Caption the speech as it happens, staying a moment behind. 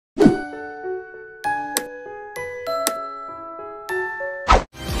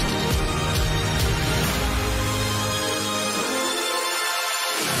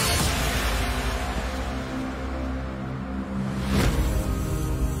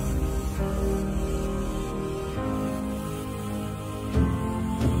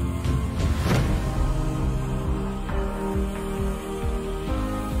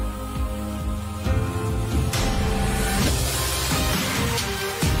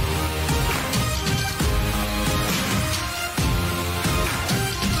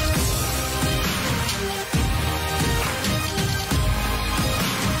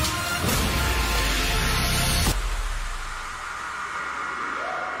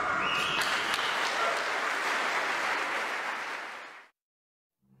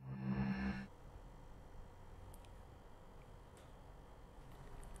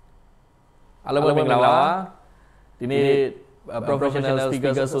အားလုံးပဲမင်္ဂလာပါဒီနေ့ Professional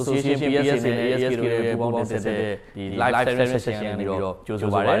Speakers Association PSC နဲ့ ASK တို့ရဲ့ပူးပေါင်းတင်ဆက်တဲ့ဒီ live session ကနေပြီးတော့ကြိုဆို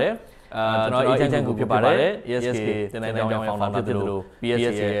ပါရစေကျွန်တော် agent ကိုဖြစ်ပါတယ် ASK တင်နိုင်ကြောင်း founder ဖြစ်တယ်လို့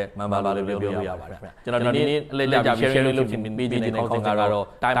PSC ရဲ့ member လို့ပြောလို့ရပါတယ်ခင်ဗျကျွန်တော်ဒီနေ့အလေးကြ sharing လုပ်ချင်ပေးတဲ့ခေါင်းစဉ်ကတော့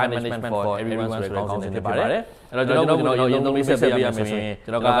time management for everyone ဆိုတဲ့ခေါင်းစဉ်ဖြစ်ပါတယ်အဲ့တော့ကျွန်တော်ရင်သုံးလေးဆက်ပေးရမယ်ဆိုရင်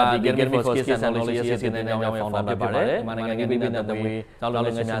ကျွန်တော်ကဒီ Game for Skills and Knowledge ASK တင်နိုင်ကြောင်း founder ဖြစ်ပါတယ်မြန်မာနိုင်ငံကိန်းနဲ့တမွေတောင်းလို့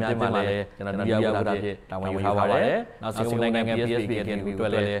ငါများတင်ပါလေကျွန်တော်ဒီရောက်တာဖြစ်တာဝန်ယူထားပါတယ်နောက်စင်နိုင်ငံ PSP ကအတွ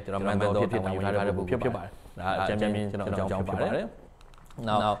က်လည်းကျွန်တော် member ဖြစ်တာဝန်ယူထားတဲ့ပုဂ္ဂိုလ်ဖြစ်ပါတယ်ဒါအကြံဉာဏ်ကျွန်တော်အကြောင်းဖြစ်ပါ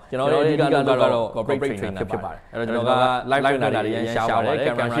တယ်နောက်ကျွန်တော်တို့အဓိကတော့ corporate trainer ဖြစ်ပါတယ်အဲ့တော့ကျွန်တော်က live trainer တွေရန်ရှားပါတယ်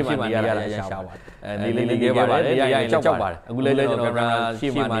camera ရှေ့မှာနေရတာရန်ရှားပါတယ်နေလေးလေးခဲ့ပါတယ်ရရင်ကြောက်ပါတယ်အခုလည်းကျွန်တော် camera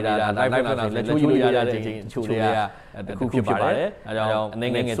ရှေ့မှာနေတာ live trainer ဆိုလက်ချိုးယူလို့ရတဲ့အချိန်ချိုးတွေကတခုဖြစ်ပါတယ်အဲကြောင့်အနေ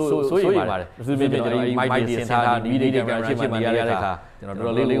ငယ်ဆိုးရပါတယ်အထူးသဖြင့်ကျွန်တော်ဒီ mic တွေဆင်ထားဒီ video camera ရှေ့မှာနေရတဲ့အခါ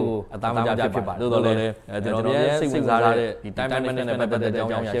ကျွန်တော်တော်တော်လေးကိုအသားမကျဖြစ်ပါတယ်သို့တော်လည်းကျွန်တော်ပြန်စိတ်ဝင်စားတဲ့ဒီ time management နဲ့ပတ်သက်တဲ့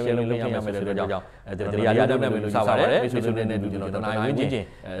အကြောင်း share လုပ်ရမယ်ဆိုတဲ့အကြောင်းကျွန်တော်ဒီအရာတွေနဲ့လို့စပါတယ်မိတ်ဆွေတွေနဲ့ကျွန်တော်နိုင်ဝင်းချင်း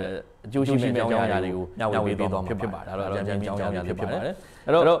အကျိုးရှိမယ့်အကြောင်းအရာတွေကိုညှဝေပေးသွားမှာဖြစ်ပါတယ်ဒါတော့အကြံဉာဏ်အကြောင်းအရာဖြစ်ပါ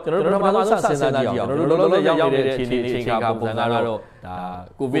တယ်အဲ့တော့ကျွန်တော်တို့ပထမဆုံးစဉ်းစားကြည့်အောင်ကျွန်တော်တို့လောလောရောက်နေတဲ့အခြေအနေအချိန်ကပုံစံကတော့ဒါ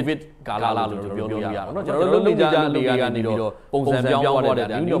ကိုဗစ်ကာလလို့ပြောလို့ရအောင်เนาะကျွန်တော်တို့လုပ်နေကြလေကနေပြီးတော့ပုံစံပြောင်းသွားတဲ့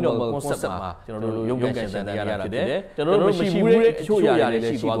new normal concept မှာကျွန်တော်တို့ရုပ်ကင်စံတရားဖြစ်တယ်ကျွန်တော်တို့မရှိဘူးတဲ့အချို့အရာတွေလ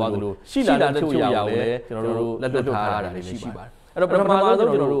ည်းရှိသွားသလိုရှိလာတဲ့ချို့အရာကိုလည်းကျွန်တော်တို့လက်လွတ်ထားရတာလည်းရှိပါတယ်အဲ့တော့ပထမဆုံးကျွ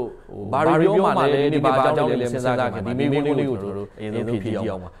န်တော်တို့ဘာတွေပြောမှလဲဒီဘာကြောင့်လဲစဉ်းစားကြခင်ဒီမိကုန်းလေးကိုကျွန်တော်တို့အရင်ဆုံးဖြည့်ကြည့်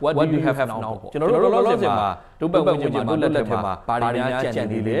အောင်ပါ what do you have now ကျွန်တော်တို့လောလောဆယ်မှာဒုပတ်ဝန်းကျင်မှာဒုလက်ထက်မှာဘာတွေများကြံ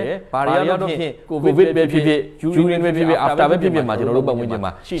နေလဲဘာတွေရောက်တော့ဖြင့်ကိုဗစ်ပဲဖြစ်ဖြစ်ယူရင်းပဲဖြစ်ဖြစ် after ပဲဖြစ်ဖြစ်မှာကျွန်တော်တို့ပတ်ဝ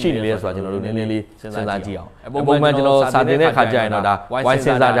န်းကျင်မှာရှိနေလေဆိုတာကျွန်တော်တို့နည်းနည်းလေးစဉ်းစားကြည့်အောင်ပုံမှန်ကျွန်တော်စာတင်တဲ့အခါကျရင်တော့ဒါ why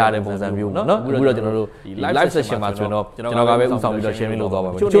စဉ်းစားကြတဲ့ပုံစံမျိုးเนาะအခုတော့ကျွန်တော်တို့ဒီ live session မှာဆိုတော့ကျွန်တော်ကပဲဥဆောင်ပြီးတော့ sharing လုပ်သွားပါ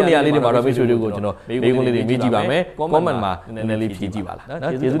မယ်ချို့နေရာလေးတွေမှာတော့မိတ်ဆွေတွေကိုကျွန်တော်မိကုန်းလေးတွေမေးကြည့်ပါမယ် comment မှာနည်းနည်းလေးဖြည့်ကြည့်ပါ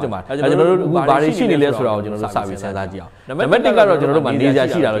လားနော်ကျေးဇူးတင်ပါတယ်ကျွန်တော်တို့အခုဘာတွေရှိနေလဲဆိုတာကိုကျွန်တော်တို့စပြီးစဉ်းစားကြည့်အောင်နံပါတ်1ကတော့ကျွန်တော်တို့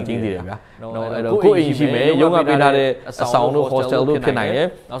မှာနေရာရှိတာတော့ကျင်းသေးတယ်ဗျာအဲ့တော့ကိုယ်အိမ်ရှိမယ်ရုံးကပေးထားတဲ့အဆောင်တို့ hostel တို့ဖြစ်နိုင်တယ်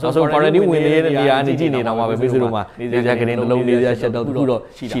နောက်ဆုံး quarantine ဝင်နေတဲ့နေရာအနေကြည့်နေတော့မှပဲမိတ်ဆွေတို့မှာနေရာကလေးနှလုံးနေရာ shuttle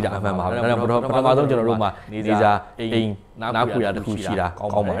တခုတော့ရှိတာအမှန်ပါပဲအဲ့တော့ပထမဆုံးကျွန်တော်တို့မှာနေရာအိမ်နားခွေတာတခု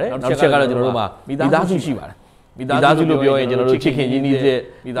ရှိတာကောင်းပါတယ်နောက်တစ်ချက်ကတော့ကျွန်တော်တို့မှာမိသားစုရှိပါတယ်မိသားစုလို့ပြောရင်ကျွန်တော်တို့ချစ်ခင်ရင်းနှီး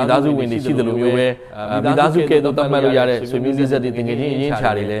တဲ့မိသားစုဝင်တွေရှိတယ်လို့မျိုးပဲမိသားစုကဲတော့တတ်မှတ်လို့ရတဲ့ဆွေမျိုးစည်းဆက်တွေတင်ငယ်ချင်းအရ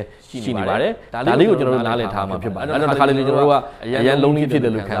င်းချာတွေလည်းရှိနေပါတယ်ဒါလေးကိုကျွန်တော်တို့နားလည်ထားမှာဖြစ်ပါတယ်အဲ့တော့တစ်ခါလေကျွန်တော်တို့ကအရန်လုံးလေးဖြစ်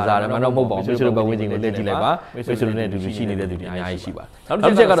တယ်လို့ခံစားရတယ်မှတော့မဟုတ်ပါဘူးဆွေတို့ပတ်ဝန်းကျင်လေးလက်ကြည့်လိုက်ပါဆွေတို့နဲ့အတူတူရှိနေတဲ့သူတွေအများကြီးရှိပါတယ်နောက်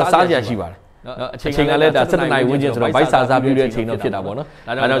တစ်ချက်ကတော့စားစရာရှိပါတယ်အချိန်ကလည်းဒါ7 နာရီဝန်းကျင်ဆိုတော့ bike စားပြည့်တဲ့အ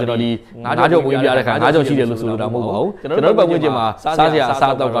ချိန်တော့ဖြစ်တာပေါ့နော်ဒါကြောင့်ကျွန်တော်ဒီ9ကြော်ဝင်ပြတဲ့ခါ9ကြော်ရှိတယ်လို့ဆိုလိုတာမဟုတ်ပါဘူးကျွန်တော်တို့ပတ်ဝန်းကျင်မှာစားစရာ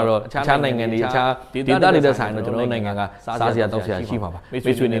အစားအသောက်ကတော့အခြားနိုင်ငံတွေအခြားဒေသတွေတဲ့ဆိုင်တော့ကျွန်တော်တို့နိုင်ငံကစားစရာတောက်စရာရှိမှာပါမိ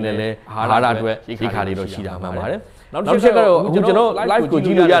တ်ဆွေနေလည်းအာဟာရအတွက်ရိက္ခာတွေတော့ရှိတာမှန်ပါတယ်နောက်တစ်ချက်ကတော့အခုကျွန်တော် live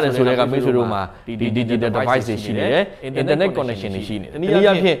ကိုကြည့်လို့ရတယ်ဆိုတဲ့ကမိတ်ဆွေတို့မှာဒီ digital device တွေရှိနေတယ် internet connection တွေရှိနေတယ်တနည်း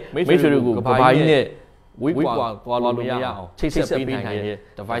အားဖြင့်မိတ်ဆွေတို့ကိုကဘာကြီးနဲ့ဝေးကွာသွားလို့မရအောင်ချိတ်ဆက်ပေးနိုင်တဲ့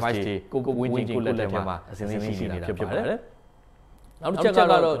device တွေကိုဝင်းကျင်ကိုလက်ထက်မှာအစဉ်စဉ်ရှိနေတာဖြစ်ပါတယ်နောက်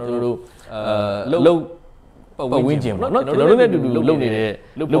တစ်ချက်ကတော့ကျွန်တော်တို့လုံပတ်ဝန်းကျင်ပေါ့နော်ကျွန်တော်တို့နဲ့အတူတူလုပ်နေ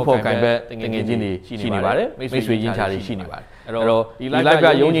တဲ့လုပ်ဖို့ကိုင်ဘက်တငယ်ချင်းတွေရှိနေပါတယ်မိတ်ဆွေရင်းချာတွေရှိနေပါတယ်အဲ့တော့ဒီ live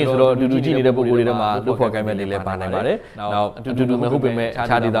ကရုံးကြီးဆိုတော့အတူတူကြည့်နေတဲ့ပုံစံတွေထဲမှာလုပ်ဖို့ကိုင်ဘက်တွေလည်းပါနိုင်ပါတယ်နောက်အတူတူမဟုတ်ပေမဲ့အ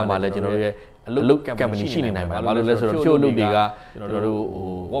ခြားဒေသမှာလည်းကျွန်တော်တို့ရဲ့အလုပ် company ရှိနေနိုင်ပါတယ်ဘာလို့လဲဆိုတော့ချို့အလုပ်တွေက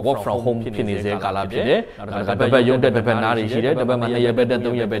ကျွန်တော်တို့work from home ဖြစ်နေစေကာလဖြစ်တယ်နောက်တစ်ခါရုံးတက်တစ်ပတ်နားတွေရှိတယ်တစ်ပတ်မှာ2ရက်ပဲတက်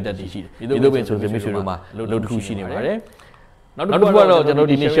3ရက်ပဲတက်တည်ရှိတယ်ဒီလိုပင်ဆိုရင်မိတ်ဆွေတို့မှာလုပ်တစ်ခုရှိနေပါတယ်နောက်တစ်ခုကတော့ကျွန်တော်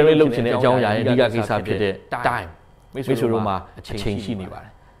ဒီ sharing လုပ်ချင်တဲ့အကြောင်းအရာရဲ့အဓိကကိစ္စဖြစ်တဲ့ time မိတ်ဆွေတို့မှာအချိန်ရှိနေပါတယ်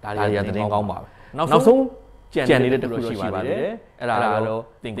ဒါတွေကသတင်းကောင်းပါပဲနောက်ဆုံးကြံနေတဲ့တစ်ခုရှိပါတယ်အဲ့ဒါ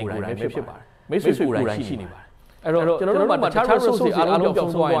ကတော့တင်ကိုယ်တိုင်ပဲဖြစ်ပါတယ်မိတ်ဆွေကိုယ်တိုင်ရှိနေပါတယ်အဲ့တော့ကျွန်တော်တို့မှာတခြား resource တွေအားလုံးပြော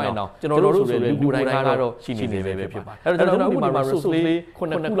င်းသွားရင်တော့ကျွန်တော်တို့ဆိုတဲ့လူတိုင်းကတော့ရှိနေသေးပဲဖြစ်ပါတယ်အဲ့တော့ကျွန်တော်တို့ဒီမှာ resource လေး9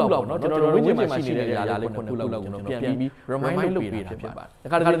ခုလောက်ပေါ့နော်ကျွန်တော်တို့ဝင်းကျင်မှာရှိနေတဲ့အရာလေး9ခုလောက်ကိုကျွန်တော်ပြန်ပြီး remind လုပ်ပေးတာဖြစ်ပါတယ်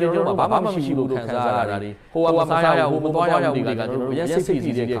ဒါခါတည်းကျွန်တော်တို့ဘာမှမရှိလို့ခံစားရတာတွေဟိုကမစားရဘူးမသွားရဘူးတွေကကျွန်တော်တို့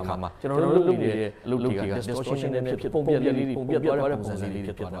ရက်စိတ်စိတ်စီတဲ့အခါမှာကျွန်တော်တို့လုပ်နေတဲ့အလုပ်တွေက distortion နဲ့ဖြစ်ပုံပြက်လေးတွေပုံပြက်သွားတဲ့ပုံစံလေး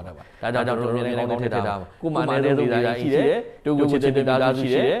တွေဖြစ်သွားတာပါဒါကြောင့်ကျွန်တော်တို့လည်းကောင်းထည့်ထားကိုမှအနေနဲ့လုပ်နေတာရှိတယ်တို့ကိုချစ်တဲ့တာရှိ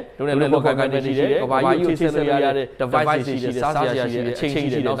တယ်တို့နဲ့လုပ်ဖို့ခိုင်ခိုင်နေရှိတယ်ကဘာကြီးကိုချစ်လို့ရတဲ့ device တွေရှိတယ်စားစရာရှိတယ်အချိန်ရှိ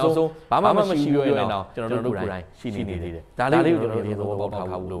တယ်နောက်ဆုံးဘာမှမရှိရရင်တော့ကျွန်တော်တို့ကိုယ်တိုင်ရှိနေသေးတယ်ဒါလေးကိုကျွန်တော်ဒီလိုပေါက်ထား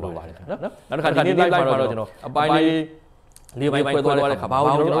ဖို့လုပ်ပါတယ်နော်နောက်တစ်ခါဒီနေ့ live မှာတော့ကျွန်တော်အပိုင်းလေး လေးပိုင်းခွဲသွားတဲ့အခါဘာ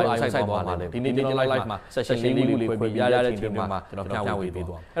လို့ကျွန်တော်အာရုံစိုက်သွားမှာလဲဒီနေ့ကျွန်တော် live မှာ session လေးခုလေးခွဲပြီးရတဲ့အချိန်မှာကျွန်တော်ဖြန့်ဝေပေး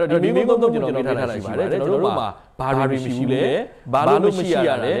သွားအဲ့တော့ဒီမိကုန်းသုံးကျွန်တော်ပေးထားတာရှိပါတယ်ကျွန်တော်တို့မှာဘာတွေမရှိလဲဘာလို့မရှိရ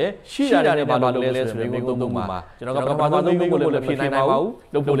လဲရှိရတယ်ဘာလို့လဲဆိုတော့မိကုန်းသုံးမှာကျွန်တော်ကပထမဆုံးမိကုန်းကိုလည်းဖြေနိုင်ပါဘူး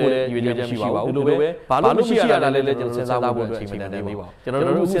လုပ်ဖို့လည်းရွေးချက်မရှိပါဘူးဒီလိုပဲဘာလို့မရှိရတာလဲကျွန်တော်စဉ်းစားဖို့အတွက်အချိန်မတန်သေးပါဘူးကျွန်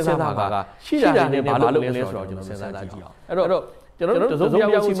တော်တို့စဉ်းစားတာကရှိတာနဲ့ဘာလို့လဲဆိုတော့ကျွန်တော်စဉ်းစားကြည့်အောင်အဲ့တော့ကျွန်တော်တို့သုံး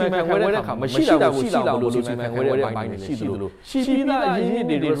ပြောင်းစီမံခန့်ခွဲတဲ့အခါမရှိတာကိုရှိလာလို့စီမံခန့်ခွဲတဲ့အပိုင်းတွေရှိသလိုရှိပြီးသားအရင်း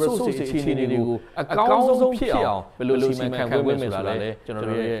တွေ resource အခြေအနေတွေကိုအကောင်းဆုံးဖြစ်အောင်ဘယ်လိုစီမံခန့်ခွဲမယ်ဆိုတာလည်းကျွန်တော်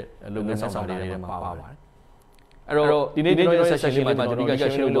တို့ရဲ့လုပ်ငန်းဆောင်တာတွေထဲမှာပါပါတယ်အဲ့တော့ဒီနေ့ကျွန်တော်ရဲ့ session လေးမှာကျွန်တော်က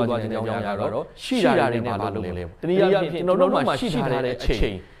share လုပ်သွားခြင်းအကြောင်းအရာကတော့ရှိတာတွေနဲ့ဘာလို့လဲတနည်းအားဖြင့်ကျွန်တော်တို့မှာရှိထားတဲ့အချိ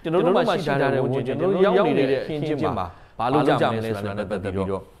န်ကျွန်တော်တို့မှာရှိထားတဲ့ဝန်ကျွန်တော်တို့ရောက်နေတဲ့အခင်းချင်းမှာဘာလို့ကြမလဲဆိုတာနဲ့ပတ်သက်ပြီး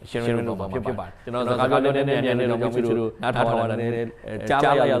တော့ရှင်းရင်းလုပ်မှာဖြစ်ပါတယ်ကျွန်တော်စကားပြောနေနေမြန်နေတော့မျိုးစုနားထောင်ရတာလည်းကြား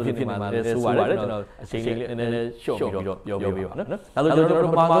လိုက်ရဖြစ်မှာလည်းဆိုပါတယ်ကျွန်တော်အချိန်လေးနည်းနည်းရှော့ပြီးတော့ပြောပေးပါနော်ဒါဆိုကျွန်တော်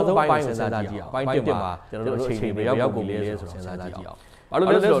တို့ပထမဆုံးပိုင်းစဉ်းစားကြည့်အောင်ပိုင်း1မှာကျွန်တော်တို့အချိန်တွေရောက်ကုန်ပြီလဲဆိုတော့စဉ်းစားကြည့်အောင်ဘာလို့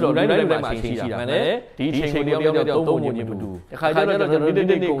လဲဆိုတော့တိုင်းမှာအချိန်ရှိတာမှန်တယ်ဒီအချိန်ကိုတယောက်သုံးပုံချင်းမတူတခါကျတော့ကျွန်တော်တိ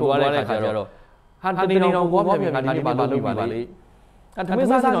တိကိုသွားတဲ့အခါကျတော့ဟာတနေတော်ကိုသွားပြန်ဒီမှာလုပ်ပါလေအဲ့ဒါမျိုး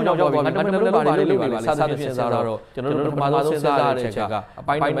စားအောင်ရောက်သွားပြီငါတမန်လုံးပါလေလုပ်ပါလေစားသဖြင့်စားတော့ကျွန်တော်တို့ပထမဆုံးစဉ်းစားတဲ့အချက်ကအ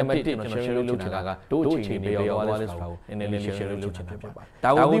ပိုင်းနံပါတ်1ကျွန်တော် share လုပ်ချင်တာကတို့အချိန်တွေရောက်သွားလဲဆိုတာကိုနည်းနည်းလေး share လုပ်ချင်တာဖြစ်ပါတယ်ဒါ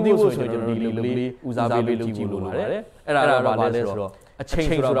ကိုသိဖို့ဆိုရင်ကျွန်တော်ဒီလိုလေးဦးစားပေးလုပ်ကြည့်လို့ပါတယ်အဲ့ဒါတော့ဘာလဲဆိုတော့အချိန်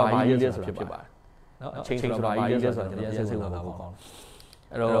ဆိုတာဘာကြီးလဲဆိုတာဖြစ်ပါတယ်နော်အချိန်ဆိုတာဘာကြီးလဲဆိုတာကျွန်တော်ဆက်ဝင်လာဖို့ကောင်း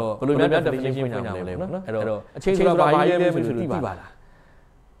အဲ့တော့ဘယ်လိုများ definition ဖွင့်ကြမလဲနော်အဲ့တော့အချိန်ဆိုတာဘာကြီးလဲဆိုသိပါလား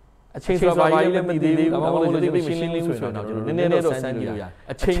အချိန်ဆိုတာဘာကြီးလဲမသိသေးဘူးဘာလို့လဲသိရှင်းလင်းလေးဆိုတော့ကျွန်တော်နည်းနည်းတော့စမ်းကြည့်ရ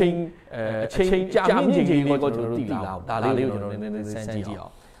အချိန်ကြာမြင့်ချိန်ကိုကျွန်တော်တို့သိလာအောင်ဒါလေးကိုကျွန်တော်နည်းနည်းစမ်းကြည့်အော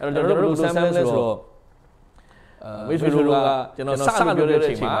င်အဲ့တော့ကျွန်တော်တို့စမ်းလဲဆိုတော့မိတ်ဆွေတို့ကကျွန်တော်စပြောတဲ့အ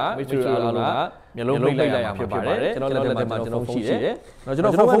ချိန်မှာမိတ်ဆွေတို့အားလုံးကမျိုးလုံးပိတ်လိုက်ရမှာဖြစ်ပါတယ်ကျွန်တော်လက်ထက်မှာကျွန်တော်ဖုန်းရှိတယ်ကျွန်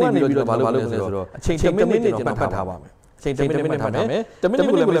တော်ဖုန်းကနေပြီးတော့ဘာလုပ်လဲဆိုတော့အချိန်10မိနစ်ကျွန်တော်ပတ်ထားပါမယ်အချိန်10မိနစ်မှတ်ထားမယ်10မိနစ်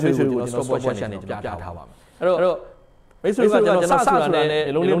ကိုလည်းမိတ်ဆွေတို့ကျွန်တော် stop watch နဲ့ပြထားပါမယ်အဲ့တော့မိတ်ဆွေကကျွန်တော်စဆိုတာနဲ့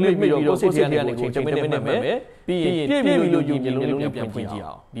လုံးလေးပြီးတော့ကိုယ်စိတ်ထဲကနေကို10မိနစ်နဲ့မယ်ပြီးရင်ပြည့်ပြီးလို့ယူမျိုးလုံးလေးပြန်ဖွင့်ကြည့်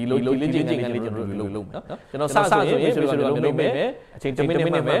အောင်ဒီလိုလေ့ကျင့်ခန်းလေးကျွန်တော်တို့လုပ်နော်ကျွန်တော်စဆိုရင်မိတ်ဆွေတို့လုံးလေးမယ်အချိန်10မိန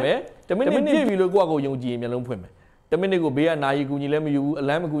စ်နဲ့မယ်10မိနစ်ပြည့်ပြီးလို့ကိုယ့်အကိုယုံကြည်ရင်မျိုးလုံးဖွင့်မယ်10မိနစ်ကိုဘေးကနာရီကူညီလည်းမယူဘူးအလ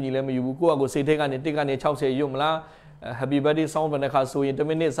န်းမကူညီလည်းမယူဘူးကိုယ့်အကိုစိတ်ထဲကနေ1ကနေ60ရွတ်မလား happy birthday sound ဘယ်နှခါဆိုရင်10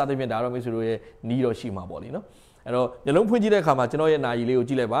မိနစ်စသဖြင့်ဒါတော့မိတ်ဆွေတို့ရဲ့နီးတော့ရှိမှာပေါ့လေနော်အဲ့တော့မျိုးလုံးဖွင့်ကြည့်တဲ့အခါမှာကျွန်တော်ရဲ့နာရီလေးကို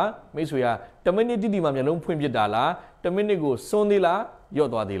ကြည့်လိုက်ပါမိတ်ဆွေက10မိနစ်တိတိမှမျိုးလုံးဖွင့်ပြတာလား10မိနစ်ကိုစွန်းသေးလားယော့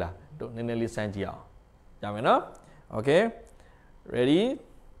သွားသေးလားတို့နည်းနည်းလေးစမ်းကြည့်အောင်ရမယ်နော် okay ready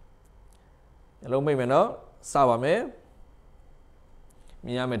မျိုးလုံးမိတ်မယ်နော်စပါမယ်မြ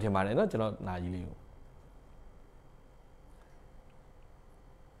င်ရမယ်ထင်ပါတယ်နော်ကျွန်တော်နာရီလေးကို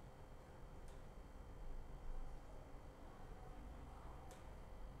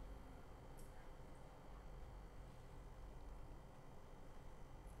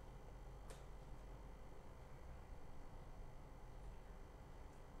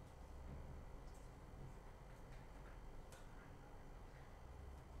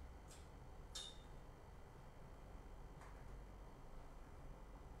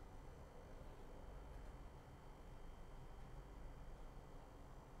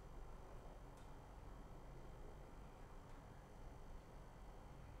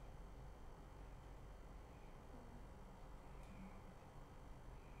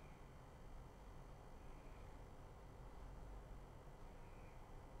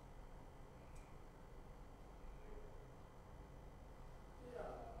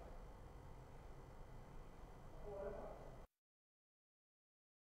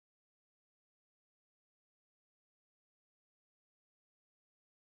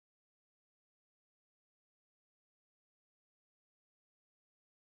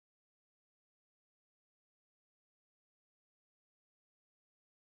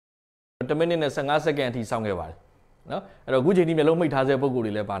10မိနစ်နဲ့15စက္ကန့်အထိစောင့်ခဲ့ပါတယ်နော်အဲ့တော့အခုချိန်ဒီမျိုးလုံးမိတ်ထားတဲ့ပုံကိုယ်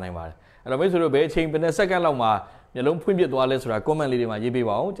တွေလည်းပါနိုင်ပါတယ်အဲ့တော့မိတ်ဆွေတို့ဘယ်အချိန်ဘယ်နဲ့စက္ကန့်လောက်မှာမျိုးလုံးဖွင့်ပြသွားလဲဆိုတာ comment လေးတွေမှာရေးပေး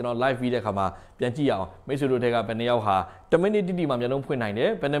ပါအောင်ကျွန်တော် live ပြီးတဲ့အခါမှာပြန်ကြည့်အောင်မိတ်ဆွေတို့တွေကဘယ်နှစ်ယောက်ဟာ10မိနစ်တိတိမှာမျိုးလုံးဖွင့်နိုင်တယ်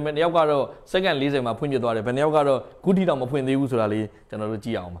ဘယ်နှစ်ယောက်ကတော့စက္ကန့်40မှာဖွင့်ပြသွားတယ်ဘယ်နှစ်ယောက်ကတော့ခုထိတောင်မဖွင့်သေးဘူးဆိုတာလေးကျွန်တော်တို့ကြ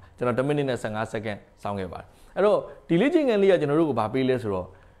ည့်အောင်ပါကျွန်တော်10မိနစ်နဲ့15စက္ကန့်စောင့်ခဲ့ပါတယ်အဲ့တော့ဒီလေ့ကျင့်ခန်းလေးကကျွန်တော်တို့ကိုဗာပေးလဲဆိုတော့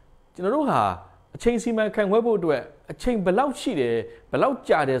ကျွန်တော်တို့ဟာအချိန်စီမံခန့်ခွဲဖို့အတွက်အချိန်ဘယ်လောက်ရှိတယ်ဘယ်လောက်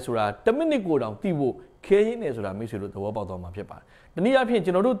ကြာတယ်ဆိုတာ10မိနစ်ကိုတောင်သိဖို့ခဲရင်းနေဆိုတာမိတ်ဆွေတို့သဘောပေါက်သွားမှာဖြစ်ပါတယ်။ဒီနည်းအားဖြင့်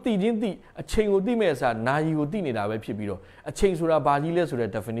ကျွန်တော်တို့သိချင်းသိအချိန်ကိုသိမဲ့အစားနာရီကိုသိနေတာပဲဖြစ်ပြီးတော့အချိန်ဆိုတာဘာကြီးလဲဆိုတဲ့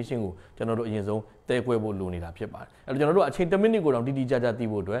definition ကိုကျွန်တော်တို့အရင်ဆုံးသဲကွဲဖို့လိုနေတာဖြစ်ပါတယ်။အဲ့တော့ကျွန်တော်တို့အချိန်10မိနစ်ကိုတောင်တိတိကျကျသိ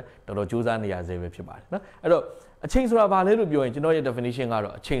ဖို့အတွက်တော်တော်ကြိုးစားနေရဆဲပဲဖြစ်ပါတယ်နော်။အဲ့တော့အချိန်ဆိုတာဘာလဲလို့ပြောရင်ကျွန်တော်ရဲ့ definition က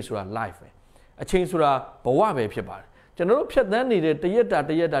တော့အချိန်ဆိုတာ life ပဲ။အချိန်ဆိုတာဘဝပဲဖြစ်ပါတယ်။ ကျွန်တော်တို့ဖြတ်သန်းနေတဲ့တရက်တာ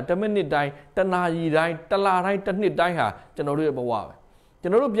10 မိနစ်တိုင်းတနာရီတိုင်းတလတိုင်းတစ်နှစ်တိုင်းဟာကျွန်တော်တို့ရဲ့ဘဝပဲကျွ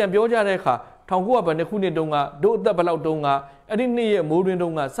န်တော်တို့ပြန်ပြောကြတဲ့အခါ1900ဘယ်နှစ်ခုနှစ်တုန်းကတို့အသက်ဘယ်လောက်တုန်းကအဲ့ဒီနှစ်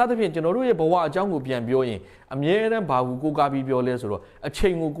ရဲ့မိုးတွင်တုန်းကစသဖြင့်ကျွန်တော်တို့ရဲ့ဘဝအကြောင်းကိုပြန်ပြောရင်အမြဲတမ်းဘာကိုကိုးကားပြီးပြောလဲဆိုတော့အ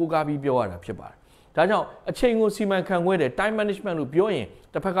ချိန်ကိုကိုးကားပြီးပြောရတာဖြစ်ပါတယ်ဒါကြောင့်အချိန်ကိုစီမံခန့်ခွဲတဲ့ time management လို့ပြော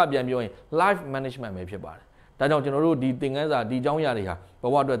ရင်တစ်ဖက်ကပြန်ပြောရင် life management ပဲဖြစ်ပါတယ်ဒါကြောင့်ကျွန်တော်တို့ဒီသင်ခန်းစာဒီအကြောင်းအရာတွေဟာ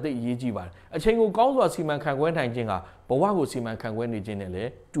ဘဝအတွက်သိအရေးကြီးပါတယ်အချိန်ကိုကောင်းစွာစီမံခန့်ခွဲနိုင်ခြင်းကဘဝကိုစီမံခန့်ခွဲနေခြင်းနဲ့လည်း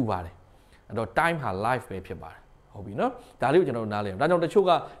တူပါတယ်အဲ့တော့ time ဟာ life ပဲဖြစ်ပါတယ်ဟုတ်ပြီနော်ဒါလေးကိုကျွန်တော်တို့နားလည်အောင်ဒါကြောင့်တ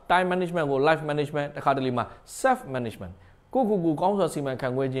ချို့က time management ကို life management တစ်ခါတလေမှာ self management ကိုကောင်းစွာစီမံ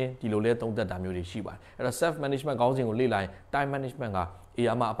ခန့်ခွဲခြင်းဒီလိုလဲသုံးသပ်တာမျိုးတွေရှိပါတယ်အဲ့တော့ self management ခေါင်းစဉ်ကိုလေ့လာရင် time management ကအ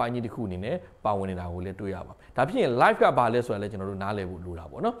ရာမအပိုင်းကြီးတစ်ခုအနေနဲ့ပါဝင်နေတာကိုလည်းတွေ့ရပါမယ်ဒါဖြစ်ရင် life ကဘာလဲဆိုတာလည်းကျွန်တော်တို့နားလည်ဖို့လိုတာ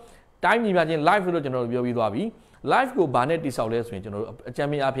ပေါ့နော် time ညီပြချင်း life လို့ကျွန်တော်တို့ပြောပြီးသွားပြီ life ကိုဘာနဲ့တိဆောက်လဲဆိုရင်ကျွန်တော်တို့အကြံ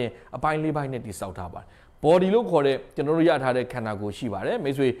ဉာဏ်အပြင်အပိုင်း၄ပိုင်းနဲ့တိဆောက်ထားပါတယ် body လို့ခေါ်တဲ့ကျွန်တော်တို့ရထားတဲ့ခန္ဓာကိုယ်ရှိပါ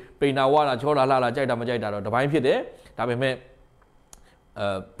တယ်မိတ်ဆွေပိန်နာဝါလာချောလာလှလာကြိုက်တာမကြိုက်တာတော့တစ်ပိုင်းဖြစ်တယ်ဒါပေမဲ့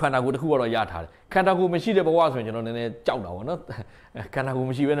ခန္ဓာကိုယ်တစ်ခုကတော့ရထားတယ်ခန္ဓာကိုယ်မရှိတဲ့ဘဝဆိုရင်ကျွန်တော်နည်းနည်းကြောက်တာပေါ့နော်ခန္ဓာ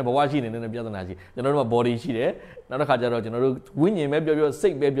ကိုယ်မရှိဘဲနဲ့ဘဝရှိနေနေတဲ့ပြဿနာရှိကျွန်တော်တို့က body ရှိတယ်နောက်တစ်ခါကျတော့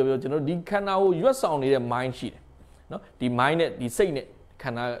ကျွန်တော်တို့ဝိညာဉ်ပဲပြောစိတ်ပဲပြောကျွန်တော်တို့ဒီခန္ဓာကိုရွတ်ဆောင်နေတဲ့ mind ရှိတယ်နော်ဒီ mind နဲ့ဒီစိတ်နဲ့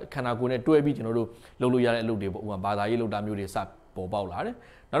ခန္ဓာကိုယ်နဲ့တွဲပြီးကျွန်တော်တို့လုပ်လို့ရတဲ့အလုပ်တွေပေါ့ဥပမာဘာသာရေးလုပ်တာမျိုးတွေစပေါ်ပေါက်လာ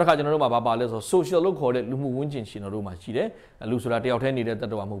တယ်နောက်တစ်ခါကျွန်တော်တို့မှာဘာပါလဲဆို social လို့ခေါ်တဲ့လူမှုဝန်းကျင်ရှင်တော်တို့မှာရှိတယ်လူဆိုတာတယောက်တည်းနေတဲ့တတ်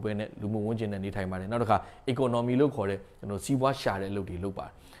တော်မဟုတ်ဘဲနဲ့လူမှုဝန်းကျင်နဲ့နေထိုင်ပါတယ်နောက်တစ်ခါ economy လို့ခေါ်တဲ့ကျွန်တော်စီးပွားရှာတဲ့အလုပ်တွေလုပ်ပါတ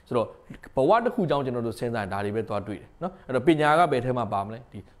ယ်ဆိုတော့ဘဝတစ်ခုကြောင်းကျွန်တော်တို့စဉ်းစားဒါတွေပဲသွားတွေ့တယ်နော်အဲ့တော့ပညာကဘယ်ထဲမှာပါ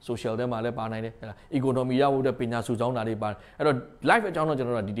မလဲဒီ social ထဲမှာလည်းပါနိုင်တယ်ဟဲ့လား economy ရဖို့တဲ့ပညာစုဆောင်းတာတွေပါတယ်အဲ့တော့ life အကြောင်းတော့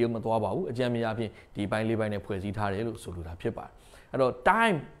ကျွန်တော်တို့ detail မသွားပါဘူးအကြံဉာဏ်အဖြစ်ဒီပိုင်း၄ပိုင်းနဲ့ဖွဲ့စည်းထားတယ်လို့ဆိုလိုတာဖြစ်ပါတယ်အဲ့တော့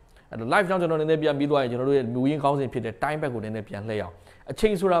time အဲ့တော့ life ကြောင့်ကျွန်တော်နည်းနည်းပြန်ပြီးသွားရင်ကျွန်တော်တို့ရဲ့မူရင်းကောင်းစဉ်ဖြစ်တဲ့ time ဘက်ကိုနည်းနည်းပြန်လှည့်အောင်အချိ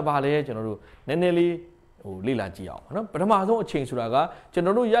န်ဆိုတာဘာလဲကျွန်တော်တို့နည်းနည်းလေးလေ့လာကြည့်အောင်နော်ပထမဆုံးအချိန်ဆိုတာကကျွန်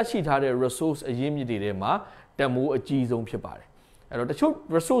တော်တို့ရရှိထားတဲ့ resource အရင်းမြစ်တွေထဲမှာတန်ဖိုးအကြီးဆုံးဖြစ်ပါတယ်အဲ့တော့တချို့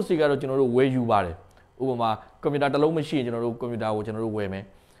resource တွေကတော့ကျွန်တော်တို့ဝယ်ယူပါတယ်ဥပမာကွန်ပျူတာတစ်လုံးမရှိရင်ကျွန်တော်တို့ကွန်ပျူတာကိုကျွန်တော်တို့ဝယ်မယ်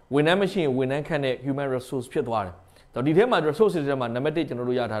ဝန်ထမ်းမရှိရင်ဝန်ထမ်းခန့်တဲ့ human resource ဖြစ်သွားတယ်တော့ဒီထဲမှာ resource တွေထဲမှာနံပါတ်1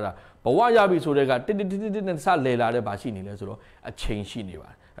ကျွန်တော်တို့ရထားတာဘဝရပြီဆိုတဲ့ကတစ်နဲ့စလဲလာတဲ့ဘာရှိနေလဲဆိုတော့အချိန်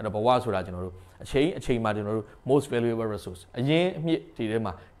ရှိနေပါတယ်အဲ့တော့ဘဝဆိုတာကျွန်တော်တို့အချိန်မှာကျွန်တော်တို့ most valuable resource အရင်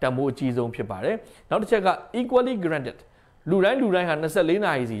အမြစ်ဒီထဲမှာတန်ဖိုးအကြီးဆုံးဖြစ်ပါတယ်နောက်တစ်ချက်က equally granted လူတိုင်းဟာ24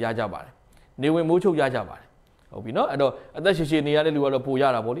နာရီစီရကြပါတယ်နေဝင်မိုးချုပ်ရကြပါတယ်ဟုတ်ပြီနော်အဲ့တော့အသက်ရှင်နေရတဲ့လူကတော့ပို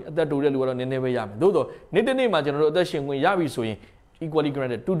ရတာပေါ့လေအသက်တိုတဲ့လူကတော့နည်းနည်းပဲရမယ်သို့တော့နေ့တစ်နေ့မှာကျွန်တော်တို့အသက်ရှင်ခွင့်ရပြီဆိုရင် equally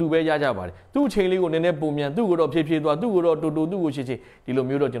granted တူပဲရကြပါတယ်သူ့အချိန်လေးကိုနည်းနည်းပုံမြန်သူ့ကိုတော့ဖြည်းဖြည်းသွားသူ့ကိုတော့တူသူ့ကိုရှင်းဒီလို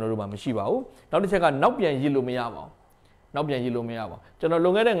မျိုးတော့ကျွန်တော်တို့မှမရှိပါဘူးနောက်တစ်ချက်ကနောက်ပြန်ရစ်လို့မရပါဘူးနောက်ပြန်ရည်လို့မရပါဘူး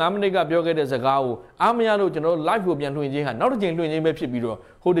ကျွန်တော်လွန်ခဲ့တဲ့9မိနစ်ကပြောခဲ့တဲ့စကားကိုအားမရလို့ကျွန်တော် live ကိုပြန်လွှင့်ခြင်းဟာနောက်တစ်ချိန်လွှင့်ခြင်းပဲဖြစ်ပြီးတော့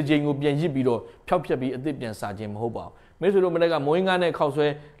ဟိုတစ်ချိန်ကိုပြန်ရစ်ပြီးတော့ဖျောက်ဖျက်ပြီးအသစ်ပြန်စာခြင်းမဟုတ်ပါဘူးမိတ်ဆွေတို့မနေ့ကမွေးငါးနဲ့ခောက်ဆွဲ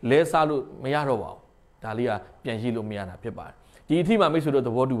လဲစားလို့မရတော့ပါဘူးဒါလေးကပြန်ရစ်လို့မရတာဖြစ်ပါတယ်ဒီအထိမှမိတ်ဆွေတို့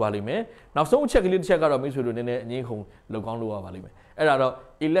သဘောတူပါလိမ့်မယ်နောက်ဆုံးအချက်ကလေးတစ်ချက်ကတော့မိတ်ဆွေတို့နည်းနည်းအငင်းခုန်လောက်ကောင်းလို့ရပါလိမ့်မယ်အဲ့ဒါတော့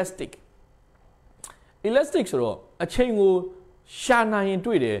elastic ဆိုတော့အချိန်ကိုရှာနိုင်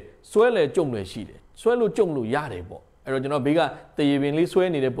ရင်တွေ့တယ်ဆွဲလဲကြုံလွယ်ရှိတယ်ဆွဲလို့ကြုံလို့ရတယ်ပေါ့အဲ့တော့ကျွန်တော်ဘေးကတရေပင်လေးဆွဲ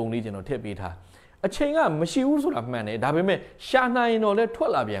နေတဲ့ပုံလေးကျွန်တော်ထည့်ပေးထားအချိန်ကမရှိဘူးဆိုတာမှန်တယ်ဒါပေမဲ့ရှာနိုင်ရင်တော့လဲထွ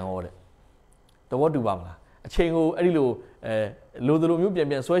က်လာပြန်ဟောတဲ့သဘောတူပါမလားအချိန်ကိုအဲ့ဒီလိုလိုသလို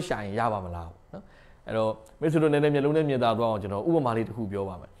မျိုးပြန်ဆွဲရှာရင်ရပါမလားနော်အဲ့တော့မိတ်ဆွေတို့နည်းနည်းမျက်လုံးနဲ့မြင်သာသွားအောင်ကျွန်တော်ဥပမာလေးတစ်ခုပြော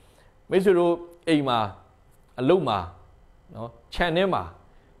ပါမယ်မိတ်ဆွေတို့အိမ်မှာအလုပ်မှာနော်ခြံထဲ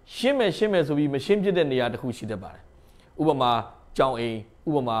မှာရှင်းမယ်ဆိုပြီးမရှင်းဖြစ်တဲ့နေရာတစ်ခုရှိတတ်ပါတယ်ဥ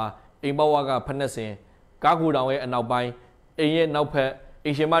ပမာကြောင်အိမ်ဥပမာအိမ်ဘဝကဖက်နှက်စင်ကားကိုတောင်ရဲ့အနောက်ပိုင်းအိမ်ရဲ့နောက်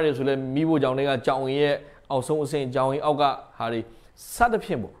ဖက်အိမ်ရှင်မတွေဆိုလဲမိဖို့ကြောင်တွေကကြောင်အိမ်ရဲ့အောက်ဆုံးအဆင့်ကြောင်အိမ်အောက်ကဟာတွေစသဖြ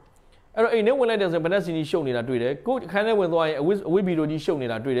င့်ပေါ့အဲ့တော့အိမ်ထဲဝင်လိုက်တဲ့ဆိုရင်ဖက်နှက်စင်ကြီးရှုပ်နေတာတွေ့တယ်ကိုအခန်းထဲဝင်သွားရင်အဝိဗီဒိုကြီးရှုပ်နေ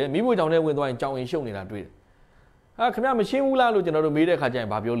တာတွေ့တယ်မိဖို့ကြောင်ထဲဝင်သွားရင်ကြောင်အိမ်ရှုပ်နေတာတွေ့တယ်ခင်ဗျမရှင်းဘူးလားလို့ကျွန်တော်တို့မေးတဲ့ခါကျရင်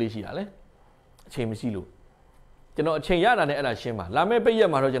ဘာပြောလေးရှိတာလဲအချိန်မရှိလို့ကျွန်တော်အချိန်ရတာနဲ့အဲ့ဒါရှင်းပါလာမယ့်ပိတ်ရက်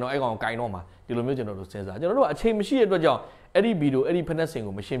မှာတော့ကျွန်တော်အဲ့ကောင်ကင်တော့မှာဒီလိုမျိုးကျွန်တော်တို့စဉ်းစားကျွန်တော်တို့အချိန်မရှိတဲ့အတွက်ကြောင့်အဲ့ဒီဗီဒီယိုအဲ့ဒီဖက်နှက်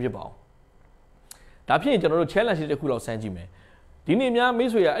စင်ကိုမရှင်းဖြစ်ပါဘူးဒါဖြစ်ရင်ကျွန်တော်တို့ challenge တစ်ခုလောက်စမ်းကြည့်မယ်ဒီ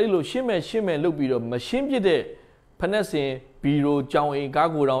နေ့များမိတ်ဆွေကအဲ့ဒီလိုရှင်းမယ်လုပ်ပြီးတော့မရှင်းဖြစ်တဲ့ဖက်နှက်စင်ဗီဒီယိုကြောင်အိမ်ကား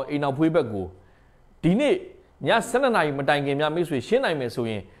ကိုတောင်အိမ်နောက်ဖွေးဘက်ကိုဒီနေ့ည7:00 နာရီမတိုင်ခင်များမိတ်ဆွေရှင်းနိုင်မယ်ဆို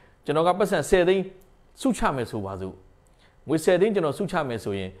ရင်ကျွန်တော်ကပတ်စံ10 သိန်းစုချမယ်ဆိုပါစို့ငွေ10 သိန်းကျွန်တော်စုချ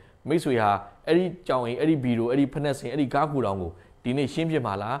မယ်ဆိုရင်မိတ်ဆွေဟာအဲ့ဒီကြောင်အိမ်အဲ့ဒီဗီဒီယိုအဲ့ဒီဖက်နှက်စင်အဲ့ဒီကားကိုတောင်ကိုဒီနေ့ရှ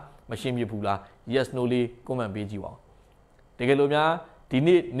င်းဖြစ်မှာလားမရှင်းဖြစ်ဘူးလား yes no လေး comment ပေးကြည့်ပါဦးတကယ်လို့များဒီ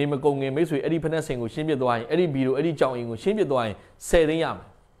နေ့နေမကုန်ငင်မိတ်ဆွေအဲ့ဒီဖက်နှက်စင်ကိုရှင်းပြသွားရင်အဲ့ဒီဗီဒီယိုအဲ့ဒီကြောင်အိမ်ကိုရှင်းပြသွားရင်10 သိန်းရ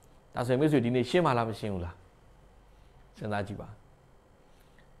မယ်ဒါဆိုရင်မိတ်ဆွေဒီနေ့ရှင်းမှာလားမရှင်းဘူးလားစဉ်းစားကြည့်ပါ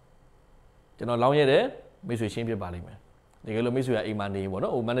ကျွန်တော်လောင်းရတဲ့မိတ်ဆွေရှင်းပြပါလိမ့်မယ် တကယ်လို့မိတ်ဆွေကအိမ်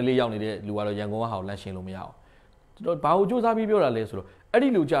မှာနေပေါ့နော်ဟိုမန္တလေးရောက်နေတဲ့လူကတော့ရန်ကုန်ကဟာကိုလမ်းရှင်းလို့မရအောင်ကျွန်တော်ဘာကိုစူးစမ်းပြီးပြောတာလဲဆိုတော့အဲ့ဒီ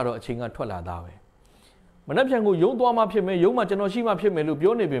လူကြတော့အချိန်ကထွက်လာတာပဲမနှက်ပြန်ကိုယုံသွားမှဖြစ်မယ်ယုံမှကျွန်တော်ရှိမှဖြစ်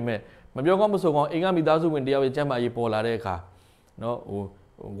မယ်လို့ပြောနေပေမဲ့မပြောကောင်းမဆိုကောင်းအိမ်ကမိသားစုဝင်တယောက်ရဲ့ကျမ်းမာရေးပေါ်လာတဲ့အခါနော်ဟို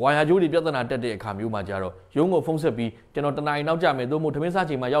ဝါယာကျိုးတွေပြဿနာတက်တဲ့အခါမျိုးမှာကြတော့ရုံးကိုဖုံးဆက်ပြီးကျွန်တော်တနားရီနောက်ကြမယ်သို့မဟုတ်ထမင်းစား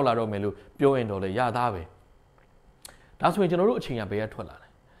ချိန်မှာရောက်လာတော့မယ်လို့ပြောရင်တော့လေရသားပဲဒါဆိုရင်ကျွန်တော်တို့အချိန်ကဘယ်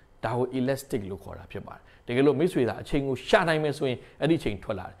ကထွက်လာလဲဒါကို elastic လို့ခေါ်တာဖြစ်ပါတယ်တကယ်လို့မိတ်ဆွေသာအချိန်ကိုရှာနိုင်မယ်ဆိုရင်အဲ့ဒီအ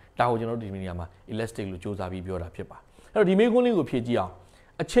ချိန်ထွက်လာတယ်ဒါကိုကျွန်တော်တို့ဒီနေရာမှာ elastic လို့စ조사ပြီးပြောတာဖြစ်ပါအဲ့တော့ဒီမေးခွန်းလေးကိုဖြေကြည့်အောင်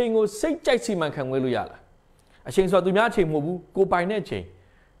အချိန်ကိုစိတ်ကြိုက်စီမံခန့်ခွဲလို့ရလားအချိန်ဆိုတာသူများအချိန်မဟုတ်ဘူးကိုပိုင်တဲ့အချိန်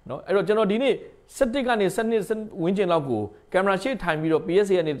နော်အဲ့တော့ကျွန်တော်ဒီနေ့17ကနေ12ဝန်းကျင်လောက်ကိုကင်မရာရှေ့ထိုင်ပြီးတော့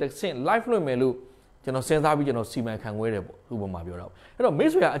PSA ကနေတစ်ဆင့် live လွှင့်မယ်လို့ကျွန်တော်စဉ်းစားပြီးကျွန်တော်စီမံခန့်ခွဲတယ်ပေါ့ဥပမာပြောတာ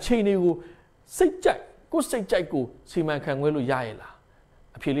အဲ့တော့မိတ်ဆွေကအချိန်တွေကိုစိတ်ကြိုက်ကိုစိတ်ကြိုက်ကိုစီမံခန့်ခွဲလို့ရရဲ့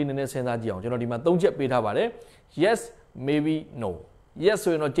လားအဖြေလေးနည်းနည်းစဉ်းစားကြည့်အောင်ကျွန်တော်ဒီမှာ3ချက်ပေးထားပါတယ် yes maybe no yes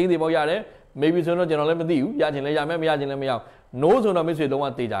ဆိုရင်တော့ကျင်းသေးပေါ့ရတယ် maybe ဆိုရင်တော့ကျွန်တော်လည်းမသိဘူးရချင်လဲရမယ်မရချင်လဲမရအောင် no ဆိုတော့မိတ်ဆွေလုံး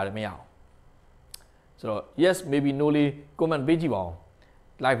ဝသေချာတယ်မရအောင်ဆိုတော့ yes maybe no လေး comment ပေးကြည့်ပါအောင်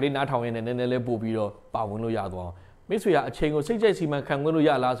live လေးနားထောင်ရင်းနဲ့နည်းနည်းလေးပို့ပြီးတော့ပါဝင်လို့ရသွားအောင်မိတ်ဆွေကအချိန်ကိုစိတ်ကြိုက်စီမံခန့်ခွဲလို့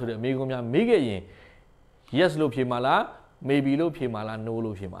ရလားဆိုတဲ့အမေကွန်များမေးခဲ့ရင် yes လို့ဖြေမှာလား maybe လို့ဖြေမှာလား no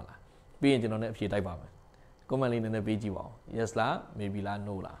လို့ဖြေမှာလားပြီးရင်ကျွန်တော်လည်းအဖြေတိုက်ပါမယ် comment လေးနည်းနည်းပေးကြည့်ပါဦး yes လား maybe လား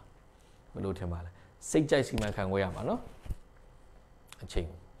no လားဘယ်လိုထင်ပါလဲစိတ်ကြိုက်စီမံခန့်ခွဲရမှာနော်အချိန်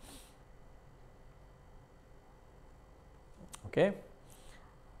okay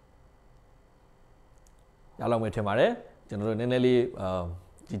ရအောင်မယ်ထင်ပါတယ်ကျွန်တော်တို့နည်းနည်း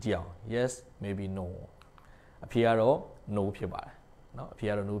လေးကြည့်ကြည့်အောင် yes maybe no အဖြေကတော့ no ဖြစ်ပါတယ်เนาะအ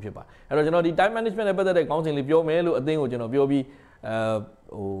ဖြေကတော့ no ဖြစ်ပါအဲ့တော့ကျွန်တော်ဒီ time management နဲ့ပတ်သက်တဲ့ခေါင်းစဉ်လေးပြောမယ်လို့အသင်းကိုကျွန်တော်ပြောပြီး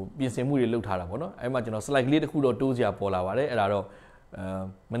ဟိုပြင်ဆင်မှုတွေလုပ်ထားတာပေါ့နော်အဲ့မှာကျွန်တော် slide လေးတစ်ခုတော့တိုးစရာပေါ်လာပါတယ်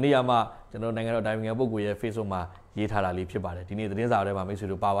အဲ့ဒါတော့မနေ့ကမှကျွန်တော်နိုင်ငံတော်တိုင်းနိုင်ငံပုဂ္ဂိုလ်ရဲ့ Facebook မှာရေးထားတာလေးဖြစ်ပါတယ်ဒီနေ့သတင်းစာထဲမှာမိတ်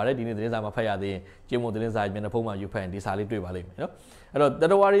ဆွေတို့ပါပါတယ်ဒီနေ့သတင်းစာမှာဖတ်ရသေးရင်ကျင်းမသတင်းစာမျက်နှာဖုံးမှာယူဖတ်ရင်ဒီစာလေးတွေ့ပါလိမ့်မယ်နော်အဲ့တော့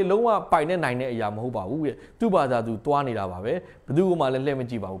တတော်ဝါတွေလုံးဝပိုင်နဲ့နိုင်တဲ့အရာမဟုတ်ပါဘူးပြသူ့ဘာသာသူတွားနေတာပါပဲဘယ်သူကမှလည်းလှည့်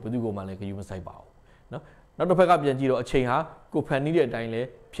မကြည့်ပါဘူးဘယ်သူကမှလည်းခယူမဆိုင်ပါဘူးနော်နောက်တစ်ဖက်ကပြန်ကြည့်တော့အချိန်ဟာကိုဖန်နီးတဲ့အတိုင်းလ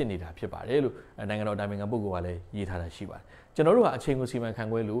ည်းဖြစ်နေတာဖြစ်ပါတယ်လို့နိုင်ငံတော်တိုင်းနိုင်ငံပုဂ္ဂိုလ်ကလည်းရေးထားတာရှိပါတယ်ကျွန်တော်တို့ကအချိန်ကိုစီမံခ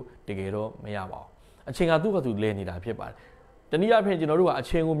န့်ခွဲလို့တကယ်တော့မရပါဘူးအချိန်ကသူ့ကသူလဲနေတာဖြစ်ပါတယ်တနည်းအားဖြင့်ကျွန်တော်တို့က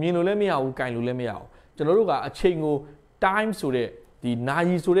အချိန်ကိုမြင်လို့လည်းမရဘူး၊ကင်လို့လည်းမရဘူး။ကျွန်တော်တို့ကအချိန်ကို time ဆိုတဲ့ဒီနာ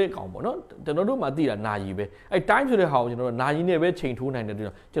ရီဆိုတဲ့အကောင်ပေါ့နော်။ကျွန်တော်တို့မှသိတာနာရီပဲ။အဲ time ဆိုတဲ့ဟာကိုကျွန်တော်တို့နာရီနဲ့ပဲချိန်ထိုးနိုင်တယ်တူ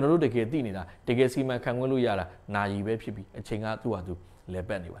ကျွန်တော်တို့တကယ်သိနေတာတကယ်စီမံခန့်ခွဲလို့ရတာနာရီပဲဖြစ်ပြီးအချိန်က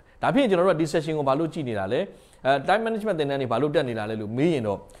သူ့ဟာသူလဲပတ်နေပါ။ဒါဖြစ်ရင်ကျွန်တော်တို့ကဒီ session ကိုဘာလို့ကြည့်နေတာလဲ။time management သင်တန်းတွေဘာလို့တက်နေတာလဲလို့မေး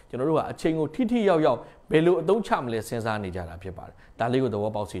ရင်တော့ကျွန်တော်တို့ကအချိန်ကိုထိထိရောက်ရောက်ဘယ်လိုအသုံးချမလဲစဉ်းစားနေကြတာဖြစ်ပါတယ်။ဒါလေးကိုသဘော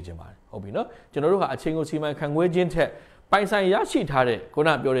ပေါက်စေချင်ပါတယ်။ဟုတ်ပြီနော်။ကျွန်တော်တို့ကအချိန်ကိုစီမံခန့်ခွဲခြင်းထက်ပိုင်ဆိုင်ရရှိထားတဲ့ခု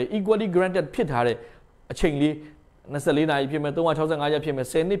နပြောတဲ့ equally granted ဖြစ်ထားတဲ့အချိန်လေး24နာရီဖြစ်မယ်365ရက်ဖြစ်မယ်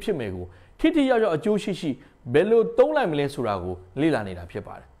10နှစ်ဖြစ်မယ်ကိုထိထိရောက်ရောက်အကျိုးရှိရှိဘယ်လိုသုံးလိုက်မလဲဆိုတာကို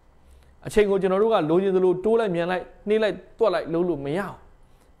လေ့လာနေတာဖြစ်ပါတယ်အချိန်ကိုကျွန်တော်တို့ကလိုချင်သလိုတိုးလိုက်မြန်လိုက်နှေးလိုက်တွက်လိုက်လုံးလို့မရ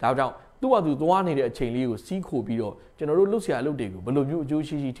အောင်ဒါကြောင့်သူ့ဟာသူသွားနေတဲ့အချိန်လေးကိုစီးခိုပြီးတော့ကျွန်တော်တို့လုပ်เสียအလုပ်တွေကိုဘယ်လိုမျိုးအ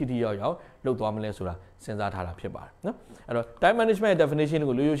ကျိုးရှိရှိထိထိရောက်ရောက်လုပ်သွားမလဲဆိုတာစဉ်းစားထားတာဖြစ်ပါတယ်နော်အဲ့တော့ time management definition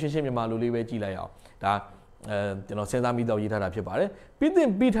ကိုရိုးရိုးရှင်းရှင်းမြန်မာလိုလေးပဲကြည့်လိုက်အောင်ဒါကျွန်တော်စဉ်းစားမိတော့ရေးထားတာဖြစ်ပါတယ်ပြီးသ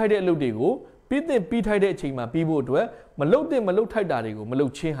င့်ပြီးထိုက်တဲ့အလုပ်တွေကိုပြီးသင့်ပြီးထိုက်တဲ့အချိန်မှာပြီးဖို့အတွက်မလုပ်သင့်မလုပ်ထိုက်တာတွေကိုမလု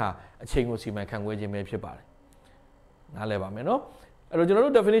ပ်ချင်းဟာအချိန်ကိုစီမံခန့်ခွဲခြင်းပဲဖြစ်ပါတယ်နားလည်ပါမယ်နော်အဲ့တော့ကျွန်တော်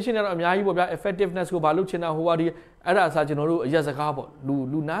တို့ definition ကတော့အများကြီးပေါ့ဗျာ effectiveness ကိုဘာလို့ချင်တာဟိုပါဒီအဲ့ဒါအစားကျွန်တော်တို့အရက်စကားပေါ့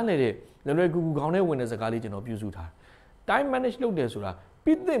လူနားလည်တဲ့လွယ်ကူကူခေါင်းထဲဝင်တဲ့စကားလေးကျွန်တော်ပြုစုထားတယ် time manage လုပ်တယ်ဆိုတာ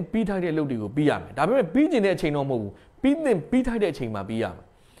ပြီးသင့်ပြီးထိုက်တဲ့အလုပ်တွေကိုပြီးရမယ်ဒါပေမဲ့ပြီးကျင်တဲ့အချိန်တော့မဟုတ်ဘူးပြီးသင့်ပြီးထိုက်တဲ့အချိန်မှာပြီးရမယ်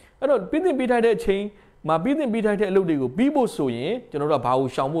အဲ့တော့ပြီးသင့်ပြီးထိုက်တဲ့အချိန်မှာပြီးသင့်ပြီးထိုက်တဲ့အလုပ်တွေကိုပြီးဖို့ဆိုရင်ကျွန်တော်တို့ကဘာကို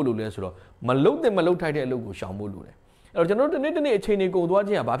ရှောင်ဖို့လိုလဲဆိုတော့မလုပ်သင့်မလုပ်ထိုက်တဲ့အလုပ်ကိုရှောင်ဖို့လိုတယ်အဲ့တော့ကျွန်တော်တို့တစ်နေ့အချိန်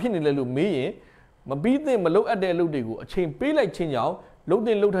တွေကုန်သွားခြင်းကဘာဖြစ်နေလဲလို့မေးရင်မပြီးသင့်မလုပ်အပ်တဲ့အလုပ်တွေကိုအချိန်ပေးလိုက်ခြင်းကြောင့်လုပ်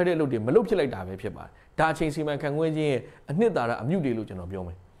သင့်လုပ်ထိုက်တဲ့အလုပ်တွေမလုပ်ဖြစ်လိုက်တာပဲဖြစ်ပါတယ်ဒါအချိန်စီမံခန့်ခွဲခြင်းရဲ့အနှစ်သာရအမြုပ်တွေလို့ကျွန်တော်ပြော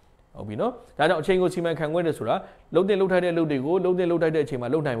မယ်ဟုတ်ပြီနော်ဒါကြောင့်အချိန်ကိုစီမံခန့်ခွဲတယ်ဆိုတာလုပ်သင့်လုပ်ထိုက်တဲ့အလုပ်တွေကိုလုပ်သင့်လုပ်ထိုက်တဲ့အချိန်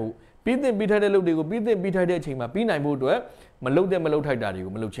မှာလုပ်နိုင်ဖို့ပြီးသင့်ပြီးထိုက်တဲ့အလုပ်တွေကိုပြီးသင့်ပြီးထိုက်တဲ့အချိန်မှာပြီးနိုင်ဖို့အတွက်မလုပ်သင့်မလုပ်ထိုက်တာတွေ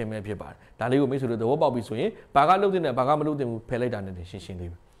ကိုမလုပ်ချင်းပဲဖြစ်ပါတယ်ဒါလေးကိုမိတ်ဆွေတို့သဘောပေါက်ပြီဆိုရင်ဘာကလုပ်သင့်တယ်ဘာကမလုပ်သင့်ဘူးဖယ်လိုက်တာနဲ့ရှင်းရှင်းလေး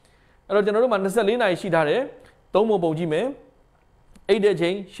ပဲအဲ့တော့ကျွန်တော်တို့မှာ24နာရီရှိထားတယ်သုံးပုံကြည့်မယ်အိတ်တဲ့အ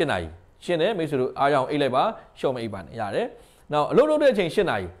ချိန်8နာရီရှင်းတယ်မိတ်ဆွေတို့အားရအောင်အိတ်လိုက်ပါရှော့မအိတ်ပါနဲ့ရတယ်နောက်အလုပ်လုပ်တဲ့အချိန်8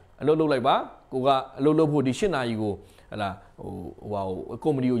နာရီအလုပ်လုပ်လိုက်ပါကိုကအလုပ်လုပ်ဖို့ဒီ8နာရီကိုဟလာ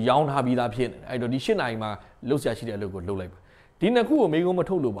ဟိုကုမ္ပဏီကိုရောင်းထားပြီးသားဖြစ်နေအဲ့တော့ဒီ8နာရီမှာလုပ်ဆရာရှိတဲ့အလုပ်ကိုလုပ်လိုက်ပါဒီနှစ်ခုကိုမေးခွန်း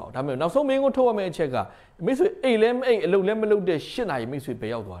မထုတ်လို့ပါဘူးဒါပေမဲ့နောက်ဆုံးမေးခွန်းထုတ်ရမယ့်အချက်ကမိတ်ဆွေအိတ်လည်းမအိတ်အလုပ်လည်းမလုပ်တဲ့8နာရီမိတ်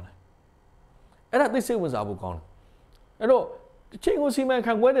ဆွေပဲရောက်သွားတယ်အဲ့ဒါသိစိတ်ဝင်စားဖို့ကောင်းတယ်အဲ့တော့အချိန်ကိုစီမံခ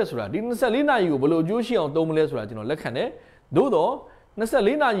န့်ခွဲတယ်ဆိုတာဒီ24နာရီကိုဘယ်လိုအကျိုးရှိအောင်သုံးမလဲဆိုတာကျွန်တော်လက်ခံတယ် သို့တော့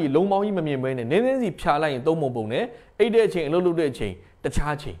24နာရီလုံးပေါင်းကြီးမမြင်ဘဲနဲ့နည်းနည်းစီဖြာလိုက်ရင်သုံးပုံနဲ့အိတ်တဲ့အချိန်အလုပ်လုပ်တဲ့အချိန်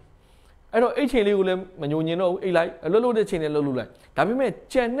တခြားချိန်အဲ့တော့အိတ်ချိန်လေးကိုလည်းမညိုညင်တော့အိတ်လိုက်အလုပ်လုပ်တဲ့ချိန်နဲ့လုပ်လိုက်ဒါပေမဲ့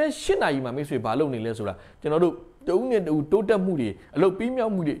ကြံတဲ့8နာရီမှာမိတ်ဆွေဘာလုပ်နေလဲဆိုတာကျွန်တော်တို့တုံးနဲ့တူတိုးတက်မှုတွေ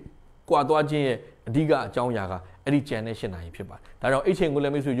အလုပ်ပြီးမြောက်မှုတွေကွာသွားခြင်းရဲ့အဓိကအကြောင်းအရာကအဲ့ဒီကြံတဲ့8နာရီဖြစ်ပါတယ်ဒါကြောင့်အိတ်ချိန်ကို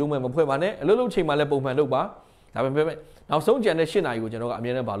လည်းမိတ်ဆွေရုံးမဲ့မဖွဲ့ပါနဲ့အလုပ်လုပ်ချိန်မှာလည်းပုံမှန်လုပ်ပါဒါပေမဲ့နောက်ဆုံးကြံတဲ့8နာရီကိုကျွန်တော်ကအ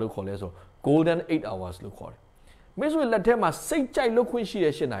မြဲတမ်းဘာလို့ခေါ်လဲဆို golden 8 hours လို့ခေါ်တယ်မိတ်ဆွေလက်ထဲမှာစိတ်ကြိုက်လုပ်ခွင့်ရှိ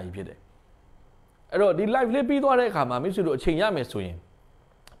တဲ့8နာရီဖြစ်တယ်အဲ့တော့ဒီ live လေးပြီးသွားတဲ့အခါမှာမိတ်ဆွေတို့အချိန်ရမယ်ဆို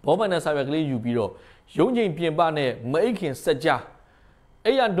ရင်ဘောမန်နဲ့စာရွက်ကလေးယူပြီးတော့ရုံးချိန်ပြင်ပနဲ့မအိတ်ခင်စက်ကြား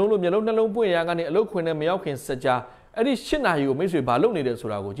အဲ့ရဒုံးလို့မျိုးလုံးနှလုံးပွင့်ရကနေအလုတ်ခွင်နဲ့မရောက်ခင်စက်ကြားအဲ့ဒီ8နာရီကိုမိတ်ဆွေဘာလုပ်နေတယ်ဆို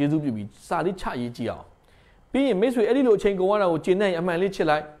တာကိုကျေးဇူးပြုပြီးစာလေးချရေးကြည့်အောင်ပြီးရင်မိတ်ဆွေအဲ့ဒီလိုအချိန်ကုန်ရတာကိုကျင့်နိုင်အမှန်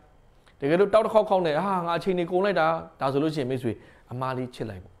လေးချစ်လိုက်တကယ်လို့တောက်တစ်ခေါက်ခေါက်နဲ့ဟာငါအချိန်နေကုန်လိုက်တာဒါဆိုလို့ရှိရင်မိတ်ဆွေအမား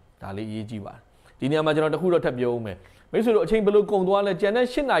လေးချစ်လိုက်ပေါ့ဒါလေးအရေးကြီးပါတယ်ဒီနေရာမှာကျွန်တော်တခုတော့ထပ်ပြောဦးမယ်မိတ်ဆွေတို့အချိန်ဘယ်လိုကုန်သွားလဲကျန်တဲ့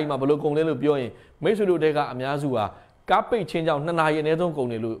8နာရီမှာဘယ်လိုကုန်လဲလို့ပြောရင်မိတ်ဆွေတို့တဲကအများစုဟာကားပိတ်ချင်းကြောင့်2နာရီအန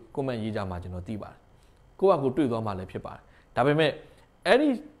ည်းဆုံးကုန်တယ်လို့ comment ရေးကြမှာကျွန်တော်သိပါတယ်ကိုယ့်အကိုတွေ့သွားမှလည်းဖြစ်ပါတယ်ဒါပေမဲ့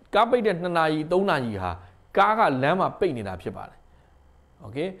အဲ့ဒီကားပိတ်တဲ့2နာရီ3နာရီဟာကားကလမ်းမှာပိတ်နေတာဖြစ်ပါတယ်โอ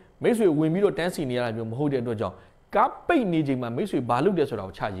เคမိတ်ဆွေဝင်ပြီးတော့တန်းစီနေရတာမျိုးမဟုတ်တဲ့အတွက်ကြောင့်ကားပိတ်နေချိန်မှာမိတ်ဆွေဘာလုပ်တယ်ဆိုတာ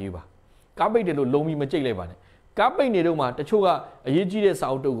ကိုချရေးပါကားပိတ်တယ်လို့လုံးပြီးမကြိတ်လိုက်ပါနဲ့ကားပိတ်နေတော့မှတချို့ကအရေးကြီး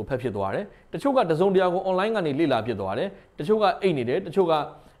တဲ့စာအုပ်တုပ်ကိုဖတ်ဖြစ်သွားတယ်တချို့ကတစုံတရာကို online ကနေလေ့လာဖြစ်သွားတယ်တချို့ကအိတ်နေတယ်တချို့က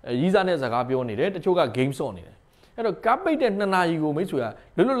ရီးစားနဲ့စကားပြောနေတယ်တချို့က game ဆော့နေတယ်အဲ့တော့ကားပိတ်တဲ့2နာရီကိုမိတ်ဆွေ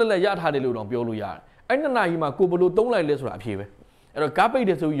ကလွတ်လွတ်လပ်လပ်ရထားတယ်လို့တော့ပြောလို့ရတယ်အဲ့2နာရီမှာကိုဘလို့သုံးလိုက်လဲဆိုတာအဖြေပဲအဲ့တော့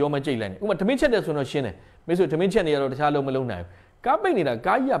ကားပိတ်တယ်ဆိုပြီးရောမကြိတ်လိုက်နဲ့ဥပမာဓမင်းချက်တယ်ဆိုတော့ရှင်းတယ်မိတ်ဆွေဓမင်းချက်နေရတော့တခြားလုံးမလုံးနိုင်ဘူး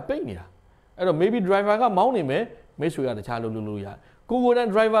ကားပိတ်နေတာကားကြီးကပိတ်နေတာအဲ့တော့ maybe driver ကမောင်းနေမယ်မိတ်ဆွေကတခြားလုံးလို့ရတယ်ကိုတန်း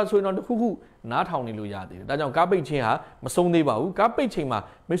driver ဆိုရင်တော့တခုခုနားထောင်နေလို့ရသေးတယ်ဒါကြောင့်ကားပိတ်ခြင်းဟာမဆုံးသေးပါဘူးကားပိတ်ခြင်း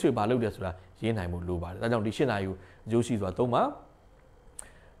မှာမိတ်ဆွေဘာလုပ်တယ်ဆိုတာရင်းနိုင်မှုလိုပါတယ်ဒါကြောင့်ဒီ8နာရီကိုအကျိုးရှိ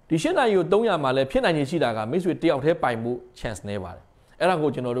စွာသုံးပါဒီ8နာရီကို300မှာလည်းဖြစ်နိုင်ခြေရှိတာကမိတ်ဆွေတယောက်တည်းပိုင်မှု chance နည်းပါတယ်အဲ့ဒါ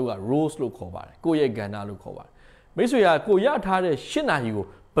ကိုကျွန်တော်တို့က roles လို့ခေါ်ပါတယ်ကိုယ့်ရဲ့ကဏ္ဍလို့ခေါ်ပါတယ်မိတ်ဆွေကကိုရထားတဲ့8နာရီ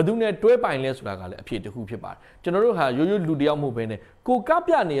ကိုဘယ်သူနဲ့တွဲပိုင်လဲဆိုတာကလည်းအဖြစ်တစ်ခုဖြစ်ပါတယ်ကျွန်တော်တို့ဟာရိုးရိုးလူတယောက်မဟုတ်ဘဲနဲ့ကို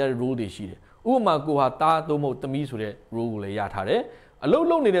ကပြနေရတဲ့ role တွေရှိတယ်ဥပမာကိုဟာတားသို့မဟုတ်သမီးဆိုတဲ့ role ကိုလည်းရထားတယ်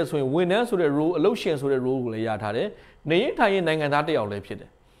အလုပ်လုပ်နေတဲ့ဆိုရင်ဝန်ထမ်းဆိုတဲ့ role အလုပ်ရှင်ဆိုတဲ့ role ကိုလည်းရထားတယ်နေရင်ထိုင်ရင်နိုင်ငံသားတစ်ယောက်လည်းဖြစ်တယ်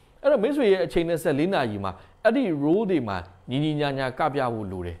အဲ့တော့မိတ်ဆွေရဲ့အချိန်နဲ့14နာရီမှာအဲ့ဒီ role တွေမှာညီညီညာညာ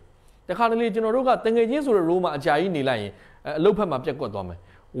ကပြဖို့လိုတယ်တခါတလေကျွန်တော်တို့ကတငယ်ချင်းဆိုတဲ့ role မှာအကြာကြီးနေလိုက်ရင်အလုပ်ဖက်မှာပြက်ကွက်သွား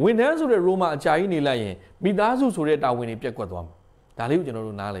မယ်ဝန်ထမ်းဆိုတဲ့ role မှာအကြာကြီးနေလိုက်ရင်မိသားစုဆိုတဲ့တာဝန်တွေပြက်ကွက်သွားမယ်ဒါလေးကိုကျွန်တော်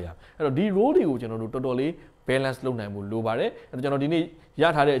တို့နားလည်ရအောင်အဲ့တော့ဒီ role တွေကိုကျွန်တော်တို့တော်တော်လေး balance လုပ်နိုင်ဖို့လိုပါတယ်အဲ့တော့ကျွန်တော်ဒီနေ့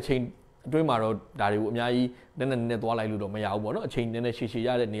ရထားတဲ့အချိန်အတွင်းမှာတော့ဒါတွေကိုအများကြီးနည်းနည်းသွားလိုက်လို့တော့မရဘူးပေါ့နော်အချိန်နည်းနည်းရှည်ရှည်ရ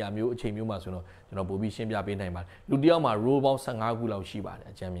တဲ့နေရာမျိုးအချိန်မျိုးမှာဆိုတော့ကျွန်တော်ပို့ပြီးရှင်းပြပေးနိုင်ပါတယ်လူတယောက်မှာ role ပေါင်း15ခုလောက်ရှိပါ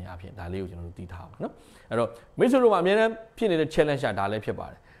တယ်အကြမ်းမြင်အဖြစ်ဒါလေးကိုကျွန်တော်တို့သိထားပါနော်အဲ့တော့မိတ်ဆွေတို့မှာအများအားဖြစ်နေတဲ့ challenge ဒါလည်းဖြစ်ပါ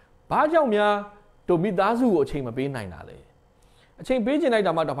တယ်ဘာကြောင့်များတို့မိသားစုကိုအချိန်မပေးနိုင်တာလဲအချိန်ပေးခြင်းလိုက်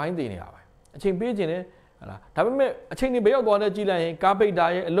တာမှတစ်ပိုင်းတည်နေတာပဲအချိန်ပေးခြင်းနဲ့ဟလားဒါပေမဲ့အချိန်တွေဘယ်ရောက်သွားလဲကြည့်လိုက်ရင်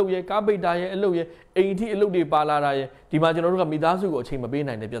ကားပိတ်တာရဲ့အလုပ်ရဲ့ကားပိတ်တာရဲ့အလုပ်ရဲ့အိမ်ထိအလုပ်တွေပါလာတာရဲ့ဒီမှာကျွန်တော်တို့ကမိသားစုကိုအချိန်မပေး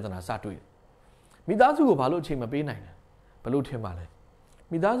နိုင်တဲ့ပြဿနာစတွေ့တယ်မိသားစုကိုဘာလို့အချိန်မပေးနိုင်လဲဘလို့ထင်ပါလဲ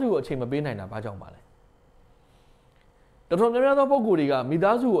မိသားစုကိုအချိန်မပေးနိုင်တာဘာကြောင့်ပါလဲတော်တော်များများသောပုဂ္ဂိုလ်တွေကမိ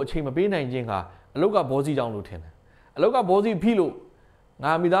သားစုကိုအချိန်မပေးနိုင်ခြင်းကအလုတ်ကဘောစီကြောင့်လို့ထင်တယ်အလုတ်ကဘောစီဖိလို့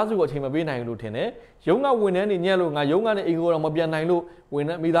ငါမိသားစုကိုအချိန်မပေးနိုင်လို့ထင်တယ်ရုံးကဝန်ထမ်းတွေညက်လို့ငါရုံးကနေအိမ်ကိုတော့မပြန်နိုင်လို့ဝန်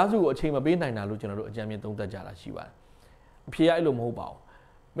ထမ်းမိသားစုကိုအချိန်မပေးနိုင်တာလို့ကျွန်တော်တို့အကြံဉာဏ်သုံးသပ်ကြတာရှိပါတယ်အဖြေအဲ့လိုမဟုတ်ပါ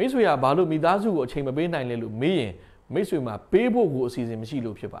ဘူးမိတ်ဆွေကဘာလို့မိသားစုကိုအချိန်မပေးနိုင်လဲလို့မေးရင်မိတ်ဆွေမှာပေးဖို့ကိုအစီအစဉ်မ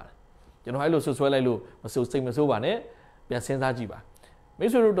ရှိလို့ဖြစ်ပါတယ်ကျွန်တော်အဲ့လိုဆွဆွဲလိုက်လို့မစိုးစိတ်မစိုးပါနဲ့ပြန်စဉ်းစားကြည့်ပါမိ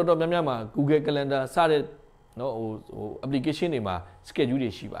တ်ဆွေတို့တော်တော်များများမှာ Google Calendar စတဲ့နော်ဟို application တွေမှာ schedule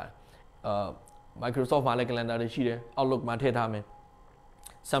တွေရှိပါတယ်Microsoft မှာလည်း calendar တွေရှိတယ် Outlook မှာထည့်ထားမယ်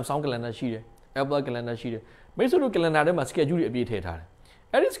Samsung calendar ရှိတယ် Apple calendar ရှိတယ်မိတ်ဆွေတို့ calendar ထဲမှာ schedule တွေအပြည့်ထည့်ထား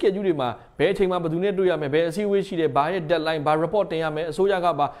တယ်အဲ့ဒီ schedule တွေမှာဘယ်အချိန်မှာဘယ်သူနဲ့တွေ့ရမယ်ဘယ်အစည်းအဝေးရှိတယ်ဘာရဲ့ deadline ဘာ report တင်ရမယ်အစိုးရက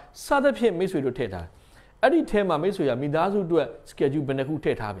ဘာစသဖြင့်မိတ်ဆွေတို့ထည့်ထားတယ်အဲ့ဒီထဲမှာမိတ်ဆွေကမိသားစုအတွက် schedule ဘယ်နှခုထ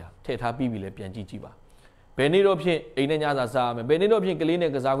ည့်ထားပြီးပြီလဲပြန်ကြည့်ကြည့်ပါဘယ်နေ့တော့ဖြင့်အိမ်နဲ့ညစာစားရမယ်ဘယ်နေ့တော့ဖြင့်ကလေး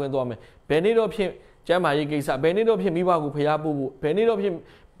နဲ့ကစားခွင့်သွားမယ်ဘယ်နေ့တော့ဖြင့်ကျမ်းမာရေးကိစ္စဘယ်နေ့တော့ဖြင့်မိဘကိုဖျားပို့ဖို့ဘယ်နေ့တော့ဖြ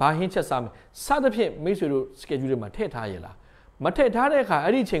င့်ဘာဟင်းချက်စားမယ်စသဖြင့်မိတ်ဆွေတို့ schedule တွေမှာထည့်ထားရလားမထည့်ထားတဲ့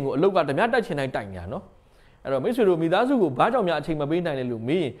အခါအဲ့ဒီအချိန်ကိုအလုပ်ကဓမြတိုက်ချင်တိုင်းတိုင်ညာနော်အဲ့တော့မိတ်ဆွေတို့မိသားစုကိုဘာကြောင့်များအချိန်မပေးနိုင်လဲလို့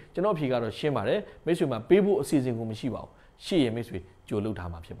မေးရင်ကျွန်တော်အဖြေကတော့ရှင်းပါတယ်မိတ်ဆွေမှာပေးဖို့အစီအစဉ်ကိုမရှိပါဘူးရှိရင်မိတ်ဆွေကြိုလုပ်ထား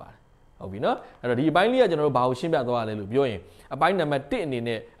မှာဖြစ်ပါတယ်ဟုတ်ပြီနော်အဲ့တော့ဒီအပိုင်းလေးကကျွန်တော်တို့ဘာကိုရှင်းပြသွားရလဲလို့ပြောရင်အပိုင်းနံပါတ်1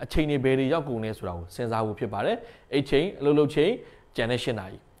အနေနဲ့အချိန်တွေဘယ်တွေရောက်ကုန်လဲဆိုတာကိုစဉ်းစားဖို့ဖြစ်ပါတယ်အဲ့ချိန်အလုပ်လုပ်ချိန်ဂျန်နေရှင်နာ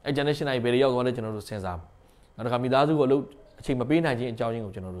ရီအဲ့ဂျန်နေရှင်နာရီဘယ်တွေရောက်သွားလဲကျွန်တော်တို့စဉ်းစားနောက်တစ်ခါမိသားစုကိုအလုပ်အချိန်မပေးနိုင်ခြင်းအကြောင်းရ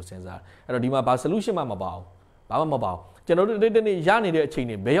င်းကိုကျွန်တော်တို့စဉ်းစားအဲ့တော့ဒီမှာဘာ solution မှမပါဘူး ဘာမှမပေါ့ကျွန်တော်တို့တနေ့ရနေတဲ့အချိန်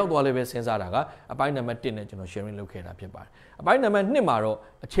တွေဘယ်ရောက်သွားလဲပဲစဉ်းစားတာကအပိုင်းနံပါတ်1နဲ့ကျွန်တော် sharing လုပ်ခဲ့တာဖြစ်ပါတယ်အပိုင်းနံပါတ်2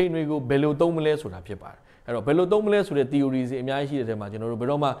မှာတော့အချိန်တွေကိုဘယ်လိုသုံးမလဲဆိုတာဖြစ်ပါတယ်အဲ့တော့ဘယ်လိုသုံးမလဲဆိုတဲ့ theory တွေအများကြီးရှိတဲ့ထဲမှာကျွန်တော်တို့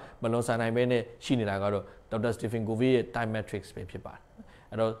ဘယ်တော့မှမလွန်ဆန်နိုင်ပဲနဲ့ရှိနေတာကတော့ Dr. Stephen Covey ရဲ့ time matrix ပဲဖြစ်ပါ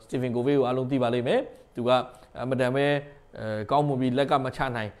တယ်အဲ့တော့ Stephen Covey ကိုအားလုံးသိပါလိမ့်မယ်သူကအမတန်ပဲကောင်းမှုပြီးလက်ကမချ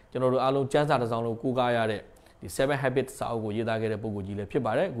နိုင်ကျွန်တော်တို့အားလုံးစံစာတစ်စောင်းလုံးကိုးကားရတဲ့ဒီ7 habits စာအုပ်ကိုရေးသားခဲ့တဲ့ပုံကိုကြီးလ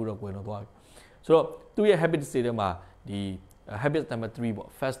ည်းဖြစ်ပါတယ်အခုတော့ကွယ်လွန်သွားပြီဆိုတော့သူ့ရဲ့ habits တွေထဲမှာဒီ habit number 3ပေါ့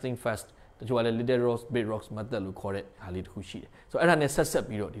fasting fast တချို့ကလည်း little rocks big rocks method လို့ခေါ်တဲ့ဟာလေးတစ်ခုရှိတယ်ဆိုတော့အဲ့ဒါနဲ့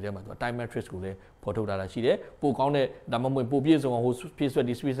ဆက်ပြီးတော့ဒီထဲမှာသူက time matrix ကိုလည်းဖော်ထုတ်ထားတာရှိတယ်ပိုကောင်းတဲ့ဒါမှမဟုတ်ပိုပြည့်စုံအောင်ဟိုဖြ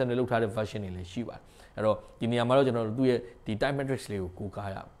ည့်ဆွက်ဒီ space နဲ့လုပ်ထားတဲ့ version တွေလည်းရှိပါတယ်အဲ့တော့ဒီနေရာမှာတော့ကျွန်တော်တို့သူ့ရဲ့ဒီ time matrix လေးကို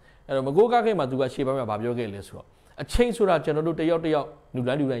ကားရအောင်အဲ့တော့မကိုးကားခင်မှာသူကရှေ့ပိုင်းမှာဗာပြောခဲ့လဲဆိုတော့အချိန်ဆိုတာကျွန်တော်တို့တယောက်လူ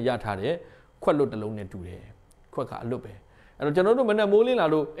တိုင်းရထားတဲ့ခွက်လွတ်တစ်လုံးနဲ့တူတယ်ခွက်ကအလွတ်ပဲအဲ့တော့ကျွန်တော်တို့မနဲ့မိုးလင်းလာ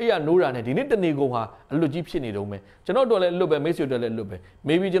လို့အဲ့ရနိုးတာနဲ့ဒီနေ့တနေ့ကုန်ဟာအလွတ်ကြီးဖြစ်နေတော့မယ်ကျွန်တော်တို့လည်းအလွတ်ပဲမိတ်ဆွေတို့လည်းအလွတ်ပဲ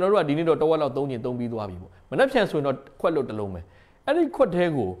maybe ကျွန်တော်တို့ကဒီနေ့တော့တဝက်လောက်3ချိန်3ပြီးသွားပြီပေါ့မနဲ့ဖြန်ဆိုရင်တော့ခွက်လွတ်တစ်လုံးပဲ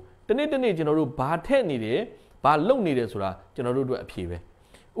အဲ့ဒီခွက်ထဲကိုတနေ့ကျွန်တော်တို့ဘာထည့်နေတယ်ဘာလုံနေတယ်ဆိုတာကျွန်တော်တို့အတွက်အ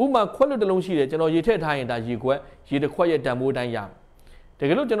ဖြေပဲဥမာခွက်လွတ်တစ်လုံးရှိတယ်ကျွန်တော်ရေထည့်ထားရင်ဒါရေခွက်ရေတစ်ခွက်ရဲ့တန်ဖိုးတိုင်းရ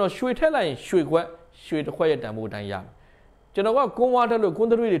တကယ်လို့ကျွန်တော်ရွှေထည့်လိုက်ရင်ရွှေခွက်ရွှေတစ်ခွက်ရဲ့တန်ဖိုးတိုင်းရကျွန်တော်ကကွန်းဝါထက်လို့ကွန်း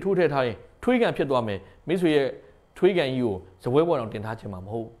သွေးတွေထိုးထည့်ထားရင်ထွေးကန်ဖြစ်သွားမယ်မိတ်ဆွေရဲ့ထွေးကန်ကြီးကိုဇပွဲပေါ်အောင်တင်ထားခြင်းမှာ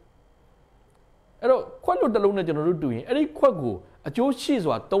မဟုတ်အဲ့တော့ခွက်လွတ်တစ်လုံးနဲ့ကျွန်တော်တို့တူရင်အဲ့ဒီခွက်ကိုအကျိုး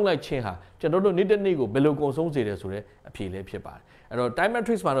ရှိစွာတုံးလိုက်ခြင်းဟာကျွန်တော်တို့နေ့တစ်နေ့ကိုဘယ်လိုကုံဆုံးစေတယ်ဆိုတဲ့အဖြေလေးဖြစ်ပါတယ်အဲ့တော့ time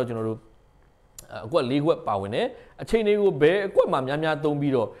matrix မှာတော့ကျွန်တော်တို့အကွက်၄ခွက်ပါဝင်တယ်အချိန်တွေကိုဘယ်အကွက်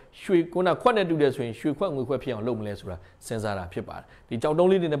မှာများသုံးပြီးတော့ရွှေခုနခွက်နဲ့တူတယ်ဆိုရင်ရွှေခွက်ငွေခွက်ဖြစ်အောင်လုပ်မလဲဆိုတာစဉ်းစားတာဖြစ်ပါတယ်ဒီကြောက်တုံး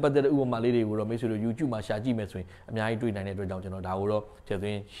လေးတွေနဲ့ပတ်သက်တဲ့ဥပမာလေးတွေကိုတော့မိတ်ဆွေတို့ YouTube မှာရှာကြည့်မယ်ဆိုရင်အများကြီးတွေ့နိုင်တဲ့အတွက်ကြောင့်ကျွန်တော်ဒါကိုတော့ကျေသွ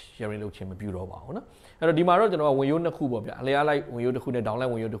င်း sharing လုပ်ခြင်းမပြုတော့ပါဘူးနော်အဲ့တော့ဒီမှာတော့ကျွန်တော်ကဝင်ရိုးနှစ်ခုပေါ့ဗျအလျားလိုက်ဝင်ရိုးတစ်ခုနဲ့ down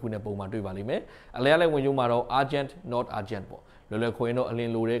လိုက်ဝင်ရိုးတစ်ခုနဲ့ပုံမှန်တွေ့ပါလိမ့်မယ်အလျားလိုက်ဝင်ရိုးမှာတော့ urgent not urgent ပေါ့လွယ်ခွင်တော့အလ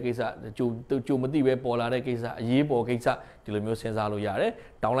င်းလိုတဲ့ကိစ္စကြိုမသိပဲပေါ်လာတဲ့ကိစ္စအရေးပေါ်ကိစ္စဒီလိုမျိုးစဉ်းစားလို့ရတယ်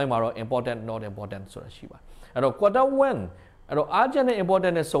။ down line မှာတော့ important not important ဆိုတာရှိပါတယ်။အဲ့တော့ quarter 1အဲ့တော့ urgent နဲ့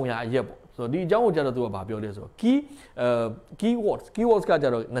important နဲ့စုံရအရက်ပေါ့။ဆိုတော့ဒီအကြောင်းကိုကျတော့သူကဘာပြောလဲဆိုတော့ keywords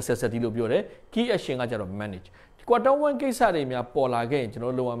ကကျတော့ necessity လို့ပြောတယ်။ key action ကကျတော့ manage quarter 1ကိစ္စတွေများပေါ်လာခဲ့ရင်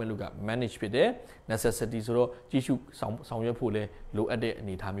ကျွန်တော်တို့လုပ်ရမယ့်လူက manage ဖြစ်တယ် necessity ဆိုတော့ကြီးစုဆောင်ရွက်ဖို့လဲလိုအပ်တဲ့အ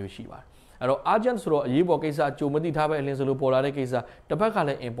နေအထားမျိုးရှိပါတယ်အဲ့တော့ urgent ဆိုတော့အရေးပေါ်ကိစ္စကြိုမသိထားပဲအလင်းစလို့ပေါ်လာတဲ့ကိစ္စတစ်ဖက်ကလ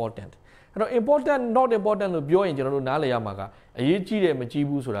ည်း important အဲ့တော့ important not important လို့ပြောရင်ကျွန်တော်တို့နားလည်ရမှာကအရေးကြီးတယ်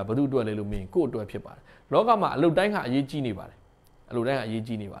မကြီးဘူးဆိုတာဘယ်သူအတွက်လဲလို့မင်းကိုယ့်အတွက်ဖြစ်ပါတယ်လောကမှာအလုပ်တိုင်းကအရေးကြီးနေပါတယ်အလုပ်တိုင်းကအ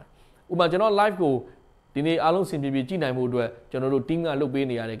ရေးကြီးနေပါတယ်ဥပမာကျွန်တော် live ကိုဒီနေ့အားလုံးစင်ပြေပြေကြည့်နိုင်မှုအတွက်ကျွန်တော်တို့ team ကလုပ်ပေး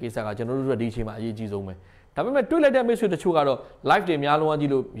နေရတဲ့ကိစ္စကကျွန်တော်တို့အတွက်ဒီအချိန်မှာအရေးကြီးဆုံးပဲဒါပေမဲ့တွေ့လိုက်တဲ့မိတ်ဆွေတချို့ကတော့ live တွေများလုံးဝ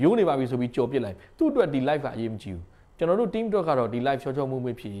ကြီးလို့ရိုးနေပါပြီဆိုပြီးကြော်ပစ်လိုက်သူ့အတွက်ဒီ live ကအရေးမကြီးဘူးကျွန်တော်တို့ team အတွက်ကတော့ဒီ live ချောချောမွေ့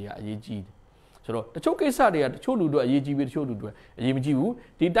မွေ့ဖြစ်ရအရေးကြီးတယ်ဆိုတော့တချို့ကိစ္စတွေကတချို့လူတွေအရေးကြီးပြီးတချို့လူတွေအရေးမကြီးဘူး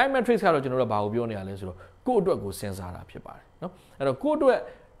ဒီ time matrix ကတော့ကျွန်တော်တို့ဘာကိုပြောနေရလဲဆိုတော့ကိုယ့်အတွက်ကိုစဉ်းစားတာဖြစ်ပါတယ်เนาะအဲ့တော့ကိုယ့်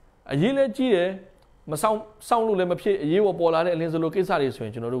အတွက်အရေးလည်းကြီးတယ်မဆောင်လို့လည်းမဖြစ်အရေးပေါ်လာတဲ့အလင်းစလိုကိစ္စတွေဆို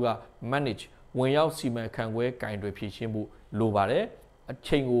ရင်ကျွန်တော်တို့က manage ဝင်ရောက်စီမံခန့်ခွဲကင်တွေဖြည့်ရှင်းဖို့လိုပါတယ်အ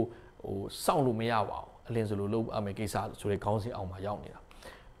ချိန်ကိုစောင့်လို့မရပါဘူးအလင်းစလိုလုပ်အမယ်ကိစ္စဆိုတဲ့ခေါင်းစဉ်အောင်မှာ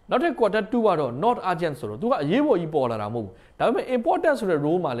ရောက်နေတာနောက်ထပ် quarter 2ကတော့ not urgent ဆိုတော့သူကအရေးပေါ်ကြီးပေါ်လာတာမဟုတ်ဘူးဒါပေမဲ့ important ဆိုတဲ့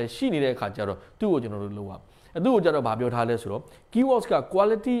role မှာလည်းရှိနေတဲ့အခါကျတော့သူ့ကိုကျွန်တော်တို့လုပ်ရသူ့ကိုကျတော့ဗာပြောထားလဲဆိုတော့ keywords က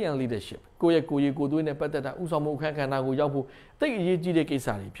quality and leadership ကိုယ့်ရဲ့ကိုသွေးနဲ့ပတ်သက်တာဥဆောင်မှုအခန်းကဏ္ဍကိုရောက်ဖို့တိတ်အရေးကြီးတဲ့ကိစ္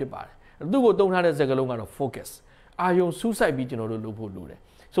စတွေဖြစ်ပါတယ်သူ့ကိုတုံးထားတဲ့စကားလုံးကတော့ focus အာယုံစူးစိုက်ပြီးကျွန်တော်တို့လုပ်ဖို့လိုတယ်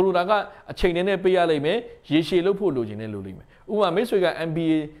ဆိုလိုတာကအချိန်နဲ့ပေးရလိမ့်မယ်ရေရှည်လုပ်ဖို့လိုချင်တဲ့လိုလိမ့်မယ်ဥပမာမိတ်ဆွေက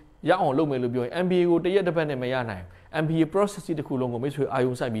MBA ရအောင်လုပ်မယ်လို့ပြောရင် MBA ကိုတရက်တစ်ပတ်နဲ့မရနိုင် MBA process တစ်ခုလုံးကိုမိတ်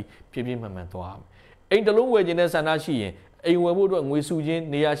ဆွေအာယုံစိုက်ပြီးပြင်းပြင်းမှန်မှန်သွားမယ်အိမ်တစ်လုံးဝယ်ခြင်းနဲ့ဆန္ဒရှိရင်အိမ်ဝယ်ဖို့အတွက်ငွေစုခြင်း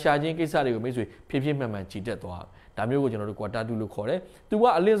နေရာရှာခြင်းကိစ္စတွေကိုမိတ်ဆွေပြင်းပြင်းမှန်မှန်ကြည်တက်သွားဒါမျိုးကိုကျွန်တော်တို့ quarter 2လို့ခေါ်တယ်သူက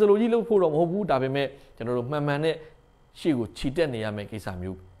အလင်းစလိုကြီးလုပ်ဖို့တော့မဟုတ်ဘူးဒါပေမဲ့ကျွန်တော်တို့မှန်မှန်နဲ့ရှေ့ကိုခြိတက်နေရမယ့်ကိစ္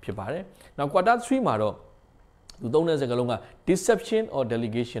စမျိုးဖြစ်ပါတယ်နောက် quarter 3မှာတော့သူသုံးတဲ့စကားလုံးက deception or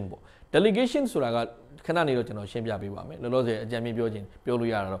delegation ပေါ့ delegation ဆိုတာကခဏနေတော့ကျွန်တော်ရှင်းပြပေးပါမယ်လောလောဆယ်အကြံပေးပြောလို့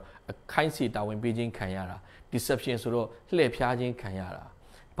ရတာတော့အခိုင်းစီတာဝန်ပေးခြင်းခံရတာ deception ဆိုတော့လှည့်ဖျားခြင်းခံရတာ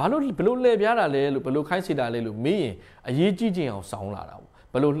ဘလို့လှည့်ဖျားတာလဲလို့ဘလို့ခိုင်းစီတာလဲလို့မေးရင်အရေးကြီးခြင်းအောင်စော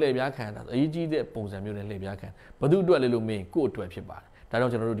င်းလာတာပေါ့ဘလို့လှည့်ဖျားခံတာအရေးကြီးတဲ့ပုံစံမျိုးနဲ့လှည့်ဖျားခံဘသူအတွက်လဲလို့မေးရင်ကိုယ့်အတွက်ဖြစ်ပါတယ်ဒါကြော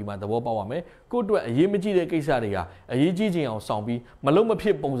င့်ကျွန်တော်တို့ဒီမှာသဘောပေါက်ရမယ်ကိုယ့်အတွက်အရေးမကြီးတဲ့ကိစ္စတွေကအရေးကြီးခြင်းအောင်စောင့်ပြီးမလုံးမဖြ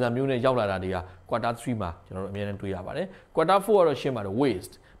စ်ပုံစံမျိုးနဲ့ရောက်လာတာတွေက quarter 3မှာကျွန်တော်တို့အများနဲ့တွေ့ရပါတယ် quarter 4ကတော့ရှင်းပါတယ်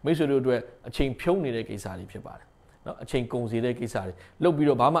waste မိတ်ဆွေတို့အတွက်အချိန်ဖြုံးနေတဲ့ကိစ္စတွေဖြစ်ပါတယ်နော်အချိန်ကုန်စေတဲ့ကိစ္စတွေလုပ်ပြီး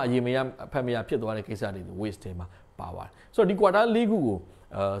တော့ဘာမှအရေးမရအဖက်မရဖြစ်သွားတဲ့ကိစ္စတွေ waste တွေမှာပါပါတယ်ဆိုတော့ဒီ quarter 4ခုကို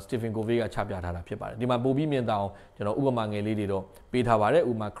Stephen Covey ကချပြထားတာဖြစ်ပါတယ်ဒီမှာပို့ပြီးမြင်တာအောင်ကျွန်တော်ဥပမာငယ်လေးတွေတော့ပေးထားပါတယ်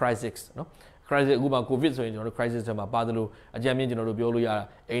ဥပမာ crisis နော် crisis အခုမှ covid ဆိုရင်ကျွန်တော်တို့ crisis တွေမှာပါတယ်လို့အကြံမြင့်ကျွန်တော်တို့ပြောလို့ရတာ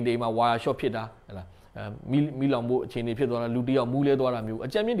အိမ်တိမ်မှာ wire short ဖြစ်တာဟဲ့လားမီလောင်မှုအခြေအနေဖြစ်သွားတာလူတယောက်မူးလဲသွားတာမျိုးအ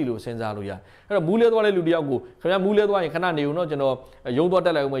ကြံမြင့်ဒီလိုစဉ်းစားလို့ရအဲ့တော့မူးလဲသွားတဲ့လူတယောက်ကိုခင်ဗျာမူးလဲသွားရင်ခဏနေဦးတော့ကျွန်တော်ရုံးသွား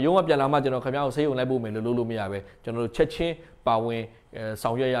တက်လိုက်ဦးမယ်ရုံးကပြန်လာမှကျွန်တော်ခင်ဗျာကိုဆေးရုံလိုက်ပို့မယ်လို့လို့မရပဲကျွန်တော်တို့ချက်ချင်းပါ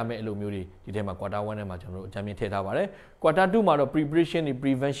ဝင်ဆောင်ရွက်ရမယ့်အလုပ်မျိုးတွေဒီထဲမှာ quarter 1 ထဲမှာကျွန်တော်တို့အကြံမြင့်ထည့်ထားပါတယ် quarter 2 မှာတော့ preparation တွေ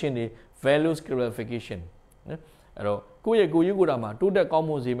prevention တွေ values clarification နော်အဲ့တော့ကိုယ့်ရဲ့ကိုယ်တာမှာတိုးတက်ကော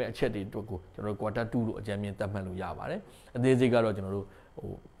င်းမွန်စေမယ့်အချက်တွေတို့ကိုကျွန်တော်တို့ quarter 2 လို့အကြံမြင့်သတ်မှတ်လို့ရပါတယ်အသေးစိတ်ကတော့ကျွန်တော်တို့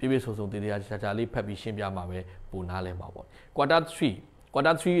ပြည့်စုံတည်တရားချာလေးဖတ်ပြီးရှင်းပြမှာပဲပိုနားလဲမှာပေါ့ quarter 3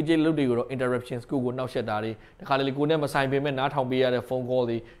 quarter 3အကျလုပ်တွေကိုတော့ interruptions ကိုနှောက်ယှက်တာတွေတခါလေကိုနဲ့မဆိုင်ပေမဲ့နားထောင်ပေးရတဲ့ phone call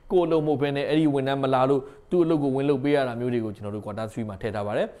တွေကိုအလုပ်မဟုတ်ဘဲနဲ့အဲ့ဒီဝန်ထမ်းမလာလို့သူ့အလုပ်ကိုဝင်လုပ်ပေးရတာမျိုးတွေကိုကျွန်တော်တို့ quarter 3မှာထည့်ထားပါ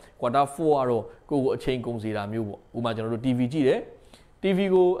တယ် quarter 4ကတော့ကိုအချိန်ကုန်စေတာမျိုးပေါ့ဥပမာကျွန်တော်တို့ TV ကြည့်တယ် TV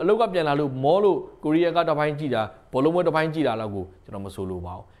ကိုအလုပ်ကပြန်လာလို့မောလို့ကိုရီးယားကတစ်ပိုင်းကြည့်တာဘောလုံးပွဲတစ်ပိုင်းကြည့်တာလောက်ကိုကျွန်တော်မဆိုလို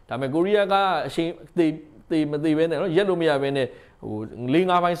ပါဘူးဒါပေမဲ့ကိုရီးယားကအချိန်မသေးပဲနဲ့နော်ရက်လို့မရဘဲနဲ့ဟို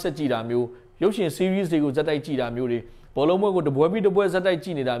4-5ပိုင်းဆက်ကြည့်တာမျိုးရုပ်ရှင် series တွေကိုဇက်တိုက်ကြည့်တာမျိုးတွေဘောလုံးပွဲကိုတပွဲပြီးတပွဲဇက်တိုက်ကြ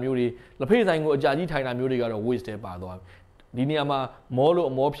ည့်နေတာမျိုးတွေလက်ဖေးဆိုင်ကိုအကြာကြီးထိုင်တာမျိုးတွေကတော့ waste တဲပါသွားဒီနေရာမှာမောလို့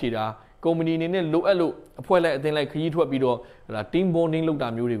အမောဖြေတာကုမ္ပဏီအနေနဲ့လိုအပ်လို့အဖွဲ့လိုက်အသင်းလိုက်ခရီးထွက်ပြီးတော့ဟလာ team bonding လုပ်တာ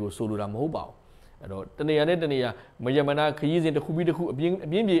မျိုးတွေကိုဆိုလိုတာမဟုတ်ပါဘူးအဲ့တော့တနေရာနဲ့တနေရာမယမနာခရီးစဉ်တစ်ခုပြီးတစ်ခုအပြ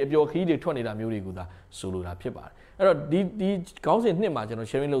င်းပြေအပျော်ခရီးတွေထွက်နေတာမျိုးတွေကိုသာဆိုလိုတာဖြစ်ပါတယ်အဲ့တော့ဒီခေါင်းစဉ်နှစ်မှာကျွန်တော်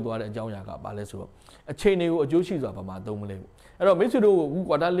sharing လုပ်သွားတဲ့အကြောင်းအရာကဘာလဲဆိုတော့အချိန်တွေကိုအကျိုးရှိစွာဘာမှသုံးမလဲဘူးအဲ့တော့မိတ်ဆွေတို့ကို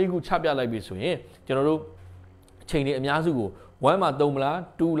quarter 4 ခုချပြလိုက်ပြီဆိုရင်ကျွန်တော်တို့အချိန်တွေအများစုကို1မှာ3မလား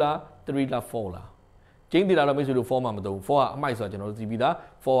2လား3လား4လားကျင်းတည်တာတော့မိတ်ဆွေတို့4မှာမသုံး4ကအမိုက်ဆိုတာကျွန်တော်တို့သိပြီးသား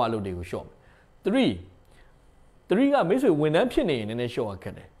4ကအလုပ်တွေကို short 3ကမိတ်ဆွေဝန်ထမ်းဖြစ်နေရင်နည်းနည်း short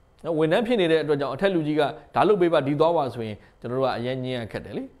ခက်တယ်နော်ဝန်ထမ်းဖြစ်နေတဲ့အတွက်ကြောင့်အထက်လူကြီးကဒါလုပ်ပေးပါဒီသွားပါဆိုရင်ကျွန်တော်တို့ကအရင်ညင်းရခက်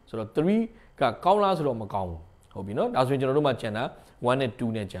တယ်လေဆိုတော့3ကကောင်းလားဆိုတော့မကောင်းဘူးဟုတ်ပြီနော်ဒါဆိုရင်ကျွန်တော်တို့မှကျန်တာ1နဲ့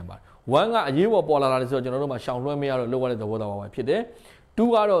2နဲ့ကျန်ပါတယ်1ကအရေးပေါ်ပေါ်လာတယ်ဆိုတော့ကျွန်တော်တို့မှရှောင်လွှဲမရတော့လောက်ရတဲ့သဘောတော်ပါဖြစ်တယ်2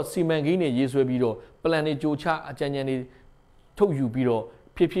ကတော့စီမံကိန်းတွေရေးဆွဲပြီးတော့ plan တွေကြိုချအကြံဉာဏ်တွေထုတ်ယူပြီးတော့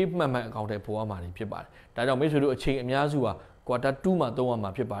ဖြည်းဖြည်းမှန်မှန်အကောင့်တွေပေါ်ရမှာဖြစ်ပါတယ်ဒါကြောင့်မိတ်ဆွေတို့အချိန်အများစုဟာ quarter 2မှာသုံးရ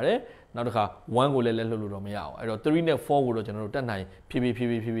မှာဖြစ်ပါတယ်နောက်တစ်ခါ1ကိုလည်းလှုပ်လို့တော့မရအောင်အဲ့တော့3နဲ့4ကိုတော့ကျွန်တော်တို့တက်နိုင်ဖြ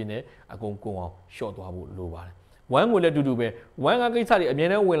ည်းဖြည်းနဲ့အကုန်ကုန်အောင် short သွားဖို့လိုပါတယ်1ကိုလည်းတူတူပဲ1ကကိစ္စတွေအ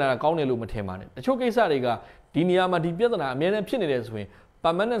မြဲတမ်းဝင်လာတာကောင်းတယ်လို့မထင်ပါနဲ့တချို့ကိစ္စတွေကဒီနေရာမှာဒီပြဿနာအမြဲတမ်းဖြစ်နေတယ်ဆိုရင်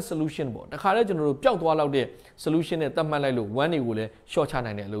permanent solution ပေါ့တခါလဲကျွန်တော်တို့ပျောက်သွားလောက်တဲ့ solution နဲ့သတ်မှတ်လိုက်လို့1တွေကိုလည်း short ချ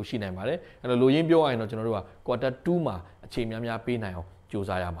နိုင်တဲ့အလုပ်ရှိနိုင်ပါတယ်အဲ့တော့လိုရင်းပြောရရင်တော့ကျွန်တော်တို့က quarter 2မှာအချိန်များပေးနိုင်အောင်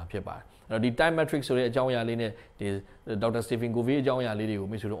ကြိုးစားရမှာဖြစ်ပါတယ်အဲ့တော့ဒီ time matrix ဆိုတဲ့အကြောင်းအရာလေးနဲ့ဒီ Dr. Stephen Covey အကြောင်းအရာလေးတွေကို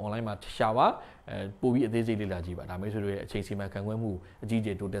မိတ်ဆွေတို့ online မှာရှာပါပို့ပြီးအသေးစိတ်လေ့လာကြည့်ပါဒါမိတ်ဆွေတို့ရဲ့အချိန်စီမံခန့်ခွဲမှုအကြီးအကျ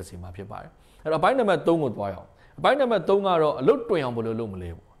ယ်တိုးတက်စေမှာဖြစ်ပါတယ်အဲ့တော့ဘိုင်းနံပါတ်3ကိုသွားရအောင်ဘိုင်းနံပါတ်3ကတော့အလုပ်တွင်အောင်ဘယ်လိုလုပ်မလဲ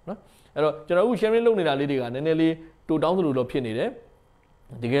ပေါ့နော်အဲ့တော့ကျွန်တော်အခု sharing လုပ်နေတာလေးတွေကနည်းနည်းလေးတိုးတောင်းသလိုတော့ဖြစ်နေ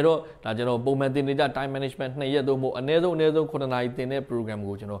တယ်တကယ်တော့ဒါကျွန်တော်ပုံမှန်သင်နေကြ time management 2ရက်သို့မဟုတ်အနည်းဆုံး9နာရီသင်တဲ့ program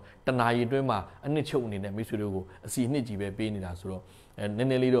ကိုကျွန်တော်တနာရီအတွင်းမှာအနှစ်ချုပ်အနေနဲ့မိတ်ဆွေတို့ကိုအစီအနှစ်ကြီးပဲပေးနေတာဆိုတော့နည်း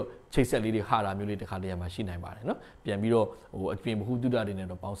နည်းလေးတော့ချိတ်ဆက်လေးတွေဟာတာမျိုးလေးတစ်ခါတည်းမှာရှိနိုင်ပါတယ်နော်ပြန်ပြီးတော့ဟိုအပြင်ဘ ഹു တုဒ္ဒတွေ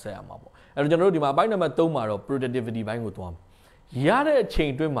နဲ့တော့ပေါင်းဆက်ရမှာပေါ့အဲ့တော့ကျွန်တော်တို့ဒီမှာအပိုင်းနံပါတ်3မှာတော့ productivity ဘိုင်းကိုသွားရတဲ့အ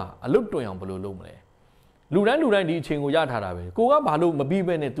ချိန်အတွင်းမှာအလုပ်တွင်အောင်ဘယ်လိုလုပ်မလဲလူတိုင်းဒီအချိန်ကိုရထားတာပဲကိုကဘာလို့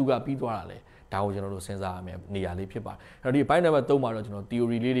မပြီးပဲနဲ့သူကပြီးသွားတာလဲဒါကိုကျွန်တော်တို့စဉ်းစားရမယ်နေရာလေးဖြစ်ပါတယ်အဲ့တော့ဒီဘိုင်းနံပါတ်3မှာတော့ကျွန်တော်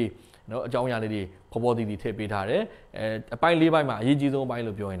theory လေးတွေနော်အကြောင်းအရာလေးတွေဖော်တီထည့်ပေးထားတယ်အပိုင်း4ပိုင်းမှာအရေးကြီးဆုံးအပိုင်း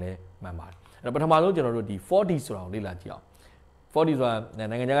လို့ပြောရင်လည်းမှန်ပါတယ်အဲ့တော့ပထမဆုံးကျွန်တော်တို့ဒီ 40 ဆိုတာကိုလေ့လာကြည့်အောင်40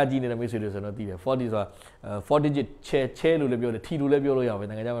ဆိုတာနိုင်ငံခြားကကြီးနေတဲ့မိတ်ဆွေတွေဆိုတော့သိတယ်40ဆိုတာ4 digit chair လို့လည်းပြောတယ်ထီလို့လည်းပြောလို့ရပါ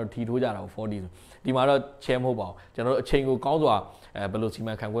တယ်နိုင်ငံခြားမှာထီထိုးကြတာကို40ဆိုဒီမှာတော့ chair မဟုတ်ပါဘူးကျွန်တော်တို့အချိန်ကိုကောင်းစွာဘယ်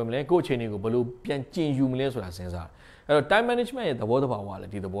လိုစီမံခန့်ခွဲမလဲကိုယ့်အချိန်တွေကိုဘယ်လိုပြန်ကျင်ယူမလဲဆိုတာစဉ်းစားအဲ့တော့ time management ရဲ့သဘောတဘာဝကလည်း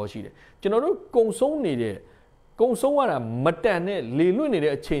ဒီသဘောရှိတယ်ကျွန်တော်တို့ကုံဆုံးရတာမတန်တဲ့လေလွ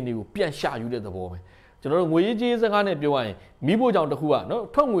င့်နေတဲ့အချိန်တွေကိုပြန်ရှာယူတဲ့သဘောပဲကျွန်တော်တို့ငွေရေးကြေးစကားနဲ့ပြောရရင်မိဖို့ကြောင့်တစ်ခု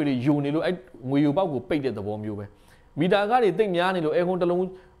ကနော်ထုတ်ငွေတွေယူနေလို့အဲ့ငွေယူပေါက်ကိုပိတ်တဲ့သဘောမျိုးပဲမီတာကားတွေတိတ်များနေလို့အဲကွန်တစ်လုံး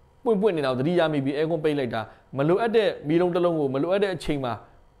ပွင့်နေတာသတိရမိပြီးအဲကွန်ပိတ်လိုက်တာမလိုအပ်တဲ့မီလုံးတစ်လုံးကိုမလိုအပ်တဲ့အချိန်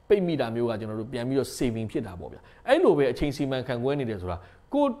မှာပိတ်မိတာမျိုးကကျွန်တော်တို့ပြန်ပြီးတော့ saving ဖြစ်တာပေါ့ဗျာအဲ့လိုပဲအချိန်စီမံခန့်ခွဲနေတယ်ဆိုတာ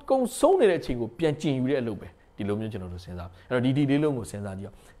ကိုကုံဆုံးနေတဲ့အချိန်ကိုပြန်ကျင်ယူတဲ့အလုပ်ပဲဒီလိုမျိုးကျွန်တော်တို့စဉ်းစားအဲ့တော့ဒီလေးလုံးကိုစဉ်းစားကြ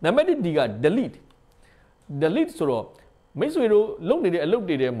ည့်အောင်နံပါတ်1ဒီက delete ဆိုတော့မိတ်ဆွေတို့လုပ်နေတဲ့အလုပ်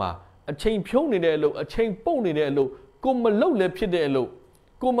တွေထဲမှာအချိန်ဖြုံးနေတဲ့အလုပ်အချိန်ပုတ်နေတဲ့အလုပ်ကိုမလုပ်လည်းဖြစ်တဲ့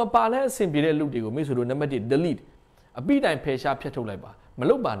အလုပ်ကိုမပါလဲအဆင်ပြေတဲ့အလုပ်တွေကိုမိတ်ဆွေတို့နံပါတ်1 delete အပိတိုင်ဖယ်ရှားဖြတ်ထုတ်လိုက်ပါ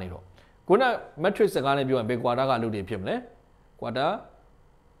မလုပ်ပါနဲ့တော့ခုန matrix စကားနဲ့ပြောရင်ဘယ် quarter ကအလုပ်တွေဖြစ်မလဲ quarter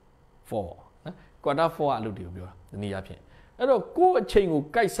 4နော် quarter 4ကအလုပ်တွေကိုပြောတာဒီနေ့အဖြစ်အဲ့တော့ကိုယ့်အချိန်ကို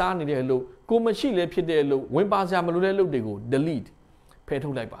ကိုက်စားနေတဲ့အလုပ်ကိုမရှိလဲဖြစ်တဲ့အလုပ်ဝင်ပါစရာမလိုတဲ့အလုပ်တွေကို delete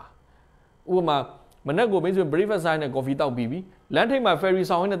ဖယ်ထုတ်လိုက်ပါဥပမာ မနက်ကိုမိတ်ဆွေ breakfast sign နဲ့ coffee တောက်ပြီးပြီလမ်းထိပ်မှာ ferry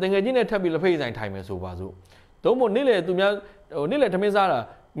ဆောင်ရင်းနဲ့တငယ်ချင်းနဲ့ထပ်ပြီးလက်ဖိတ်ဆိုင်ထိုင်မယ်ဆိုပါစို့သုံးဖို့နေ့လေသူများနေ့လေထမင်းစားတာ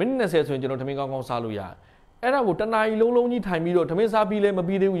မိနစ်20ဆိုရင်ကျွန်တော်ထမင်းကောင်းစားလို့ရတယ်အဲ့ဒါကိုတနာရီလုံးကြီးထိုင်ပြီးတော့ထမင်းစားပြီးလဲမ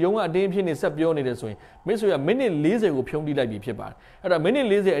ပြီးသေးဘူးရုံးကအတင်းဖြစ်နေဆက်ပြောနေတယ်ဆိုရင်မိတ်ဆွေကမိနစ်40ကိုဖြုံးတိလိုက်ပြီဖြစ်ပါတယ်အဲ့တော့မိနစ်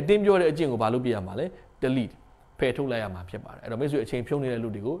40အတင်းပြောတဲ့အကျင့်ကိုဘာလို့ပြရမှာလဲ delete ဖယ်ထုတ်လိုက်ရမှာဖြစ်ပါတယ်အဲ့တော့မိတ်ဆွေအချိန်ဖြုံးနေ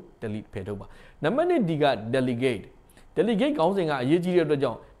တဲ့လူတွေကို delete ဖယ်ထုတ်ပါနံပါတ်1ဒီက delegate ခေါင်းစဉ်ကအရေးကြီးတဲ့အတွက်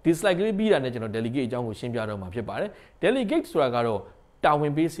ကြောင့်ဒီ slide ကလေးပြီးတာနဲ့ကျွန်တော် delegate အကြောင်းကိုရှင်းပြတော့မှာဖြစ်ပါတယ် delegate ဆိုတာကတော့တာ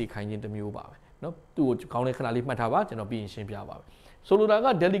ဝန်ပေးစီခိုင်းခြင်းတစ်မျိုးပါပဲเนาะသူ့ကိုခေါင်းလေးခဏလေးမှတ်ထားပါကျွန်တော်ပြီးရင်ရှင်းပြပါမယ်ဆိုလိုတာက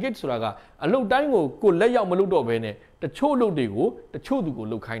delegate ဆိုတာကအလုပ်တိုင်းကိုလက်ရောက်မလုပ်တော့ဘဲနဲ့တချို့အလုပ်တွေကိုတချို့သူကို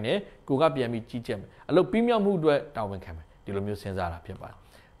လုပ်ခိုင်းတယ်ကိုကပြန်ပြီးကြီးကြပ်မယ်အလုပ်ပြီးမြောက်မှုအတွက်တာဝန်ခံမယ်ဒီလိုမျိုးစဉ်းစားတာဖြစ်ပါ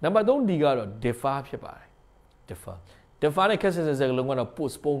တယ်နံပါတ်3ဒီကတော့ defer ဖြစ်ပါတယ် defer နဲ့ခက်ဆက်ဆက်စလုံးကတော့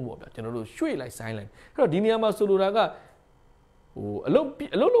postpone ပေါ့ဗျာကျွန်တော်တို့ရွှေ့လိုက်ဆိုင်းလိုက်အဲ့တော့ဒီနေရာမှာဆိုလိုတာက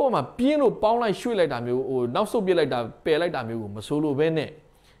အလုပ်လုံးမှာပြင်းလို့ပေါင်းလိုက်ရွှေ့လိုက်တာမျိုးနောက်ဆုတ်ပြစ်လိုက်တာပယ်လိုက်တာမျိုးကိုမဆိုလိုဘဲ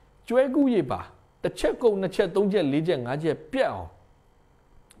နဲ့ကျွဲကူးရပါတစ်ချက်ကုန်နှစ်ချက်သုံးချက်လေးချက်ငါးချက်ပြတ်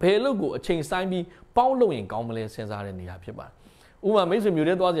အောင်ဘယ်လို့ကိုအချိန်ဆိုင်ပြီးပေါင်းလို့ရင်ကောင်းမလဲစဉ်းစားတဲ့နေရာဖြစ်ပါတယ်ဥပမာမိတ်ဆွေ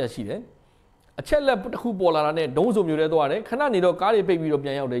မျိုးတွေသွားစရာရှိတယ်အချက်လက်တစ်ခုပေါ်လာတာနဲ့ဒုံးစုံမျိုးတွေသွားတယ်ခဏနေတော့ကား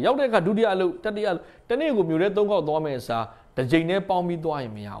တွေပိတ်ပြီးတော့ပြန်ရောက်တယ်ရောက်တဲ့အခါဒုတိယအလုပ်တတိယတနေ့ကိုမျိုးတွေ3ခေါက်သွားမယ်အစားတစ်ချိန်နဲ့ပေါင်းပြီးသွားရ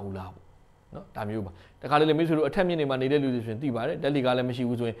င်မရဘူးလားနော်ဒါမျိုးပါတခါလေမိတ်ဆွေတို့အထက်မြင့်နေမှာနေတဲ့လူတွေဆိုရင်သိပါတယ်တက်လီကလည်းမရှိ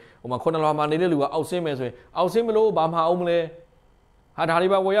ဘူးဆိုရင်ဟိုမှာ9လွာမှာနေတဲ့လူကအောက်ဆင်းမယ်ဆိုရင်အောက်ဆင်းမလို့ဘာမှအောင်မလဲဟာဒါ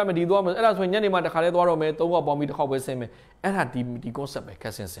လေးပါဝယ်ရမယ်ဒီသွားမယ်အဲ့ဒါဆိုရင်ညနေမှတစ်ခါလဲသွားတော့မယ်3ခေါက်ပေါင်းပြီးတစ်ခေါက်ပဲဆင်းမယ်အဲ့ဒါဒီ concept ပဲ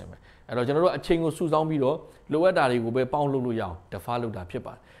ခက်ဆင်းမယ်အဲ့တော့ကျွန်တော်တို့အချိန်ကိုစုဆောင်းပြီးတော့လိုအပ်တာတွေကိုပဲပေါင်းလုပ်လို့ရအောင် defer လုပ်တာဖြစ်ပါ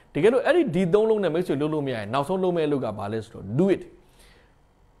တယ်တကယ်လို့အဲ့ဒီ3လုံးနဲ့မိတ်ဆွေလုပ်လို့မရရင်နောက်ဆုံးလုပ်မဲ့အလုပ်ကဘာလဲဆိုတော့ do it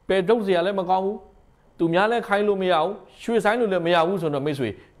ပဲထုတ်စရာလည်းမကောင်းဘူးသူများလည်းခိုင်းလို့မရဘူးရွှေဆိုင်လို့လည်းမရဘူးဆိုတော့မိတ်ဆွေ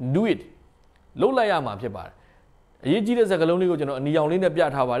do it လုပ်လိုက်ရမှာဖြစ်ပါတယ်အရေးကြီးတဲ့စကားလုံးလေးကိုကျွန်တော်အနီရောင်လေးနဲ့ပြ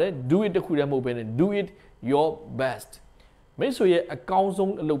ထားပါတယ် do it တခုတည်းမဟုတ်ဘဲနဲ့ do it your best မိတ်ဆွေရဲ့အကော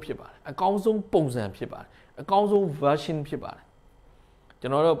င်းဆုံးအလုပ်ဖြစ်ပါတယ်အကောင်းဆုံးပုံစံဖြစ်ပါတယ်အကောင်းဆုံး version ဖြစ်ပါတယ်ကျွ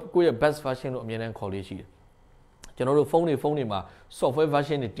န်တော်တို့ကိုယ့်ရဲ့ best version လို့အမြဲတမ်းခေါ်လေးရှိတယ်ကျွန်တော်တို့ဖုန်းတွေမှာ software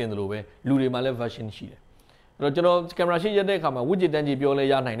version တွေတင်တယ်လို့ပဲလူတွေမှာလည်း version ရှိတယ်အဲ့တော့ကျွန်တော်ကင်မရာရှေ့ရက်တဲ့အခါမှာ widget တန်းကြီးပြောလဲ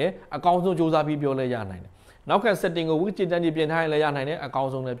ရနိုင်တယ်အကောင်းဆုံးစူးစမ်းပြီးပြောလဲရနိုင်တယ်နောက်ခံ setting ကို widget တန်းကြီးပြင်ထားရင်လည်းရနိုင်တယ်အ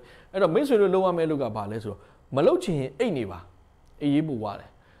ကောင်းဆုံးလည်းအဲ့တော့မိတ်ဆွေတို့လုပ်ရမယ့်အလုပ်ကဘာလဲဆိုတော့မလုပ်ချင်ရင်အိတ်နေပါအေးရေးပူပါ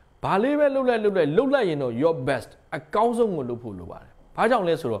တယ်ဘာလေးပဲလုပ်လိုက်ရင်တော့ your best အကောင်းဆုံးကိုလုပ်ဖို့လိုပါတယ်ဘာကြော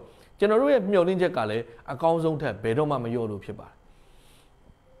င့်လဲဆိုတော့ကျွန်တော်တို့ရဲ့မျှော်လင့်ချက်ကလည်းအကောင်းဆုံးထက်ဘယ်တော့မှမလျော့လို့ဖြစ်ပါ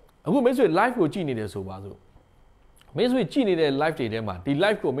တယ်အခုမိတ်ဆွေ live ကိုကြည့်နေတယ်ဆိုပါစို့မိတ်ဆွေကြည့်နေတဲ့ live တွေထဲမှာဒီ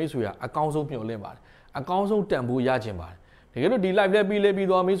live ကိုမိတ်ဆွေကအကောင်းဆုံးမျှော်လင့်ပါတယ်အကောင်းဆုံးတန်ဖိုးရချင်ပါတယ်တကယ်လို့ဒီ live လဲပြီး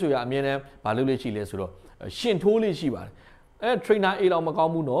သွားမိတ်ဆွေကအမြဲတမ်းမလုပ်လို့ရှိလဲဆိုတော့ရှင်ထိုးလေးရှိပါတယ်trainer A လောက်မ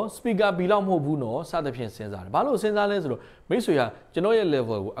ကောင်းဘူးနော် speaker B လောက်မဟုတ်ဘူးနော်စသဖြင့်စဉ်းစားတယ်ဘာလို့စဉ်းစားလဲဆိုတော့မိတ်ဆွေကကျွန်တော်ရဲ့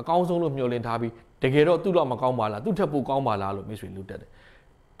level ကိုအကောင်းဆုံးလို့မျှော်လင့်ထားပြီးတကယ်တော့သူ့လောက်မကောင်းပါလားသူ့ထက်ပိုကောင်းပါလားလို့မိတ်ဆွေလူတက်တယ်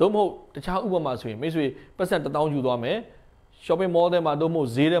သို့မဟုတ်တခြားဥပမာဆိုရင်မိတ်ဆွေပတ်စံ1000ယူသွားမယ် shopping mall ထဲမှာသို့မဟုတ်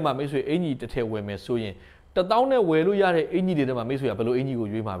ဈေးထဲမှာမိတ်ဆွေအင်ကြီးတစ်ထည့်ဝယ်မယ်ဆိုရင်1000နဲ့ဝယ်လို့ရတဲ့အင်ကြီးတွေထဲမှာမိတ်ဆွေကဘယ်လိုအင်ကြီး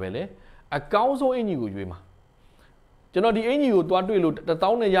ကိုရွေးမှာပဲလဲအကောင်းဆုံးအင်ကြီးကိုရွေးမှာကျွန်တော်ဒီအင်ကြီးကိုတွားတွေ့လို့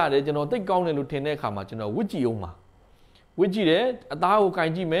1000နဲ့ရတယ်ကျွန်တော်သိကောင်းတယ်လို့ထင်တဲ့အခါမှာကျွန်တော်ဝစ်ကြည့်အောင်မှာဝစ်ကြည့်တယ်အသားကို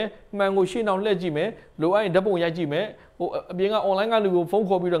ကင်ကြည့်မယ်မှန်ကိုရှင်းအောင်လှည့်ကြည့်မယ်လိုအပ်ရင်ဓာတ်ပုံရိုက်ကြည့်မယ်ဟိုအပြင်က online ကလူကိုဖု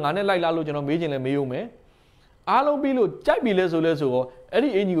န်းခေါ်ပြီးတော့ငါနဲ့လိုက်လာလို့ကျွန်တော်မေးချင်လဲမေးဦးမယ်အားလုံးပြီးလို့ကြိုက်ပြီလဲဆိုတော့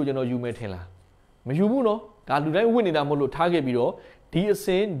အဲ့ဒီအင်ကြီးကိုကျွန်တော်ယူမယ်ထင်လားမယူဘူးနော်ဒါလူတိုင်းဝစ်နေတာမဟုတ်လို့ထားခဲ့ပြီးတော့ဒီအ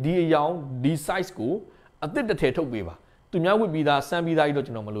စင်းဒီအယောင်ဒီ size ကိုအသစ်တစ်ထည်ထုတ်ပေးပါသူများဝစ်ပြီးသားစမ်းပြီး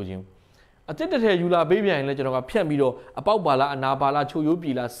သားကြီးတော့ကျွန်တော်မလိုချင်ဘူးအသစ်တစ်ထည်ယူလာပေးပြန်ရင်လည်းကျွန်တော်ကဖြတ်ပြီးတော့အပေါက်ပါလားအနာပါလားချိုရိုး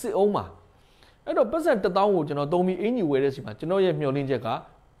ပြီလားစစ်အောင်ပါအဲ့တော့ပတ်စံ1000ကိုကျွန်တော်သုံးပြီးအင်ကြီးဝယ်တဲ့စီမှာကျွန်တော်ရဲ့မျှော်လင့်ချက်က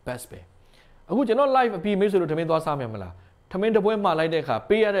best ပဲအခုကျွန်တော် live အပြီးမိတ်ဆွေတို့ထမင်းသွားစားမယ်မလားထမင်းတစ်ပွဲမှာလိုက်တဲ့အခါ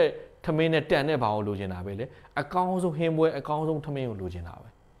ပေးရတဲ့ထမင်းနဲ့တန်တဲ့ဘာကိုလိုချင်တာပဲလေအကောင်းဆုံးဟင်းပွဲအကောင်းဆုံးထမင်းကို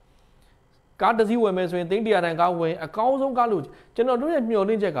လိုချင်တာပဲကားတစ်စီးဝယ်မယ်ဆိုရင်သိန်း100တန်ကားဝယ်အကောင်းဆုံးကားလို့ကျွန်တော်တို့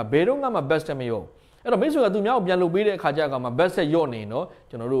ရဲ့မျှော်လင့်ချက်ကဘယ်တော့မှ best မရောအဲ့တော့မိတ်ဆွေကသူများကိုပြန်လုပ်ပေးတဲ့အခါကျတော့မှ best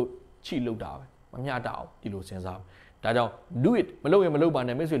ဆက်ရော့နေတော့ကျွန်တော်တို့ချိလုပ်တာပဲမမျှတအောင်ဒီလိုစဉ်းစားဒါကြောင့် do it မလုပ်ရင်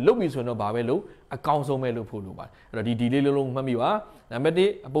မလုပ်ပါနဲ့မိတ်ဆွေလုပ်ပြီဆိုရင်တော့ဘာပဲလုပ်အကောင်းဆုံးပဲလုပ်ဖို့လိုပါတယ်အဲ့တော့ဒီလေးလုံးမှတ်မိပါနံပါတ်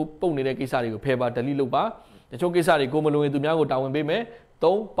1အပုတ်နေတဲ့ကိစ္စတွေကိုဖယ်ပါ delete လုပ်ပါတချို့ကိစ္စတွေကိုမလုပ်ရင်သူများကိုတာဝန်ပေးမယ်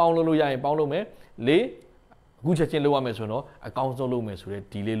3ပေါင်းလို့ရရင်ပေါင်းလုပ်မယ်4အခုချက်ချင်းလုပ်ရမယ်ဆိုတော့အကောင်းဆုံးလုပ်မယ်ဆို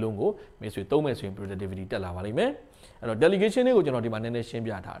တဲ့ဒီလေးလုံးကိုမိတ်ဆွေသုံးမယ်ဆိုရင် productivity တက်လာပါလိမ့်မယ်အဲ့တော့ delegation လေးကိုကျွန်တော်ဒီမှာနည်းနည်းရှ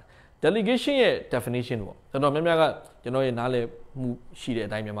င်းပြထားတယ် delegation ရဲ့ definition ပေါ့ကျွန်တော်များကကျွန်တော်ရဲ့နားလည်မှုရှိတဲ့အ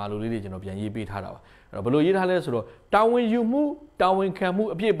တိုင်းမြန်မာလိုလေးတွေကျွန်တော်ပြန်ရေးပေးထားတာပါအဲ့တော့ဘယ်လိုရေးထားလဲဆိုတော့တာဝန်ယူမှုတာဝန်ခံ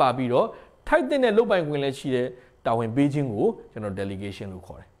မှုအပြည့်ပါပြီးတော့ထိုက်တဲ့လုပ်ပိုင်ခွင့်လည်းရှိတဲ့တာဝန်ပေးခြင်းကိုကျွန်တော် delegation လို့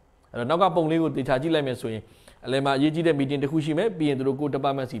ခေါ်တယ်အဲ့တော့နောက်ကပုံလေးကိုတေချာကြည့်လိုက်မယ်ဆိုရင်အလယ်မှာအရေးကြီးတဲ့ meeting တစ်ခုရှိမယ်ပြီးရင်တို့ကို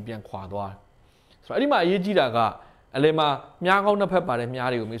department စီပြန်ခွာသွား ဆိုတော့အဲ့ဒီမှာအရေးကြီးတာကအလဲမှာမြားကောင်းတစ်ဖက်ပါ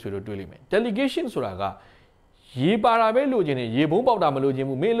တဲ့မြားတွေကိုမိတ်ဆွေတို့တွေးလိမ့်မယ် delegation ဆိုတာကရေပါတာပဲလို့ခြင်းနဲ့ရေဘုံပေါက်တာမလို့ခြင်း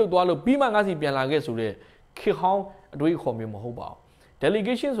ဘူးမင်းလှုပ်သွားလို့ပြီးမှငါစီပြန်လာခဲ့ဆိုတဲ့ခေဟောင်းအတွေးခေါ်မျိုးမဟုတ်ပါဘူး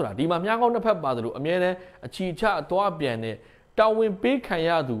delegation ဆိုတာဒီမှာမြားကောင်းတစ်ဖက်ပါသလိုအမြဲတမ်းအချီချအသွားပြန်တဲ့တာဝန်ပေးခံ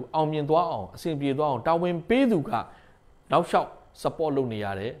ရသူအောင်မြင်သွားအောင်အဆင်ပြေသွားအောင်တာဝန်ပေးသူကနောက်လျှောက် support လုပ်နေ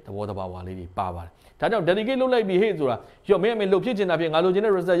ရတဲ့သဘောတဘာဝလေးတွေပါပါတယ်ဒါကြောင့် delegate လုပ်လိုက်ပြီးဟေ့ဆိုတာရော့မင်းအမေလှုပ်ဖြစ်ချင်တာဖြစ်ငါလိုချင်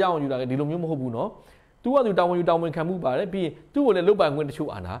တဲ့ result ရအောင်ယူတာလေဒီလိုမျိုးမဟုတ်ဘူးเนาะသူကသူတာဝန်ယူတာဝန်ခံမှုပါတယ်ပြီးရင်သူ့ကိုလည်းလုပ်ပိုင်ခွင့်တချို့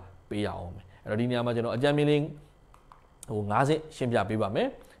အာဏာပေးရအောင်မယ်အဲ့တော့ဒီနေရာမှာကျွန်တော်အကြံမြင်လေး9ဆင့်ရှင်းပြပေးပါ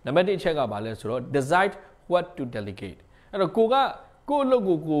မယ်နံပါတ်1အချက်ကဘာလဲဆိုတော့ decide what to delegate အဲ့တော့ကို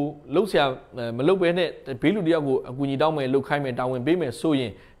အလုပ်ကိုလှုပ်ရှားမလုပ်ဘဲနဲ့ဘေးလူတယောက်ကိုအကူအညီတောင်းမယ်လှုပ်ခိုင်းမယ်တာဝန်ပေးမယ်ဆို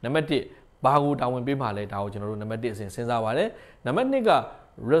ရင်နံပါတ်1ဘာကိုတာဝန်ပေးမှလဲဒါကိုကျွန်တော်တို့နံပါတ်1အစဉ်စဉ်းစားပါတယ်နံပါတ်2က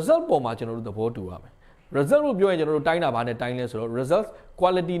result ပေါ်မှာကျွန်တော်တို့သဘောတူရမယ် result ကိုပြောရင်ကျွန်တော်တို့တိုင်းတာဘာနဲ့တိုင်းလဲဆိုတော့ result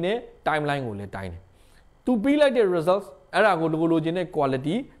quality နဲ့ timeline ကိုလည်းတိုင်းတယ်သူပြီးလိုက်တဲ့ results အဲ့ဒါကိုလိုချင်တဲ့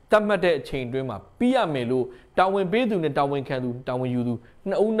quality တတ်မှတ်တဲ့အချိန်အတွင်းမှာပြီးရမယ်လို့တာဝန်ပေးသူနဲ့တာဝန်ခံသူတာဝန်ယူသူ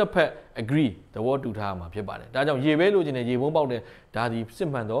နှစ်ဦးနှစ်ဖက် agree သဘောတူထားမှာဖြစ်ပါတယ်ဒါကြောင့်ရေပဲလိုချင်တဲ့ရေဘုံပေါက်တဲ့ဒါဒီစစ်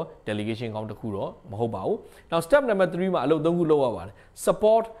မှန်သော delegation ကောင်းတစ်ခုတော့မဟုတ်ပါဘူးနောက် step number 3မှာအလုပ်3ခုလုပ်ရပါတယ်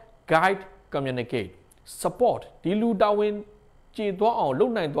support guide communicate support ဒီလူတာဝန်ကြည်သွားအောင်လု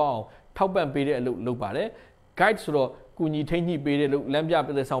ပ်နိုင်သွားအောင်ထောက်ပံ့ပေးတဲ့အလုပ်လုပ်ပါတယ် guide ဆိုတော့ကူညီထိန်းညှိပေးတဲ့လုပ်လ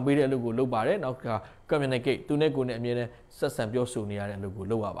မ်းပြပြဆောင်ပေးတဲ့အလုပ်ကိုလုပ်ပါတယ်နောက်က communicate သူနဲ့ကိုယ်နဲ့အမြဲတမ်းဆက်ဆံပြောဆိုနေရတဲ့အလုပ်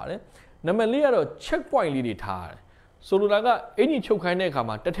ကိုလုပ်ရပါတယ်နံပါတ်4ကတော့ check point လေးတွေထားရတယ်ဆိုလိုတာကအင်ကြီးချုပ်ခိုင်းတဲ့အခါ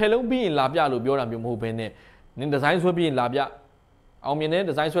မှာတစ်ထည်လုံးပြီးရင်လာပြလို့ပြောတာမျိုးမဟုတ်ဘဲနဲ့နင်ဒီဇိုင်းဆွဲပြီးရင်လာပြအောင်မြင်တဲ့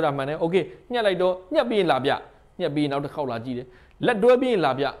ဒီဇိုင်းဆွဲတာမှန်တယ် okay ညှက်လိုက်တော့ညှက်ပြီးရင်လာပြညှက်ပြီးနောက်တစ်ခေါက်လာကြည့်တယ်လက်တွဲပြီးရင်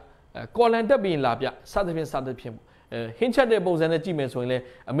လာပြကော်လန်တက်ပြီးရင်လာပြစသဖြင့်ဟင်းချက်တဲ့ပုံစံနဲ့ကြည့်မယ်ဆို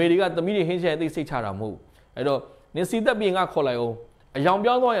ရင်လေအမေရိကသမီးတွေဟင်းချက်သိစိတ်ချတာမဟုတ်အဲ့တော့နင်စီတက်ပြီးငါခေါ်လိုက်အောင်အယောင်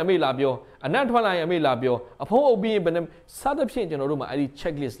ပြောင်းသွားရင်အမေလာပြောအနက်ထွက်လာရင်အမေလာပြောအဖုံးအုပ်ပြီးရင်ဘယ်နဲ့စသဖြင့်ကျွန်တော်တို့မှာအဲ့ဒီ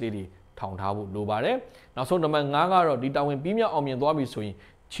checklist လေးတွေထောင်ထားဖို့လိုပါတယ်နောက်ဆုံးနံပါတ်5ကတော့ဒီတာဝန်ပြီးမြောက်အောင်မြင်သွားပြီဆိုရင်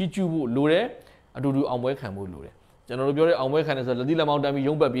ချီးကျူးဖို့လိုတယ်အတူတူအောင်ပွဲခံဖို့လိုတယ်ကျွန်တော်တို့ပြောတဲ့အောင်ပွဲခံတယ်ဆိုတော့လက်သီးလက်မောင်းတန်းပြီး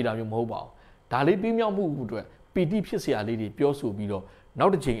ရုံးပတ်ပြီးတာမျိုးမဟုတ်ပါဘူးဒါလေးပြီးမြောက်မှုအတွက်ပီတိဖြစ်စရာလေးတွေပြောဆိုပြီးတော့နော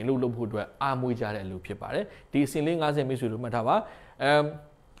က်တစ်ချိန်အလုပ်လုပ်ဖို့အတွက်အားမွေးကြတဲ့အလုပ်ဖြစ်ပါတယ်ဒီအစဉ်လေး50မိတ်ဆွေတို့မှတ်ထားပါ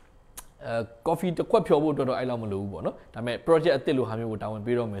coffee တစ်ခွက်ဖြော်ဖို့အတွက်တော့အဲ့လောက်မလိုဘူးပေါ့နော်ဒါပေမဲ့ project အသစ်လိုဟာမျိုးကိုတာဝန်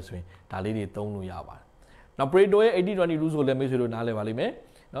ပေးတော့မယ်ဆိုရင်ဒါလေးတွေသုံးလို့ရပါတယ်နောက် Pareto ရဲ့ 80-20 rules ကိုလည်းမိတ်ဆွေတို့နားလည်ပါလိမ့်မယ်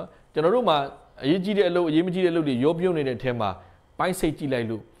နော်ကျွန်တော်တို့မှာအရေးကြီးတဲ့အလုပ်အရေးမကြီးတဲ့အလုပ်တွေရောပြုံးနေတဲ့အထက်မှာပိုင်းစိတ်ကြည့်လိုက်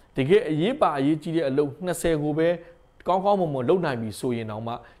လို့တကယ်အရေးပါအရေးကြီးတဲ့အလုပ်20ကိုပဲကောင်းကောင်းမွန်မွန်လုပ်နိုင်ပြီဆို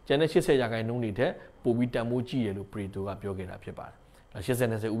ရင်တော့မှကျန်တဲ့80ရာခိုင်နှုန်းတွေထက်ပိုပြီးတန်ဖိုးကြီးတယ်လို့ Pareto ကပြောခဲ့တာဖြစ်ပါတယ်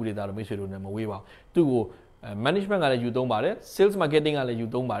80-20ဥပဒေသားလို့မိတ်ဆွေတို့နဲ့မဝေးပါဘူးသူ့ကိုmanagement ကလည်းယူသုံးပါတယ် sales marketing ကလ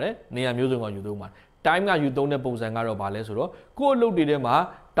ည်းယူသုံးပါတယ်နေရာမျိုးစုံကယူသုံးပါတယ် time ကယူသုံးတဲ့ပုံစံကတော့ဗာလဲဆိုတော့ကိုယ့်အလုပ်တွေထဲမှာ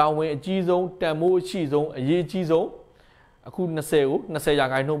တာဝန်အကြီးဆုံးတန်ဖိုးအရှိဆုံးအရေးကြီးဆုံးအခု20ကို20ရာ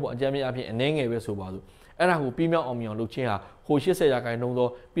ခိုင်နှုန်းပေါ့အကြမ်းများအဖြစ်အနည်းငယ်ပဲဆိုပါစို့အဲ့ဒါကိုပြီးမြောက်အောင်မြင်အောင်လုပ်ခြင်းဟာဟို80ရာခိုင်နှုန်းသော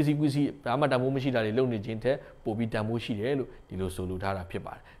ပစ္စည်းဘာမှတန်ဖိုးမရှိတာတွေလုပ်နေခြင်းထက်ပိုပြီးတန်ဖိုးရှိတယ်လို့ဒီလိုဆိုလို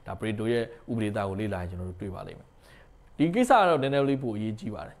ထားတာဖြစ်ပါတယ်ဒါ Pareto ရဲ့ဥပဒေသားကိုလေ့လာရင်ကျွန်တော်တို့တွေ့ပါလိမ့်မယ်ဒီကိစ္စကတော့နည်းနည်းလေးပိုအရေး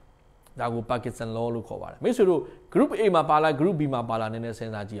ကြီးပါတယ်ဒါကို Parkinson law လို့ခေါ်ပါတယ်မိတ်ဆွေတို့ group A မှာပါလား group B မှာပါလားနည်းနည်း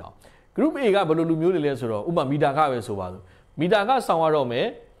စဉ်းစားကြည့်အောင် group A ကဘယ်လိုလူမျိုးတွေလဲဆိုတော့ဥပမာမီတာကပဲဆိုပါစို့မီတာကဆောင်ရတော့မယ်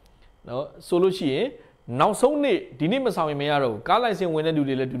နော်ဆိုလို့ရှိရင်နောက်ဆုံးနေ့ဒီနေ့မဆောင်ရင်မရတော့ဘူးကားလိုင်စင်ဝင်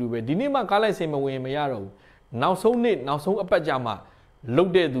တဲ့လူတွေလည်းတူတူပဲဒီနေ့မှကားလိုင်စင်မဝင်ရင်မရတော့ဘူးနောက်ဆုံးနေ့နောက်ဆုံးအပတ်ကြာမှလု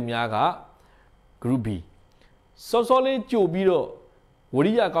တ်တဲ့သူများက group B စောစောလေးကြိုပြီးတော့ဝ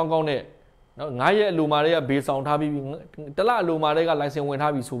ရိယကောင်းကောင်းနဲ့နော်9ရက်အလိုမာတွေကဘေးဆောင်ထားပြီးတလအလိုမာတွေကလိုင်စင်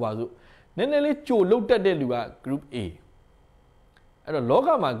ဝင်ထားပြီးဆိုပါစို့နည်းနည်းလေးကြိုလုတ်တက်တဲ့လူက group A အဲ့တော့လော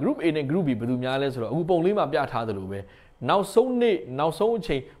ကမှာ group A နဲ့ group B ဘယ်သူများလဲဆိုတော့အခုပုံလေးမှာပြထားသလိုပဲနောက်ဆုံးနေ့နောက်ဆုံး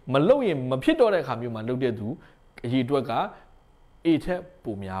အချိန်မလုတ်ရင်မဖြစ်တော့တဲ့အခါမျိုးမှာလုတ်တဲ့သူအရေးအတွက်က A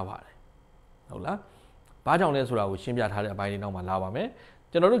ထက်ပိုများပါတယ်ဟုတ်လားဘာကြောင့်လဲဆိုတာကိုရှင်းပြထားတဲ့အပိုင်းလေးနောက်မှာလာပါ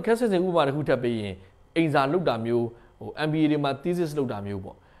မယ်ကျွန်တော်တို့ case study ဥပမာတစ်ခုထပ်ပေးရင်အိမ်စာလုတ်တာမျိုးဟို MBA တွေမှာ thesis လုတ်တာ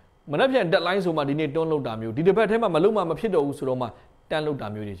မျိုးပေါ့မနေ့ပြန် deadline ဆိုမှဒီနေ့တွန်းလုတ်တာမျိုးဒီတစ်ပတ်ထဲမှာမလုတ်မှမဖြစ်တော့ဘူးဆိုတော့မှတ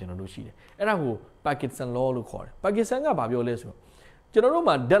န်းလုတ်တာမျိုးတွေကျွန်တော်တို့ရှိတယ်အဲ့ဒါကို Parkinson law လို့ခေါ်တယ် Parkinson ကဘာပြောလဲဆိုတော့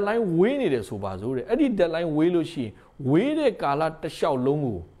ကျွန်တော်တို့မှာ deadline ဝေးနေတယ်ဆိုပါစို့တဲ့အဲ့ဒီ deadline ဝေးလို့ရှိရင်ဝေးတဲ့ကာလတစ်လျှောက်လုံး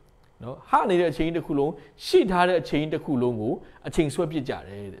ကိုနော်ဟာနေတဲ့အချိန်တစ်ခုလုံးရှိထားတဲ့အချိန်တစ်ခုလုံးကိုအချိန်ဆွဲပစ်ကြ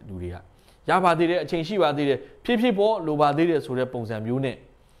တယ်တဲ့လူတွေကရပါသေးတယ်အချိန်ရှိပါသေးတယ်ဖြည်းဖြည်းပေါ်လိုပါသေးတယ်ဆိုတဲ့ပုံစံမျိုးနဲ့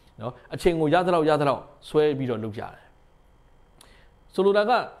နော်အချိန်ကိုရသလောက်ဆွဲပြီးတော့လုပ်ကြတယ်ဆိုလိုတာ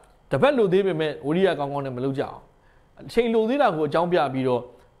ကတပတ်လိုသေးပေမဲ့ဝရိယကောင်းကောင်းနဲ့မလုပ်ကြအောင်အချိန်လိုသေးတာကိုအကြောင်းပြပြီးတော့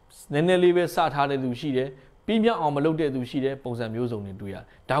နည်းနည်းလေးပဲစထားတဲ့သူရှိတယ်ပြီးမြောက်အောင်မလုပ်တဲ့သူရှိတယ်ပုံစံမျိုးစုံတွေတွေ့ရ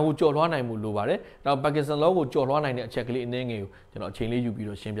တယ်ဒါကိုကြော်လွှားနိုင်မှုလိုပါတယ်နောက် Parkinson law ကိုကြော်လွှားနိုင်တဲ့အချက်ကလေးအနည်းငယ်ကိုကျွန်တော်အချိန်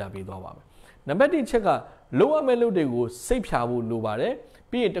လေးယူပြီးတော့ရှင်းပြပေးသွားပါမယ် နံပါတ်1ချက်ကလိုအပ်မဲ့လုပ်တွေကိုစိတ်ဖြာဖို့လိုပါ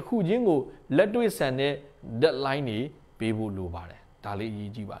တယ်ပြီးရင်တစ်ခုချင်းကိုလက်တွေ့ဆန်တဲ့ deadline တွေပေးဖို့လိုပါတယ်ဒါလေးအ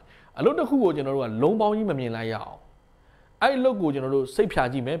ရေးကြီးပါတယ်အလုပ်တစ်ခုကိုကျွန်တော်တို့ကလုံးပေါင်းကြီးမမြင်လိုက်ရအောင်အဲ့အလုပ်ကိုကျွန်တော်တို့စိတ်ဖြာ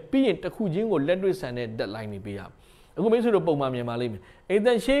ကြည့်မယ်ပြီးရင်တစ်ခုချင်းကိုလက်တွေ့ဆန်တဲ့ deadline တွေပေးရအခုမိတ်ဆွေတို့ပုံမှန်မြင်ပါလိမ့်မယ်အိမ်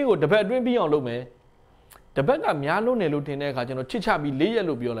တန်ရှင်းကိုတစ်ပတ်အတွင်းပြီးအောင်လုပ်မယ်တစ်ပတ်ကများလုံးနေလို့ထင်တဲ့အခါကျွန်တော်ချစ်ချပြီး4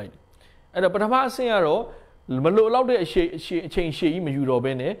ရက်လို့ပြောလိုက်တယ်အဲ့တော့ပထမအဆင့်ကတော့မလိုတော့တဲ့အချိန်ရှည်ကြီး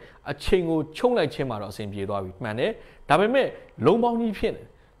မယူတော့ဘဲနဲ့အချိန်ကိုချုံလိုက်ခြင်းမှာတော့အဆင်ပြေသွားပြီမှန်တယ်ဒါပေမဲ့လုံးပေါင်းကြီးဖြစ်နေ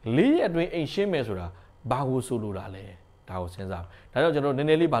4ရက်အတွင်းအိမ်ရှင်းမယ်ဆိုတာဘာကိုဆိုလိုတာလဲဒါကိုစဉ်းစားဒါကြောင့်ကျွန်တော်န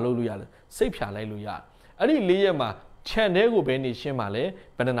ည်းနည်းလေးမလုပ်လို့ရလဲစိတ်ဖြာလိုက်လို့ရတယ်အဲ့ဒီ4ရက်မှာခြံထဲကိုဘယ်နေရှင်းပါလဲ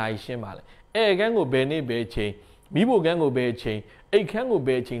ဘယ်နာရီရှင်းပါလဲအဲကန်းကိုဘယ်နေဘယ်ချိန်မိဖို့ကန်းကိုဘယ်ချိန်အိတ်ခန်းကို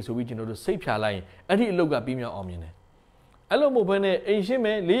ဘယ်ချိန်ဆိုပြီးကျွန်တော်တို့စိတ်ဖြာလိုက်ရင်အဲ့ဒီအလုပ်ကပြီးမြောက်အောင်မြင်တယ်အဲ့လိုမို့ဘဲနဲ့အိမ်ရှင်း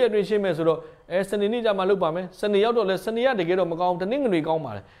မယ်4ရက်အတွင်းရှင်းမယ်ဆိုတော့စနေနေ့ကျမှလုပ်ပါမယ်စနေရောက်တော့လဲစနေရတကယ်တော့မကောင်းတနင်္ဂနွေကော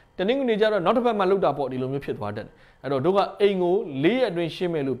င်းပါလေတနင်္ဂနွေကျတော့နောက်တစ်ပတ်မှလုပ်တာပေါ့ဒီလိုမျိုးဖြစ်သွားတတ်တယ်အဲ့တော့တို့ကအိမ်ကို4ရက်အတွ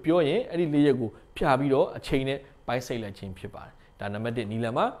င်းရှင်းမယ်လို့ပြောရင်အဲ့ဒီ4ရက်ကိုဖြာပြီးတော့အချိန်နဲ့ပိုင်းစိတ်လိုက်ခြင်းဖြစ်ပါတယ်ဒါနံပါတ်1နီ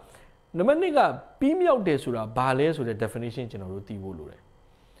လန်မှာနံပါတ်2ကပြီးမြောက်တယ်ဆိုတာဘာလဲဆိုတဲ့ definition ကျွန်တော်တို့သိဖို့လို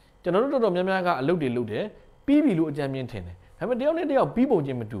တယ်ကျွန်တော်တို့တော်တော်များများကအလုပ်တွေလုပ်တယ်ပြီးပြီလို့အကြံဉာဏ်ထင်တယ်ဒါပေမဲ့တယောက်နဲ့တယောက်ပြီးပုံချ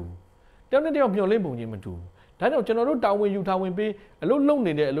င်းမတူဘူးတယောက်နဲ့တယောက်မျှော်လင့်ပုံချင်းမတူဘူးဒါကြောင့်ကျွန်တော်တို့တာဝန်ယူထားဝင်ပေး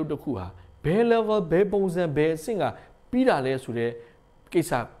အလုပ်လုပ်နေတဲ့အလုပ်တစ်ခုဟာဘယ် level ဘယ်ပုံစံဘယ်အဆင့်ကပြီးတာလဲဆို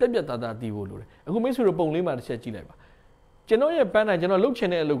တဲ့ကိစ္စပြက်ပြက်သားသားသိဖို့လိုတယ်အခုမိတ်ဆွေတို့ပုံလေးမှာတစ်ချက်ကြည့်လိုက်ပါကျွန်တော်ရဲ့ပန်းတိုင်း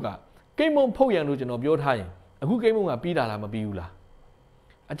ကျွန်တော်လုပ်ချင်တဲ့အလုပ်ကကိတ်မုံဖုတ်ရန်လို့ကျွန်တော်ပြောထားရင်အခုကိတ်မုံကပြီးတာလားမပြီးဘူးလား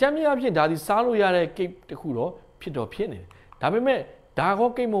အကြမ်းများအဖြစ်ဒါဒီစားလို့ရတဲ့ကိတ်တစ်ခုတော့ဖြစ်နေတယ်ဒါပေမဲ့ဒါကော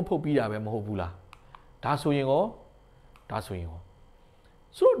ကိတ်မုံဖုတ်ပြီးတာပဲမဟုတ်ဘူးလားဒါဆိုရင်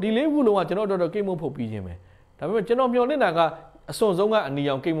ရောဆိုဒီလေးခုလုံးကကျွန်တော်တော်ကိတ်မုံဖုတ်ပြီးခြင်းပဲဒါပေမဲ့ကျွန်တော်မျှော်လင့်တာကအစွန်ဆုံးက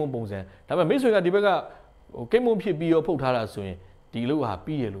အနီရောင်ကိတ်မုံပုံစံဒါပေမဲ့မိတ်ဆွေကဒီဘက်ကကိတ်မုံဖြစ်ပြီးရောဖုတ်ထားတာဆိုရင်ဒီ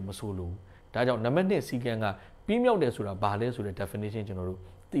လိုဟာပြီးရလို့မဆိုလို့ဒါကြောင့်နံပါတ်1စီကံကပြီးမြောက်တယ်ဆိုတာဘာလဲဆိုတဲ့ definition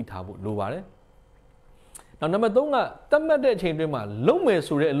ကျွန်တော်တို့သိထားဖို့လိုပါတယ်နောက်နံပါတ်3ကတတ်မှတ်တဲ့အချိန်တွင်းမှာလုံးမယ်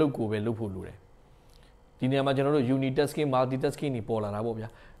ဆိုတဲ့အလုပ်ကိုပဲလုပ်ဖို့လိုတယ်ဒီနေရာမှာကျွန်တော်တို့ unitasking multitasking တွေပေါ်လာတာပေါ့ဗျာ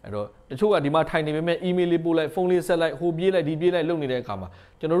အဲ့တော့တချို့ကဒီမှာထိုင်နေပေမဲ့ email လေးပို့လိုက်ဖုန်းလေးဆက်လိုက်ဟိုပြေးလိုက်ဒီပြေးလိုက်လုပ်နေတဲ့အခါမှာ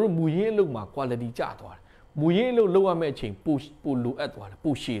ကျွန်တော်တို့မူရင်းအလုပ်မှာ quality ကျသွားတယ်မူရင်းအလုပ်လုပ်ရမယ့်အချိန်ပိုလိုအပ်သွား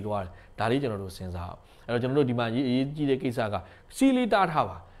တယ်ပိုရှည်သွားတယ်ဒါလေးကျွန်တော်တို့စဉ်းစားအောင်အဲ့တော့ကျွန်တော်တို့ဒီမှာအရေးကြီးတဲ့ကိစ္စကစီလီတာထား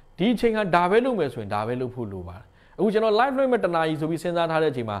ပါဒီအချိန်ကဒါပဲလုပ်မယ်ဆိုရင်ဒါပဲလုပ်ဖို့လိုပါတယ်အခုကျွန်တော် live လုပ်မဲ့တနာကြီးဆိုပြီးစဉ်းစားထားတဲ့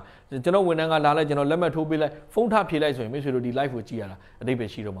အချိန်မှာကျွန်တော်ဝန်ထမ်းကလာလိုက်ကျွန်တော်လက်မှတ်ထိုးပေးလိုက်ဖုန်းထဖြေလိုက်ဆိုရင်မိတ်ဆွေတို့ဒီ live ကိုကြည့်ရတာအတိတ်ပဲ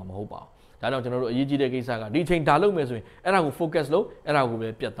ရှိတော့မှာမဟုတ်ပါဘူးဒါကြောင့်ကျွန်တော်တို့အရေးကြီးတဲ့ကိစ္စကဒီအချိန်ဒါလုပ်မယ်ဆိုရင်အဲ့ဒါကို focus လုပ်အဲ့ဒါကိုပဲ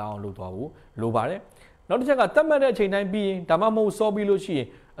ပြတ်သားအောင်လုပ်သွားဖို့လိုပါတယ်နောက်တစ်ချက်ကတတ်မှတ်တဲ့အချိန်တိုင်းပြီးရင်ဒါမှမဟုတ်စောပြီးလို့ရှိရင်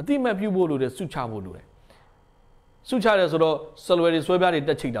အတိမတ်ပြုဖို့လိုတယ်စုချဖို့လိုတယ်စုချတယ်ဆိုတော့ salary ဆွဲပြားတွေ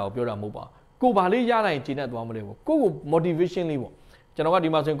တက်ချိတ်တာကိုပြောတာမဟုတ်ပါဘူးကိုဘာလေးရလိုက်ရင်ကျဉ်းတတ်သွားမလဲပေါ့ကို motivation လေးပေါ့ကျွန်တော်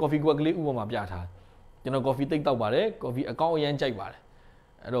ကဒီမှာဆိုရင် coffee cup ကလေးဥပမာပြထားကျွန်တော် coffee တိတ်တောက်ပါတယ် coffee အကောင့်အရန်ကြိုက်ပါတယ်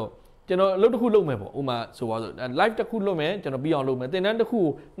အဲ့တော့ကျွန်တော်အလုပ်တစ်ခုလုပ်မယ်ပေါ့ဥပမာဆိုပါဆို live တစ်ခုလုပ်မယ်ကျွန်တော်ပြီးအောင်လုပ်မယ်သင်တန်းတစ်ခုကို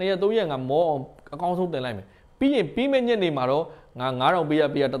2ရက်3ရက်ငါမောအောင်အကောင်းဆုံးတင်လိုက်မယ်ပြီးရင်ပြီးမဲ့ညနေမှာတော့ငါ9000ပေးရ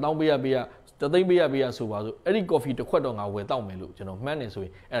1000ပေးရတသိန်းပေးရဆိုပါဆိုအဲ့ဒီ coffee တစ်ခွက်တော့ငါဝယ်တောက်မယ်လို့ကျွန်တော်မှန်းနေဆိုရ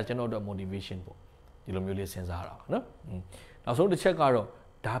င်အဲ့ဒါကျွန်တော်တို့ motivation ပေါ့ဒီလိုမျိုးလေးစဉ်းစားရတာပါနော်နောက်ဆုံးတစ်ချက်ကတော့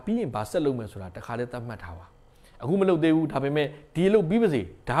ဒါပြီးရင်ဘာဆက်လုပ်မယ်ဆိုတာတခါတည်းသတ်မှတ်ထားပါအခုမလုပ်သေးဘူးဒါပေမဲ့ဒီ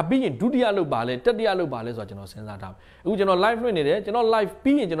အလုပ်ပြီးပါစေဒါပြီးရင်ဒုတိယအလုပ်ပါလဲတတိယအလုပ်ပါလဲဆိုတာကျွန်တော်စဉ်းစားထားအခုကျွန်တော် live လွှင့်နေတယ်ကျွန်တော် live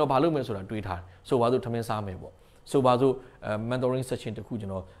ပြီးရင်ကျွန်တော်ဘာလုပ်မယ်ဆိုတာတွေးထားတယ်ဆိုပါစို့ထမင်းစားမယ်ပေါ့ဆိုပါစို့mentoring session တခုကျွန်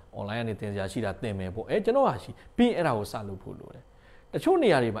တော် online ကနေသင်စရာရှိတာသင်မယ်ပေါ့ကျွန်တော်ဟာရှိပြီးရင်အဲ့ဒါကိုစလုပ်ဖို့လိုတယ်တချို့နေ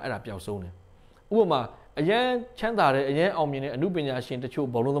ရာတွေမှာအဲ့ဒါပျောက်ဆုံးတယ်ဥပမာအရန်ချမ်းသာတဲ့အရန်အောင်မြင်တဲ့အမှုပညာရှင်တ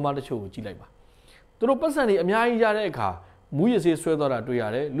ချို့ဘောလုံးသမားတချို့ကိုကြည့်လိုက်ပါသူတို့ပတ်စံတွေအများကြီးရတဲ့အခါမူရစေးဆွဲသွားတာတွေ့ရတ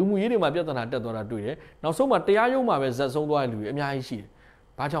ယ်လူမှုရေးတွေမှာပြဿနာတက်သွားတာတွေ့တယ်နောက်ဆုံးမှာတရားရုံးမှာပဲဇက်ဆုံးသွားတဲ့လူတွေအများကြီးရှိတယ်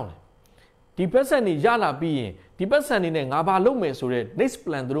ဘာကြောင့်လဲဒီပတ်စံတွေရလာပြီးရင်ဒီပတ်စံတွေနဲ့ငါဘာလုပ်မယ်ဆိုတဲ့ next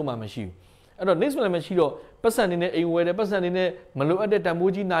plan သူတို့မှမရှိဘူးအဲ့တော့ next plan မရှိတော့ပတ်စံတွေနဲ့အိမ်ဝယ်တယ်ပတ်စံတွေနဲ့မလိုအပ်တဲ့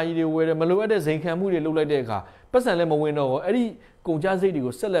တန်ဖိုးကြီးနာရီတွေဝယ်တယ်မလိုအပ်တဲ့ဇိမ်ခံမှုတွေလုပ်လိုက်တဲ့အခါပတ်စံလည်းမဝင်တော့ဘူးအဲ့ဒီကုန်ကျစရိတ်တွေ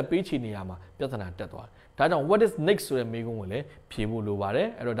ကိုဆက်လက်ပေးချေနေရမှာပြဿနာတက်သွားတယ်ဒါကြောင့် what is next ဆိုတဲ့မေးခွန်းကိုလည်းဖြေဖို့လိုပါတယ်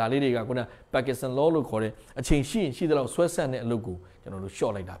အဲ့တော့ဒါလေးတွေကခုန Parkinson law လို့ခေါ်တဲ့အချိန်ရှိရင်ရှိတဲ့လောက်ဆွဲဆက်တဲ့အလုပ်ကိုကျွန်တော်တို့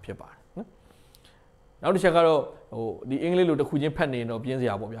short လိုက်တာဖြစ်ပါတယ်နော်နောက်တစ်ချက်ကတော့ဒီအင်္ဂလိပ်လိုတစ်ခုချင်းဖတ်နေရင်တော့ပြင်း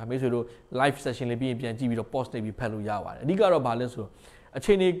စရာပေါ့ဗျာမိတ်ဆွေတို့ live session လေးပြီးရင်ပြန်ကြည့်ပြီးတော့ post နေပြီးဖတ်လို့ရပါတယ်အဓိကတော့ဘာလဲဆိုတော့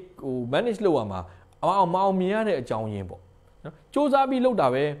အချိန်တွေmanage လုပ်ရမှာမအောင်မြင်ရတဲ့အကြောင်းရင်းပေါ့နော်စူးစ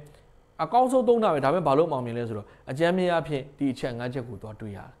မ်းပြီးလုပ်တာပဲအကောင်းဆုံးသုံးတာပဲဒါပေမဲ့ဘာလို့မအောင်မြင်လဲဆိုတော့အကြမ်းမြင်အဖြစ်ဒီအချက်၅ချက်ကိုသွား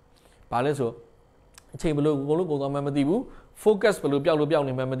တွေ့ရတယ်ဘာလဲဆိုအချိန်ဘယ်လိုကိုလုံးကုန်သွားမှမသိဘူး focus ဘယ်လိုပျောက်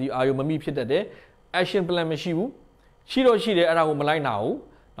နေမှမသိဘူးအာရုံမမိဖြစ်တတ်တယ် action plan မရှိဘူးရှိတော့ရှိတယ်အဲ့ဒါကိုမလိုက်နိုင်ဘူး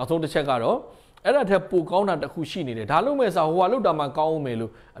နောက်ဆုံးတစ်ချက်ကတော့ အဲ့ဒါထက်ပိုကောင်းတာတစ်ခုရှိနေတယ်ဒါလို့မဲ့ဆိုဟိုကလို့တာမှကောင်းအောင်မယ်လို့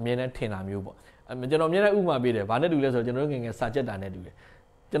အမြဲတမ်းထင်တာမျိုးပေါ့ကျွန်တော်အမြဲတမ်းဥပမာပေးတယ်ဘာနဲ့တူလဲဆိုတော့ကျွန်တော်တို့ငယ်ငယ်စာချက်တာနဲ့တူတယ်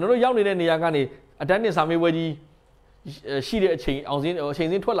ကျွန်တော်တို့ရောက်နေတဲ့နေရာကနေအတန်းနဲ့စာမေးပွဲကြီးရှိတဲ့အချိန်အောင်စင်းအ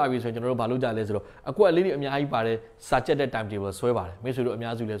ချိန်စင်းထွက်လာပြီဆိုရင်ကျွန်တော်တို့ဘာလုပ်ကြလဲဆိုတော့အကွက်လေးတွေအများကြီးပါတယ်စာချက်တဲ့ time table ဆွဲပါတယ်မိတ်ဆွေတို့အ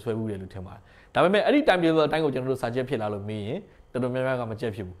များစုလည်းဆွဲဘူးတယ်လို့ထင်ပါတယ်ဒါပေမဲ့အဲ့ဒီ time table အတိုင်းကိုကျွန်တော်တို့စာချက်ဖြစ်လာလို့မေးရင်တော်တော်များများက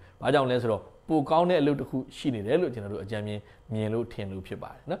မချက်ဖြစ်ဘူးဘာကြောင့်လဲဆိုတော့ပိုကောင်းတဲ့အလုပ်တစ်ခုရှိနေတယ်လို့ကျွန်တော်တို့အကြံမြင်လို့ထင်လို့ဖြစ်ပါ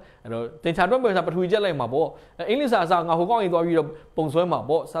တယ်နော်အဲ့တော့တင်ချာတွက်ပွဲစာပထဝီချက်လိုက်မှာပေါ့အင်္ဂလိပ်စာအစားငါဟိုကောင်းရင်သွားပြီးတော့ပုံဆွဲ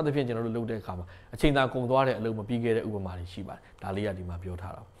မှာပေါ့စသဖြင့်ကျွန်တော်တို့လုပ်တဲ့အခါမှာအချိန်သာကုန်သွားတဲ့အလုပ်မပြီးခဲ့တဲ့ဥပမာတွေရှိပါတယ်ဒါလေးကဒီ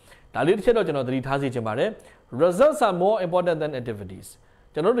မှာပြောထားတာဒါလေးတစ်ချက်တော့ကျွန်တော်သတိထားစေချင်ပါတယ် results are more important than activities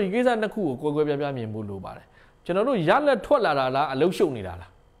ကျွန်တော်တို့ဒီကိစ္စနှစ်ခုကိုကိုယ်ပြားမြင်ဖို့လိုပါတယ်ကျွန်တော်တို့ရလက်ထွက်လာတာလားအလုပ်ရှုပ်နေတာ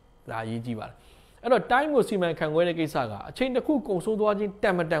လားဒါအရေးကြီးပါတယ်အဲ့တော့ time ကိုစီမံခန့်ခွဲတဲ့ကိစ္စကအချိန်တစ်ခုကုန်ဆုံးသွားခြင်းတ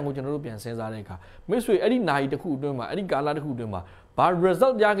န်မတန်ကိုကျွန်တော်တို့ပြန်စဉ်းစားတဲ့အခါမိတ်ဆွေအဲ့ဒီနာရီတစ်ခုအတွင်းမှာအဲ့ဒီကာလတစ်ခုအတွင်းမှာဘာ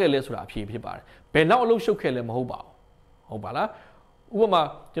result ရခဲ့လဲဆိုတာအဖြေဖြစ်ပါတယ်ဘယ်လောက်အလုပ်ရှုပ်ခဲ့လဲမဟုတ်ပါဘူးဟုတ်ပါလားဥပမာ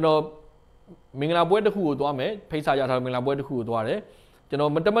ကျွန်တော်မင်္ဂလာပွဲတစ်ခုကိုသွားမယ်ဖိတ်စာရထားတဲ့မင်္ဂလာပွဲတစ်ခုကိုသွားတယ်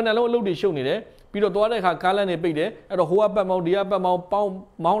ကျွန်တော်တမန်တန်လုံးအလုပ်တွေရှုပ်နေတယ်ပြီးတော့သွားတဲ့အခါကားလမ်းတွေပိတ်တယ်အဲ့တော့ဟိုကပတ်မောင်းဒီကပတ်မောင်းပေါ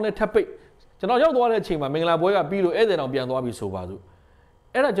င်းမောင်းလဲထပ်ပိတ်ကျွန်တော်ရောက်သွားတဲ့အချိန်မှာမင်္ဂလာပွဲကပြီးလို့ဧည့်သည်တော်ပြန်သွားပြီဆိုပါစို့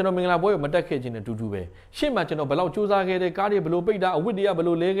အဲ့ဒါကျွန်တော်မင်္ဂလာပွဲကိုမတက်ခဲ့ခြင်းနဲ့တူတူပဲရှေ့မှာကျွန်တော်ဘယ်လောက်စူးစမ်းခဲ့တဲ့ကားတွေဘယ်လိုပိတ်တာအဝတ်တွေကဘယ်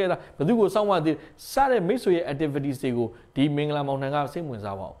လိုလဲခဲ့တာဘယ်သူကိုစောင့်မသိစတဲ့မိတ်ဆွေရဲ့ activities တွေကိုဒီမင်္ဂလာမောင်နှံကစိတ်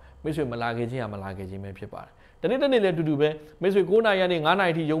ဝင်စားပါအောင်မိတ်ဆွေမလာခဲ့ခြင်းမလာခဲ့ခြင်းပဲဖြစ်ပါတယ်တနေ့လည်းတူတူပဲမိတ်ဆွေ9နာရီကနေ9နာ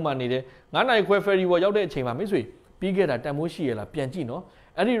ရီထိရုံးမှနေတယ်9နာရီခွဲ ferry ပေါ်ရောက်တဲ့အချိန်မှာမိတ်ဆွေပြီးခဲ့တာတန်မိုးရှိရလားပြန်ကြည့်နော်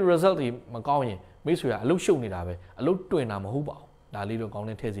အဲ့ဒီ result တွေမကောင်းရင်မိတ်ဆွေကအလုပ်ရှုပ်နေတာပဲအလုပ်တွင်တာမဟုတ်ပါဘူးဒါလေးတော့ကော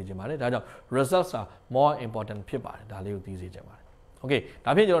င်းနေထည့်စေချင်ပါတယ်ဒါကြောင့် results are more important ဖြစ်ပါတယ်ဒါလေးကိုသိစေချင်ပါတယ်โอเค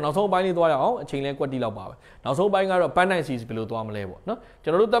ဒါဖြင့်ကျွန်တော်နောက်ဆုံးပိုင်းလေးသွားရအောင်အချိန်လဲကွက်တီလောက်ပါပဲနောက်ဆုံးပိုင်းကတော့ပန်းနိုင်စီဘယ်လိုသွားမလဲပေါ့နော်ကျွ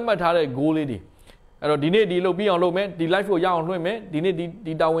န်တော်တို့သတ်မှတ်ထားတဲ့ goal လေးတွေအဲ့တော့ဒီနေ့ဒီလုပ်ပြီးအောင်လုပ်မယ်ဒီ live ကိုရအောင်လွှင့်မယ်ဒီ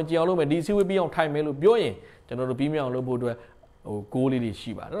နေ့ဒီတာဝန်ကျင်အောင်လုပ်မယ်ဒီအစည်းအဝေးပြီးအောင်ထိုင်မယ်လို့ပြောရင်ကျွန်တော်တို့ပြီးမြောက်လုပ်ဖို့အတွက်ဟို goal လေးတွေ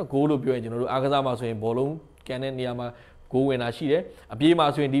ရှိပါတယ်နော် goal လို့ပြောရင်ကျွန်တော်တို့အားကစားမှာဆိုရင်ဘောလုံးကန်တဲ့နေရာမှာ goal ဝင်တာရှိတယ်အပြေး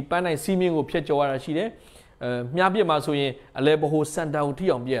မှာဆိုရင်ဒီပန်းနိုင်စီးမင်းကိုဖျက်ကျော်ရတာရှိတယ်မြားပြစ်မှာဆိုရင်အလဲဘဟိုစန်တာကိုထိ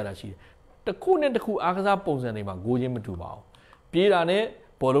အောင်ပြရတာရှိတယ်တစ်ခုနဲ့တစ်ခုအားကစားပုံစံတွေမှာ goal ချင်းမတူပါဘူးပြေးတာနဲ့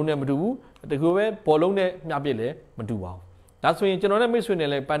ဘောလုံးနဲ့မတူဘူးတကူပဲဘောလုံးနဲ့မြားပြစ်လည်းမတူပါဘူးဒါဆိုရင်ကျွန်တော်နဲ့မိတ်ဆွေ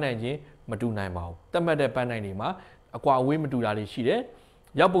နဲ့လည်းပန်းနိုင်ခြင်းမတူနိုင်ပါဘူးတတ်မှတ်တဲ့ပန်းနိုင်တွေမှာအကွာအဝေးမတူတာတွေရှိ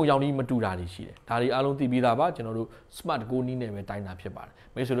တယ်ရောက်ပုံရောက်နည်းမတူတာတွေရှိတယ်ဒါတွေအားလုံးသိပြီးသားပါကျွန်တော်တို့ smart goal နည်းနဲ့ပဲတိုင်းတာဖြစ်ပါတယ်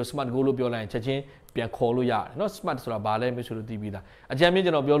မိတ်ဆွေတို့ smart goal လို့ပြောလိုက်ရင်ချက်ချင်းပြန်ခေါ်လို့ရတယ်เนาะ smart ဆိုတာဘာလဲမိတ်ဆွေတို့သိပြီးသားအကြံပေး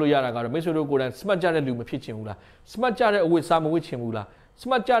ကျွန်တော်ပြောလို့ရတာကတော့မိတ်ဆွေတို့ကိုယ်တိုင် smart ကြတဲ့လူမဖြစ်ချင်ဘူးလား smart ကြတဲ့အဝတ်စားမဝတ်ချင်ဘူးလား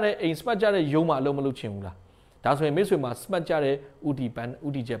smart ကြတဲ့အိမ် smart ကြတဲ့ရုံးမှာအလုပ်မလုပ်ချင်ဘူးလားဒါဆိုရင်မိတ်ဆွေမှာ smart ကြတဲ့ဥ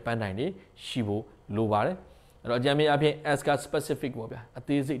တီချက်ပန်းနိုင်တွေရှိဖို့လိုပါတယ်အဲ့တော့အကြံပေးအဖြစ် ask specific ပေါ့ဗျာအ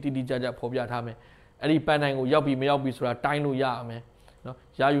သေးစိတ်တိတိကျကျဖော်ပြထားမယ်အဲ့ဒီပန်းနိုင်ကိုရောက်ပြီမရောက်ပြီဆိုတာတိုင်းလို့ရရ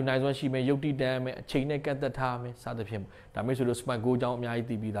မယ်နော်ရယူနိုင်စွမ်းရှိမယ်ရုပ်တိတန်းမယ်အချိန်နဲ့ကတ်သက်ထားမယ်စသဖြင့်ဒါမျိုးဆိုလို့ smart goal အကြောင်း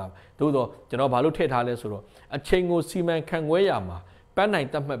အများကြီးသိပြီးသားသို့တော့ကျွန်တော်ဘာလို့ထည့်ထားလဲဆိုတော့အချိန်ကိုစီမံခန့်ခွဲရမှာပန်းနိုင်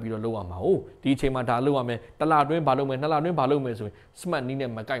တတ်မှတ်ပြီးတော့လုပ်ရမှာဟုတ်ဒီအချိန်မှာဒါလုပ်ရမယ်တစ်လအတွင်းဘာလုပ်မယ်နှစ်လအတွင်းဘာလုပ်မယ်ဆိုရင် smart နည်း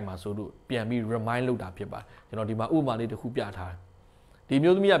နဲ့မကိုက်မှာဆိုလို့ပြန်ပြီး remind လုပ်တာဖြစ်ပါတယ်ကျွန်တော်ဒီမှာဥပမာလေးတစ်ခုပြထား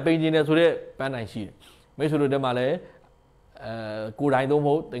တယ်ဒီမျိုးသမီးကပိန်ကျင်တယ်ဆိုတော့ပန်းနိုင်ရှိတယ်မိတ်ဆွေတို့တဲမှာလည်းကိုယ်တိုင်သုံး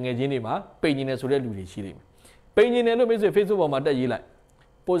ဖို့တငယ်ချင်းတွေမှာပိန်ကျင်တယ်ဆိုတဲ့လူတွေရှိနေတယ်ပိန်ကျင်တယ်လို့မိတ်ဆွေ Facebook ပေါ်မှာတက်ရေးလိုက်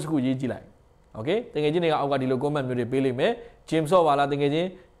post ကိုရေးကြည့်လိုက်โอเคတကယ်ချင်းတွေကအောက်ကဒီလို comment မျိုးတွေပေးလိမ့်မယ် gym ဆော့ပါလားတကယ်ချင်း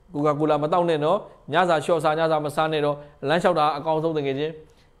Coca-Cola မတောက်နဲ့တော့ညစာ short စာညစာမစားနဲ့တော့လမ်းလျှောက်တာအကောင်းဆုံးတကယ်ချ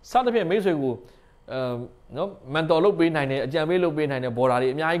င်းစသဖြင့်မိတ်ဆွေကိုနော် mentor လုပ်ပေးနိုင်တယ်အကြံပေးလုပ်ပေးနိုင်တယ် border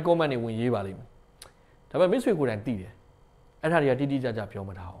တွေအများကြီး comment တွေဝင်ရေးပါလိမ့်မယ်ဒါပေမဲ့မိတ်ဆွေကိုယ်တိုင်သိတယ်အဲ့ဒါတွေ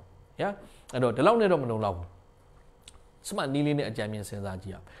ကတိတိကျကျပြောမထားအောင်ညာအဲ့တော့ဒီလောက်နဲ့တော့မလုံလောက်ဘူး smart နည်းလေးနဲ့အကြံဉာဏ်စဉ်း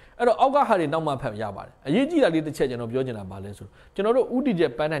စားကြည့်အောင်အဲ့တော့အောက်ကဟာတွေနောက်မှဖတ်ရပါတယ်အရေးကြီးတာလေးတစ်ချက်ကျွန်တော်ပြောချင်တာပါလဲဆိုကျွန်တော်တို့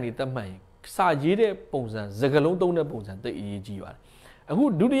ဥတီချက်ပန်းတိုင်တွေတတ်မှတ်ရင်စာရေးတဲ့ပုံစံစကားလုံးသုံးတဲ့ပုံစံသိအရေးကြီးပါတယ်အခု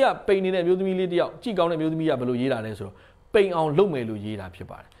ဒုတိယပိန်နေတဲ့မျိုးသမီးလေးတယောက်ကြည့်ကောင်းတဲ့မျိုးသမီးကဘယ်လိုရေးတာလဲဆိုတော့ပိန်အောင်လုပ်မယ်လို့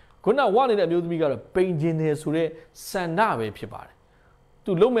ရေးတာဖြစ်ပါတယ်ခုနဝနေတဲ့မျိုးသမီးကတော့ပိန်ခြင်းတယ်ဆိုတဲ့စန္ဒပဲဖြစ်ပါတယ်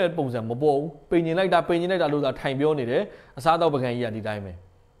သူလုပ်မဲ့ပုံစံမပေါ်ဘူးပိန်ကျင်လိုက်တာလို့သာထိုင်ပြောနေတယ်အစားတော့ပကံကြီးကဒီတို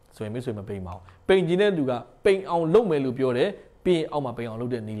င်းပဲဆိုရင်မိတ်ဆွေမပိန်ပါဘူးပိန်ကျင်တဲ့သူကပိန်အောင်လုပ်မယ်လို့ပြောတယ်ပြီးရင်အောက်မှာပိန်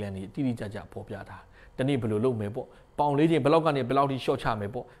အောင်လုပ်တဲ့နီလန်တွေတိတိကျကျပေါ်ပြတာတနေ့ဘယ်လိုလုပ်မယ်ပေါ့ပေါင်လေးချင်းဘယ်လောက်ကနေဘယ်လောက်ထိ short ချ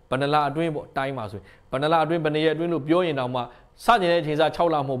မယ်ပေါ့ဘဏ္ဍလာအတွင်းပေါ့တိုင်းပါဆိုရင်ဘဏ္ဍလာအတွင်းဘယ်နှစ်ရက်အတွင်းလို့ပြောရင်တောင်မှစကျင်တဲ့အချိန်စ6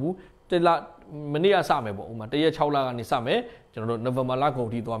လမဟုတ်ဘူးတလမနေ့ကစမယ်ပေါ့ဥမာတရက်6လကနေစမယ်ကျွန်တော်တို့ November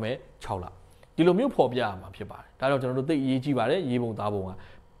လကုန်ထိသွားမယ်6လဒီလိုမျိုးဖော်ပြရမှာဖြစ်ပါတယ်ဒါကြောင့်ကျွန်တော်တို့သိအရေးကြီးပါတယ်ရေးပုံသားပုံက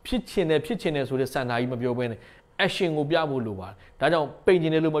ဖြစ်ချင်တယ်ဆိုတဲ့စံနာကြီးမပြောဘဲနဲ့ action ကိုပြဖို့လိုပါတယ်ဒါကြောင့်ပိန်ကျ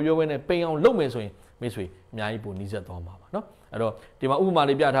င်တယ်လို့မပြောဘဲနဲ့ပိန်အောင်လုပ်မယ်ဆိုရင်မိတ်ဆွေအများကြီးပိုနီးစပ်သွားမှာပါနော်အဲ့တော့ဒီမှာဥ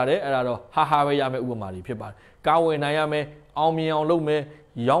ပမာလေးပြထားတယ်အဲ့ဒါတော့ဟာပဲရမယ်ဥပမာလေးဖြစ်ပါတယ်ကားဝင်နိုင်ရမယ်အောင်မြင်အောင်လုပ်မယ်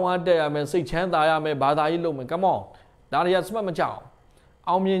ရောင်းအားတက်ရမယ်စိတ်ချမ်းသာရမယ်ဘာသာရေးလုပ်မယ် come on ဒါတွေက smart မကြောက်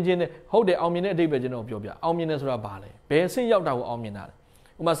အောင်မြင်ခြင်းနဲ့ဟုတ်တယ်အောင်မြင်တဲ့အဓိပ္ပာယ်ကျွန်တော်ပြောပြအောင်မြင်တယ်ဆိုတာဘာလဲဘယ်အဆင့်ရောက်တာကိုအောင်မြင်တာလဲ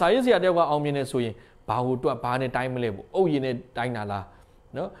ဥပမာစာရေးဆရာတယောက်ကအောင်မြင်တယ်ဆိုရင်ဘာကိုတွက်ဘာနဲ့တိုင်းမလဲပေါ့အုပ်ရည်နဲ့တိုင်းတာလား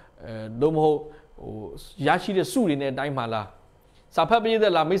နော်လို့မဟုတ်ဟိုရရှိတဲ့စုတွေနဲ့တိုင်းမှာလားစာဖတ်ပေး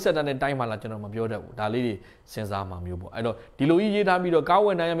တဲ့လားမိတ်ဆက်တာနဲ့တိုင်းမှာလားကျွန်တော်မပြောတတ်ဘူးဒါလေးတွေစဉ်းစားမှာမျိုးပေါ့အဲ့တော့ဒီလိုကြီးရေးထားပြီးတော့ကားဝ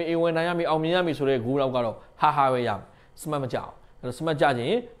င်နိုင်ရမယ်အိမ်ဝင်နိုင်ရမယ်အောင်မြင်ရမယ်ဆိုတဲ့ဂူတော့ကတော့ဟာပဲရမယ် smart မကြောက်အဲ့တော့ smart ကြခြ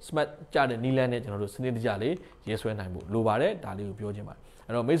င်း smart ကြတဲ့နီလန်းနဲ့ကျွန်တော်တို့စနစ်တကျလေးရေးဆွဲနိုင်ဖို့လိုပါတယ်ဒါလေးကိုပြောချင်ပါတယ်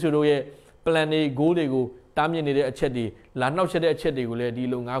အဲ့တော့မိတ်ဆွေတို့ရဲ့ plan တွေ goal တွေကိုတားမြစ်နေတဲ့အချက်တွေလာနှောက်ယှက်တဲ့အချက်တွေကိုလည်းဒီ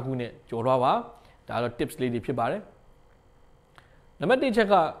လို၅ခုနဲ့ကြော်သွားပါဒါတော့ tips လေးတွေဖြစ်ပါတယ်နံပါတ်1ချက်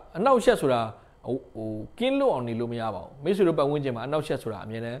ကအနှောက်ယှက်ဆိုတာဟိုကင်းလို့အောင်နေလို့မရပါဘူးမိတ်ဆွေတို့ပတ်ဝန်းကျင်မှာအနှောက်ယှက်ဆိုတာအ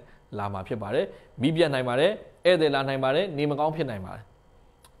မြဲတမ်းလာမှာဖြစ်ပါတယ်မိပြတ်နိုင်ပါတယ်ဧည့်သည်လာနိုင်ပါတယ်နေမကောင်းဖြစ်နိုင်ပါတယ်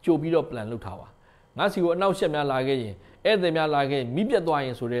ကြိုပြီးတော့ plan လုပ်ထားပါငါစီကိုအနှောက်ယှက်များလာခဲ့ရင်ဧည့်သည်များလာခဲ့မိပြတ်သွားရ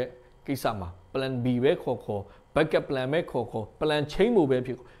င်ဆိုတဲ့ကိစ္စမှာ plan B ပဲခေါ် backup plan ပဲခေါ် plan change ဖို့ပဲဖြ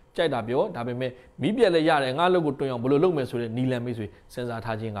စ်ကြိုက်တာပြောဒါပေမဲ့မိပြက်လည်းရတယ်ငါလုပ်ကိုတွင်အောင်ဘယ်လိုလုပ်မယ်ဆိုတဲ့နီလန်မိတ်ဆွေစဉ်းစား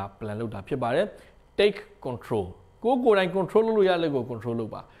ထားခြင်းက plan လုပ်တာဖြစ်ပါတယ် take control ကိုယ်တိုင် control လုပ်လို့ရတဲ့ကို control လု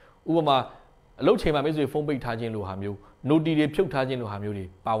ပ်ပါဥပမာအလုပ်ချိန်မှာမိတ်ဆွေဖုန်းပိတ်ထားခြင်းလိုဟာမျိုး note တွေဖြုတ်ထားခြင်းလိုဟာမျိုးတွေ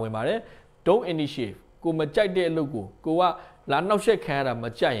ပါဝင်ပါတယ် don't initiate ကိုမကြိုက်တဲ့အလုပ်ကိုကလာနှောက်ယှက်ခံရတာမ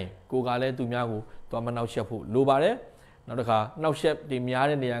ကြိုက်ရင်ကိုကလည်းသူများကိုသွားမနှောက်ယှက်ဖို့လိုပါတယ်နောက်တစ်ခါနှောက်ယှက်တွေများ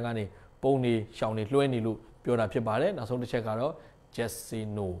တဲ့နေရာကနေပုံနေရှောင်နေလွှဲနေလို့ပြောတာဖြစ်ပါတယ်နောက်ဆုံးတစ်ချက်ကတော့ just say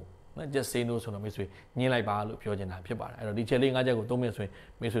no နော် just say no ဆိုတော့မိတ်ဆွေညှင်းလိုက်ပါလို့ပြောချင်တာဖြစ်ပါတယ်အဲ့တော့ဒီချက်လေး၅ချက်ကိုသုံးမိတ်ဆွေ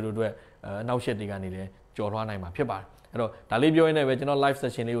တို့အတွက်အနောက်ရှက်တွေကနေလည်းကြော်ထွားနိုင်မှာဖြစ်ပါတယ်အဲ့တော့ဒါလေးပြောရင်းနဲ့ပဲကျွန်တော် live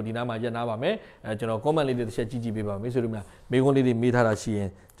session လေးကိုဒီနားမှာရပ်နားပါမယ်ကျွန်တော် comment လေးတွေတစ်ချက်ကြည့်ပေးပါမယ်မိတ်ဆွေတို့များမေးခွန်းလေးတွေမေးထားတာရှိရင်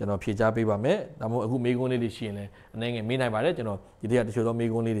ကျွန်တော်ဖြေကြားပေးပါမယ်ဒါမှမဟုတ်အခုမေးခွန်းလေးတွေရှိရင်လည်းအနေငယ်မေးနိုင်ပါတယ်ကျွန်တော်ဒီတည်းကတချို့သောမေး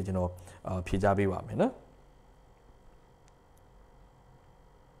ခွန်းလေးတွေကျွန်တော်ဖြေကြားပေးပါမယ်နော်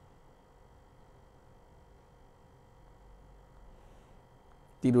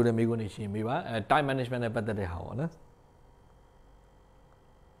တီလိုတဲ့မိကုန်းနေရှင်မေးပါtime management နဲ့ပတ်သက်တဲ့ဟာပေါ့နော်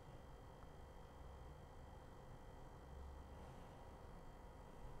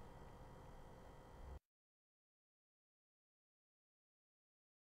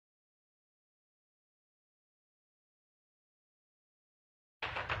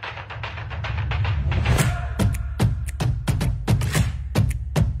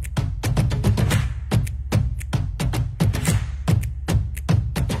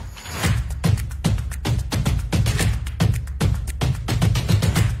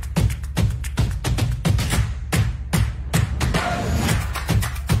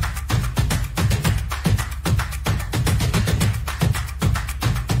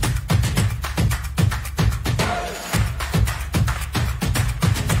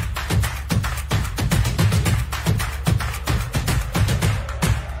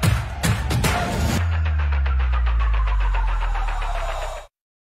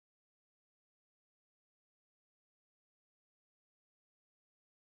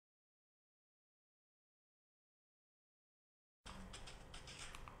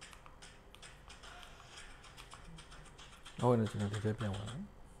ဟုတ်တယ်ကျွန်တော်တစ်ချက်ပြန်ပါမယ်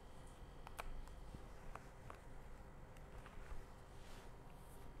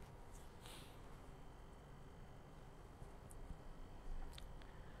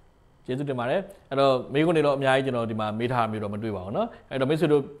ကျေးဇူးတင်ပါတယ်အဲ့တော့မိကုန်းတွေတော့အများကြီးကျွန်တော်ဒီမှာမေးထားမျိုးတော့မတွေ့ပါဘူးเนาะအဲ့တော့မိတ်ဆွေ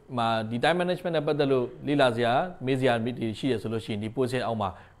တို့မှာဒီ time management နဲ့ပတ်သက်လို့လေ့လာစရာမေးစရာရှိရဆိုလို့ရှိရင်ဒီ post အောက်မှာ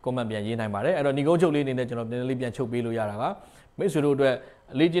comment ပြန်ရေးနိုင်ပါတယ်အဲ့တော့ညီကုန်းချုပ်လေးအနေနဲ့ကျွန်တော်နည်းနည်းလေးပြန်ချုပ်ပေးလို့ရတာကမိတ်ဆွေတို့အတွက်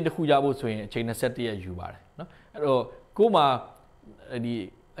အလေးချင်းတစ်ခုရဖို့ဆိုရင်အချိန်21ရက်ယူပါတယ်เนาะအဲ့တော့ကို့မှာဒီ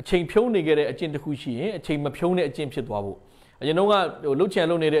အချိန်ဖြုံးနေခဲ့တဲ့အကျင့်တစ်ခုရှိရင်အချိန်မဖြုံးတဲ့အကျင့်ဖြစ်သွားဖို့အရင်တော့ကလှုပ်ချင်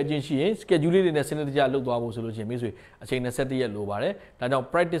လုပ်နေတဲ့အကျင့်ရှိရင် schedule လေးတွေနဲ့စနစ်တကျလုပ်သွားဖို့ဆိုလို့ရှိရင်မိတ်ဆွေအချိန်21ရက်လိုပါတယ်ဒါကြောင့်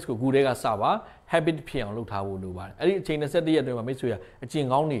practice ကိုခုတည်းကစပါ habit ဖြစ်အောင်လုပ်ထားဖို့လိုပါတယ်အဲ့ဒီအချိန်21ရက်အတွင်းမှာမိတ်ဆွေကအကျင့်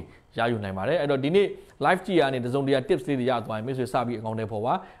ကောင်းတွေရယူနိုင်ပါတယ်အဲ့တော့ဒီနေ့ live ကြည့်ရတဲ့တစုံတရာ tips လေးတွေရသွားရင်မိတ်ဆွေစပြီးအကောင့်ထဲပေါ်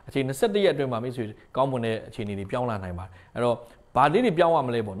ပါအချိန်21ရက်အတွင်းမှာမိတ်ဆွေကောင်းမွန်တဲ့အခြေအနေတွေပြောင်းလာနိုင်ပါတယ်အဲ့တော့ဘာလေးတွေပြောင်းရမ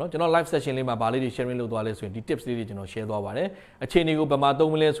လဲပေါ့နော်ကျွန်တော် live session လေးမှာဘာလေးတွေ sharing လုပ်သွားလဲဆိုရင်ဒီ tips လေးတွေကျွန်တော် share သွားပါတယ်အခြေအနေကိုဘယ်မှာ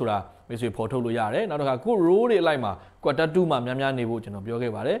သုံးမလဲဆိုတာမိတ်ဆွေဖော်ထုတ်လို့ရတယ်နောက်တစ်ခါကို role တွေအလိုက်မှာ quarter 2မှာများများနေဖို့ကျွန်တော်ပြော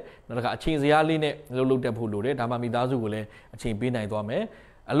ခဲ့ပါတယ်နောက်တစ်ခါအချိန်စရာလေးနဲ့လုပ်တတ်ဖို့လိုတယ်ဒါမှမိသားစုကိုလည်းအချိန်ပေးနိုင်သွားမယ်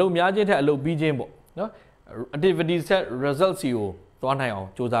အလုပ်များခြင်းထက်အလုပ်ပြီးခြင်းပေါ့နော် activity set result စီကိုသွားနိုင်အောင်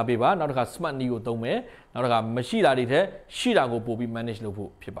စ조사ပေးပါနောက်တစ်ခါ smart knee ကိုသုံးမယ်နောက်တစ်ခါမရှိတာတွေထက်ရှိတာကိုပို့ပြီး manage လုပ်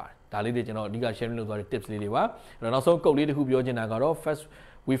ဖို့ဖြစ်ပါတယ်ဒါလေးတွေကျွန်တော်အဓိက sharing လုပ်သွားတဲ့ tips လေးတွေပါအဲ့တော့နောက်ဆုံးကုတ်လေးတစ်ခုပြောချင်တာကတော့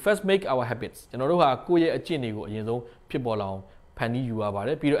we first make our habits ကျွန်တော်တို့ဟာကိုယ့်ရဲ့အကျင့်တွေကိုအရင်ဆုံးဖြစ်ပေါ်လာအောင်ဖ န်တီးယူရပါတ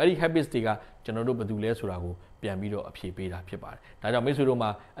ယ်ပြီးတော့အဲ့ဒီ habits တွေကကျွန်တော်တို့ဘယ်သူလဲဆိုတာကိုပြန်ပြီးတော့အဖြေပေးတာဖြစ်ပါတယ်ဒါကြောင့်မိတ်ဆွေတို့မှာ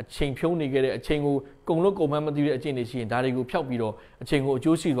အချိန်ဖြုံးနေခဲ့တဲ့အချိန်ကိုကုံလို့ကုံမှန်းမသိတဲ့အကျင့်တွေရှိရင်ဒါတွေကိုဖျောက်ပြီးတော့အချိန်ကိုအ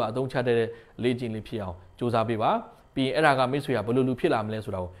ကျိုးရှိစွာအသုံးချတဲ့လေ့ကျင့်လေးဖြစ်အောင်စူးစမ်းပေးပါပြီးရင်အဲ့ဒါကမိတ်ဆွေကဘယ်လိုလူဖြစ်လာမလဲ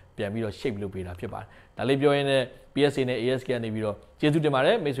ဆိုတာကိုပြန်ပြီးတော့ shape လုပ်ပေးတာဖြစ်ပါတယ်ဒါလေးပြောရင်းနဲ့ PSA နဲ့ ASK ကနေပြီးတော့ကျေးဇူးတင်ပါတ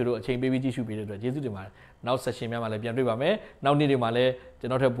ယ်မိတ်ဆွေတို့အချိန်ပေးပြီးကြည့်ရှုပေးတဲ့အတွက်ကျေးဇူးတင်ပါတယ်နောက် session များမှာလည်းပြန်တွေ့ပါမယ်နောက်နေ့တွေမှာလည်းကျွ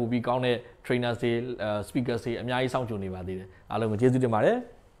န်တော်ထပ်ပို့ပြီးကောင်းတဲ့ trainers တွေ speakers တွေအများကြီးစောင့်ကြိုနေပါသေးတယ်အားလုံးကိုကျေးဇူးတင်ပါတယ်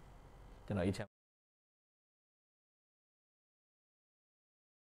ကျွန်တော်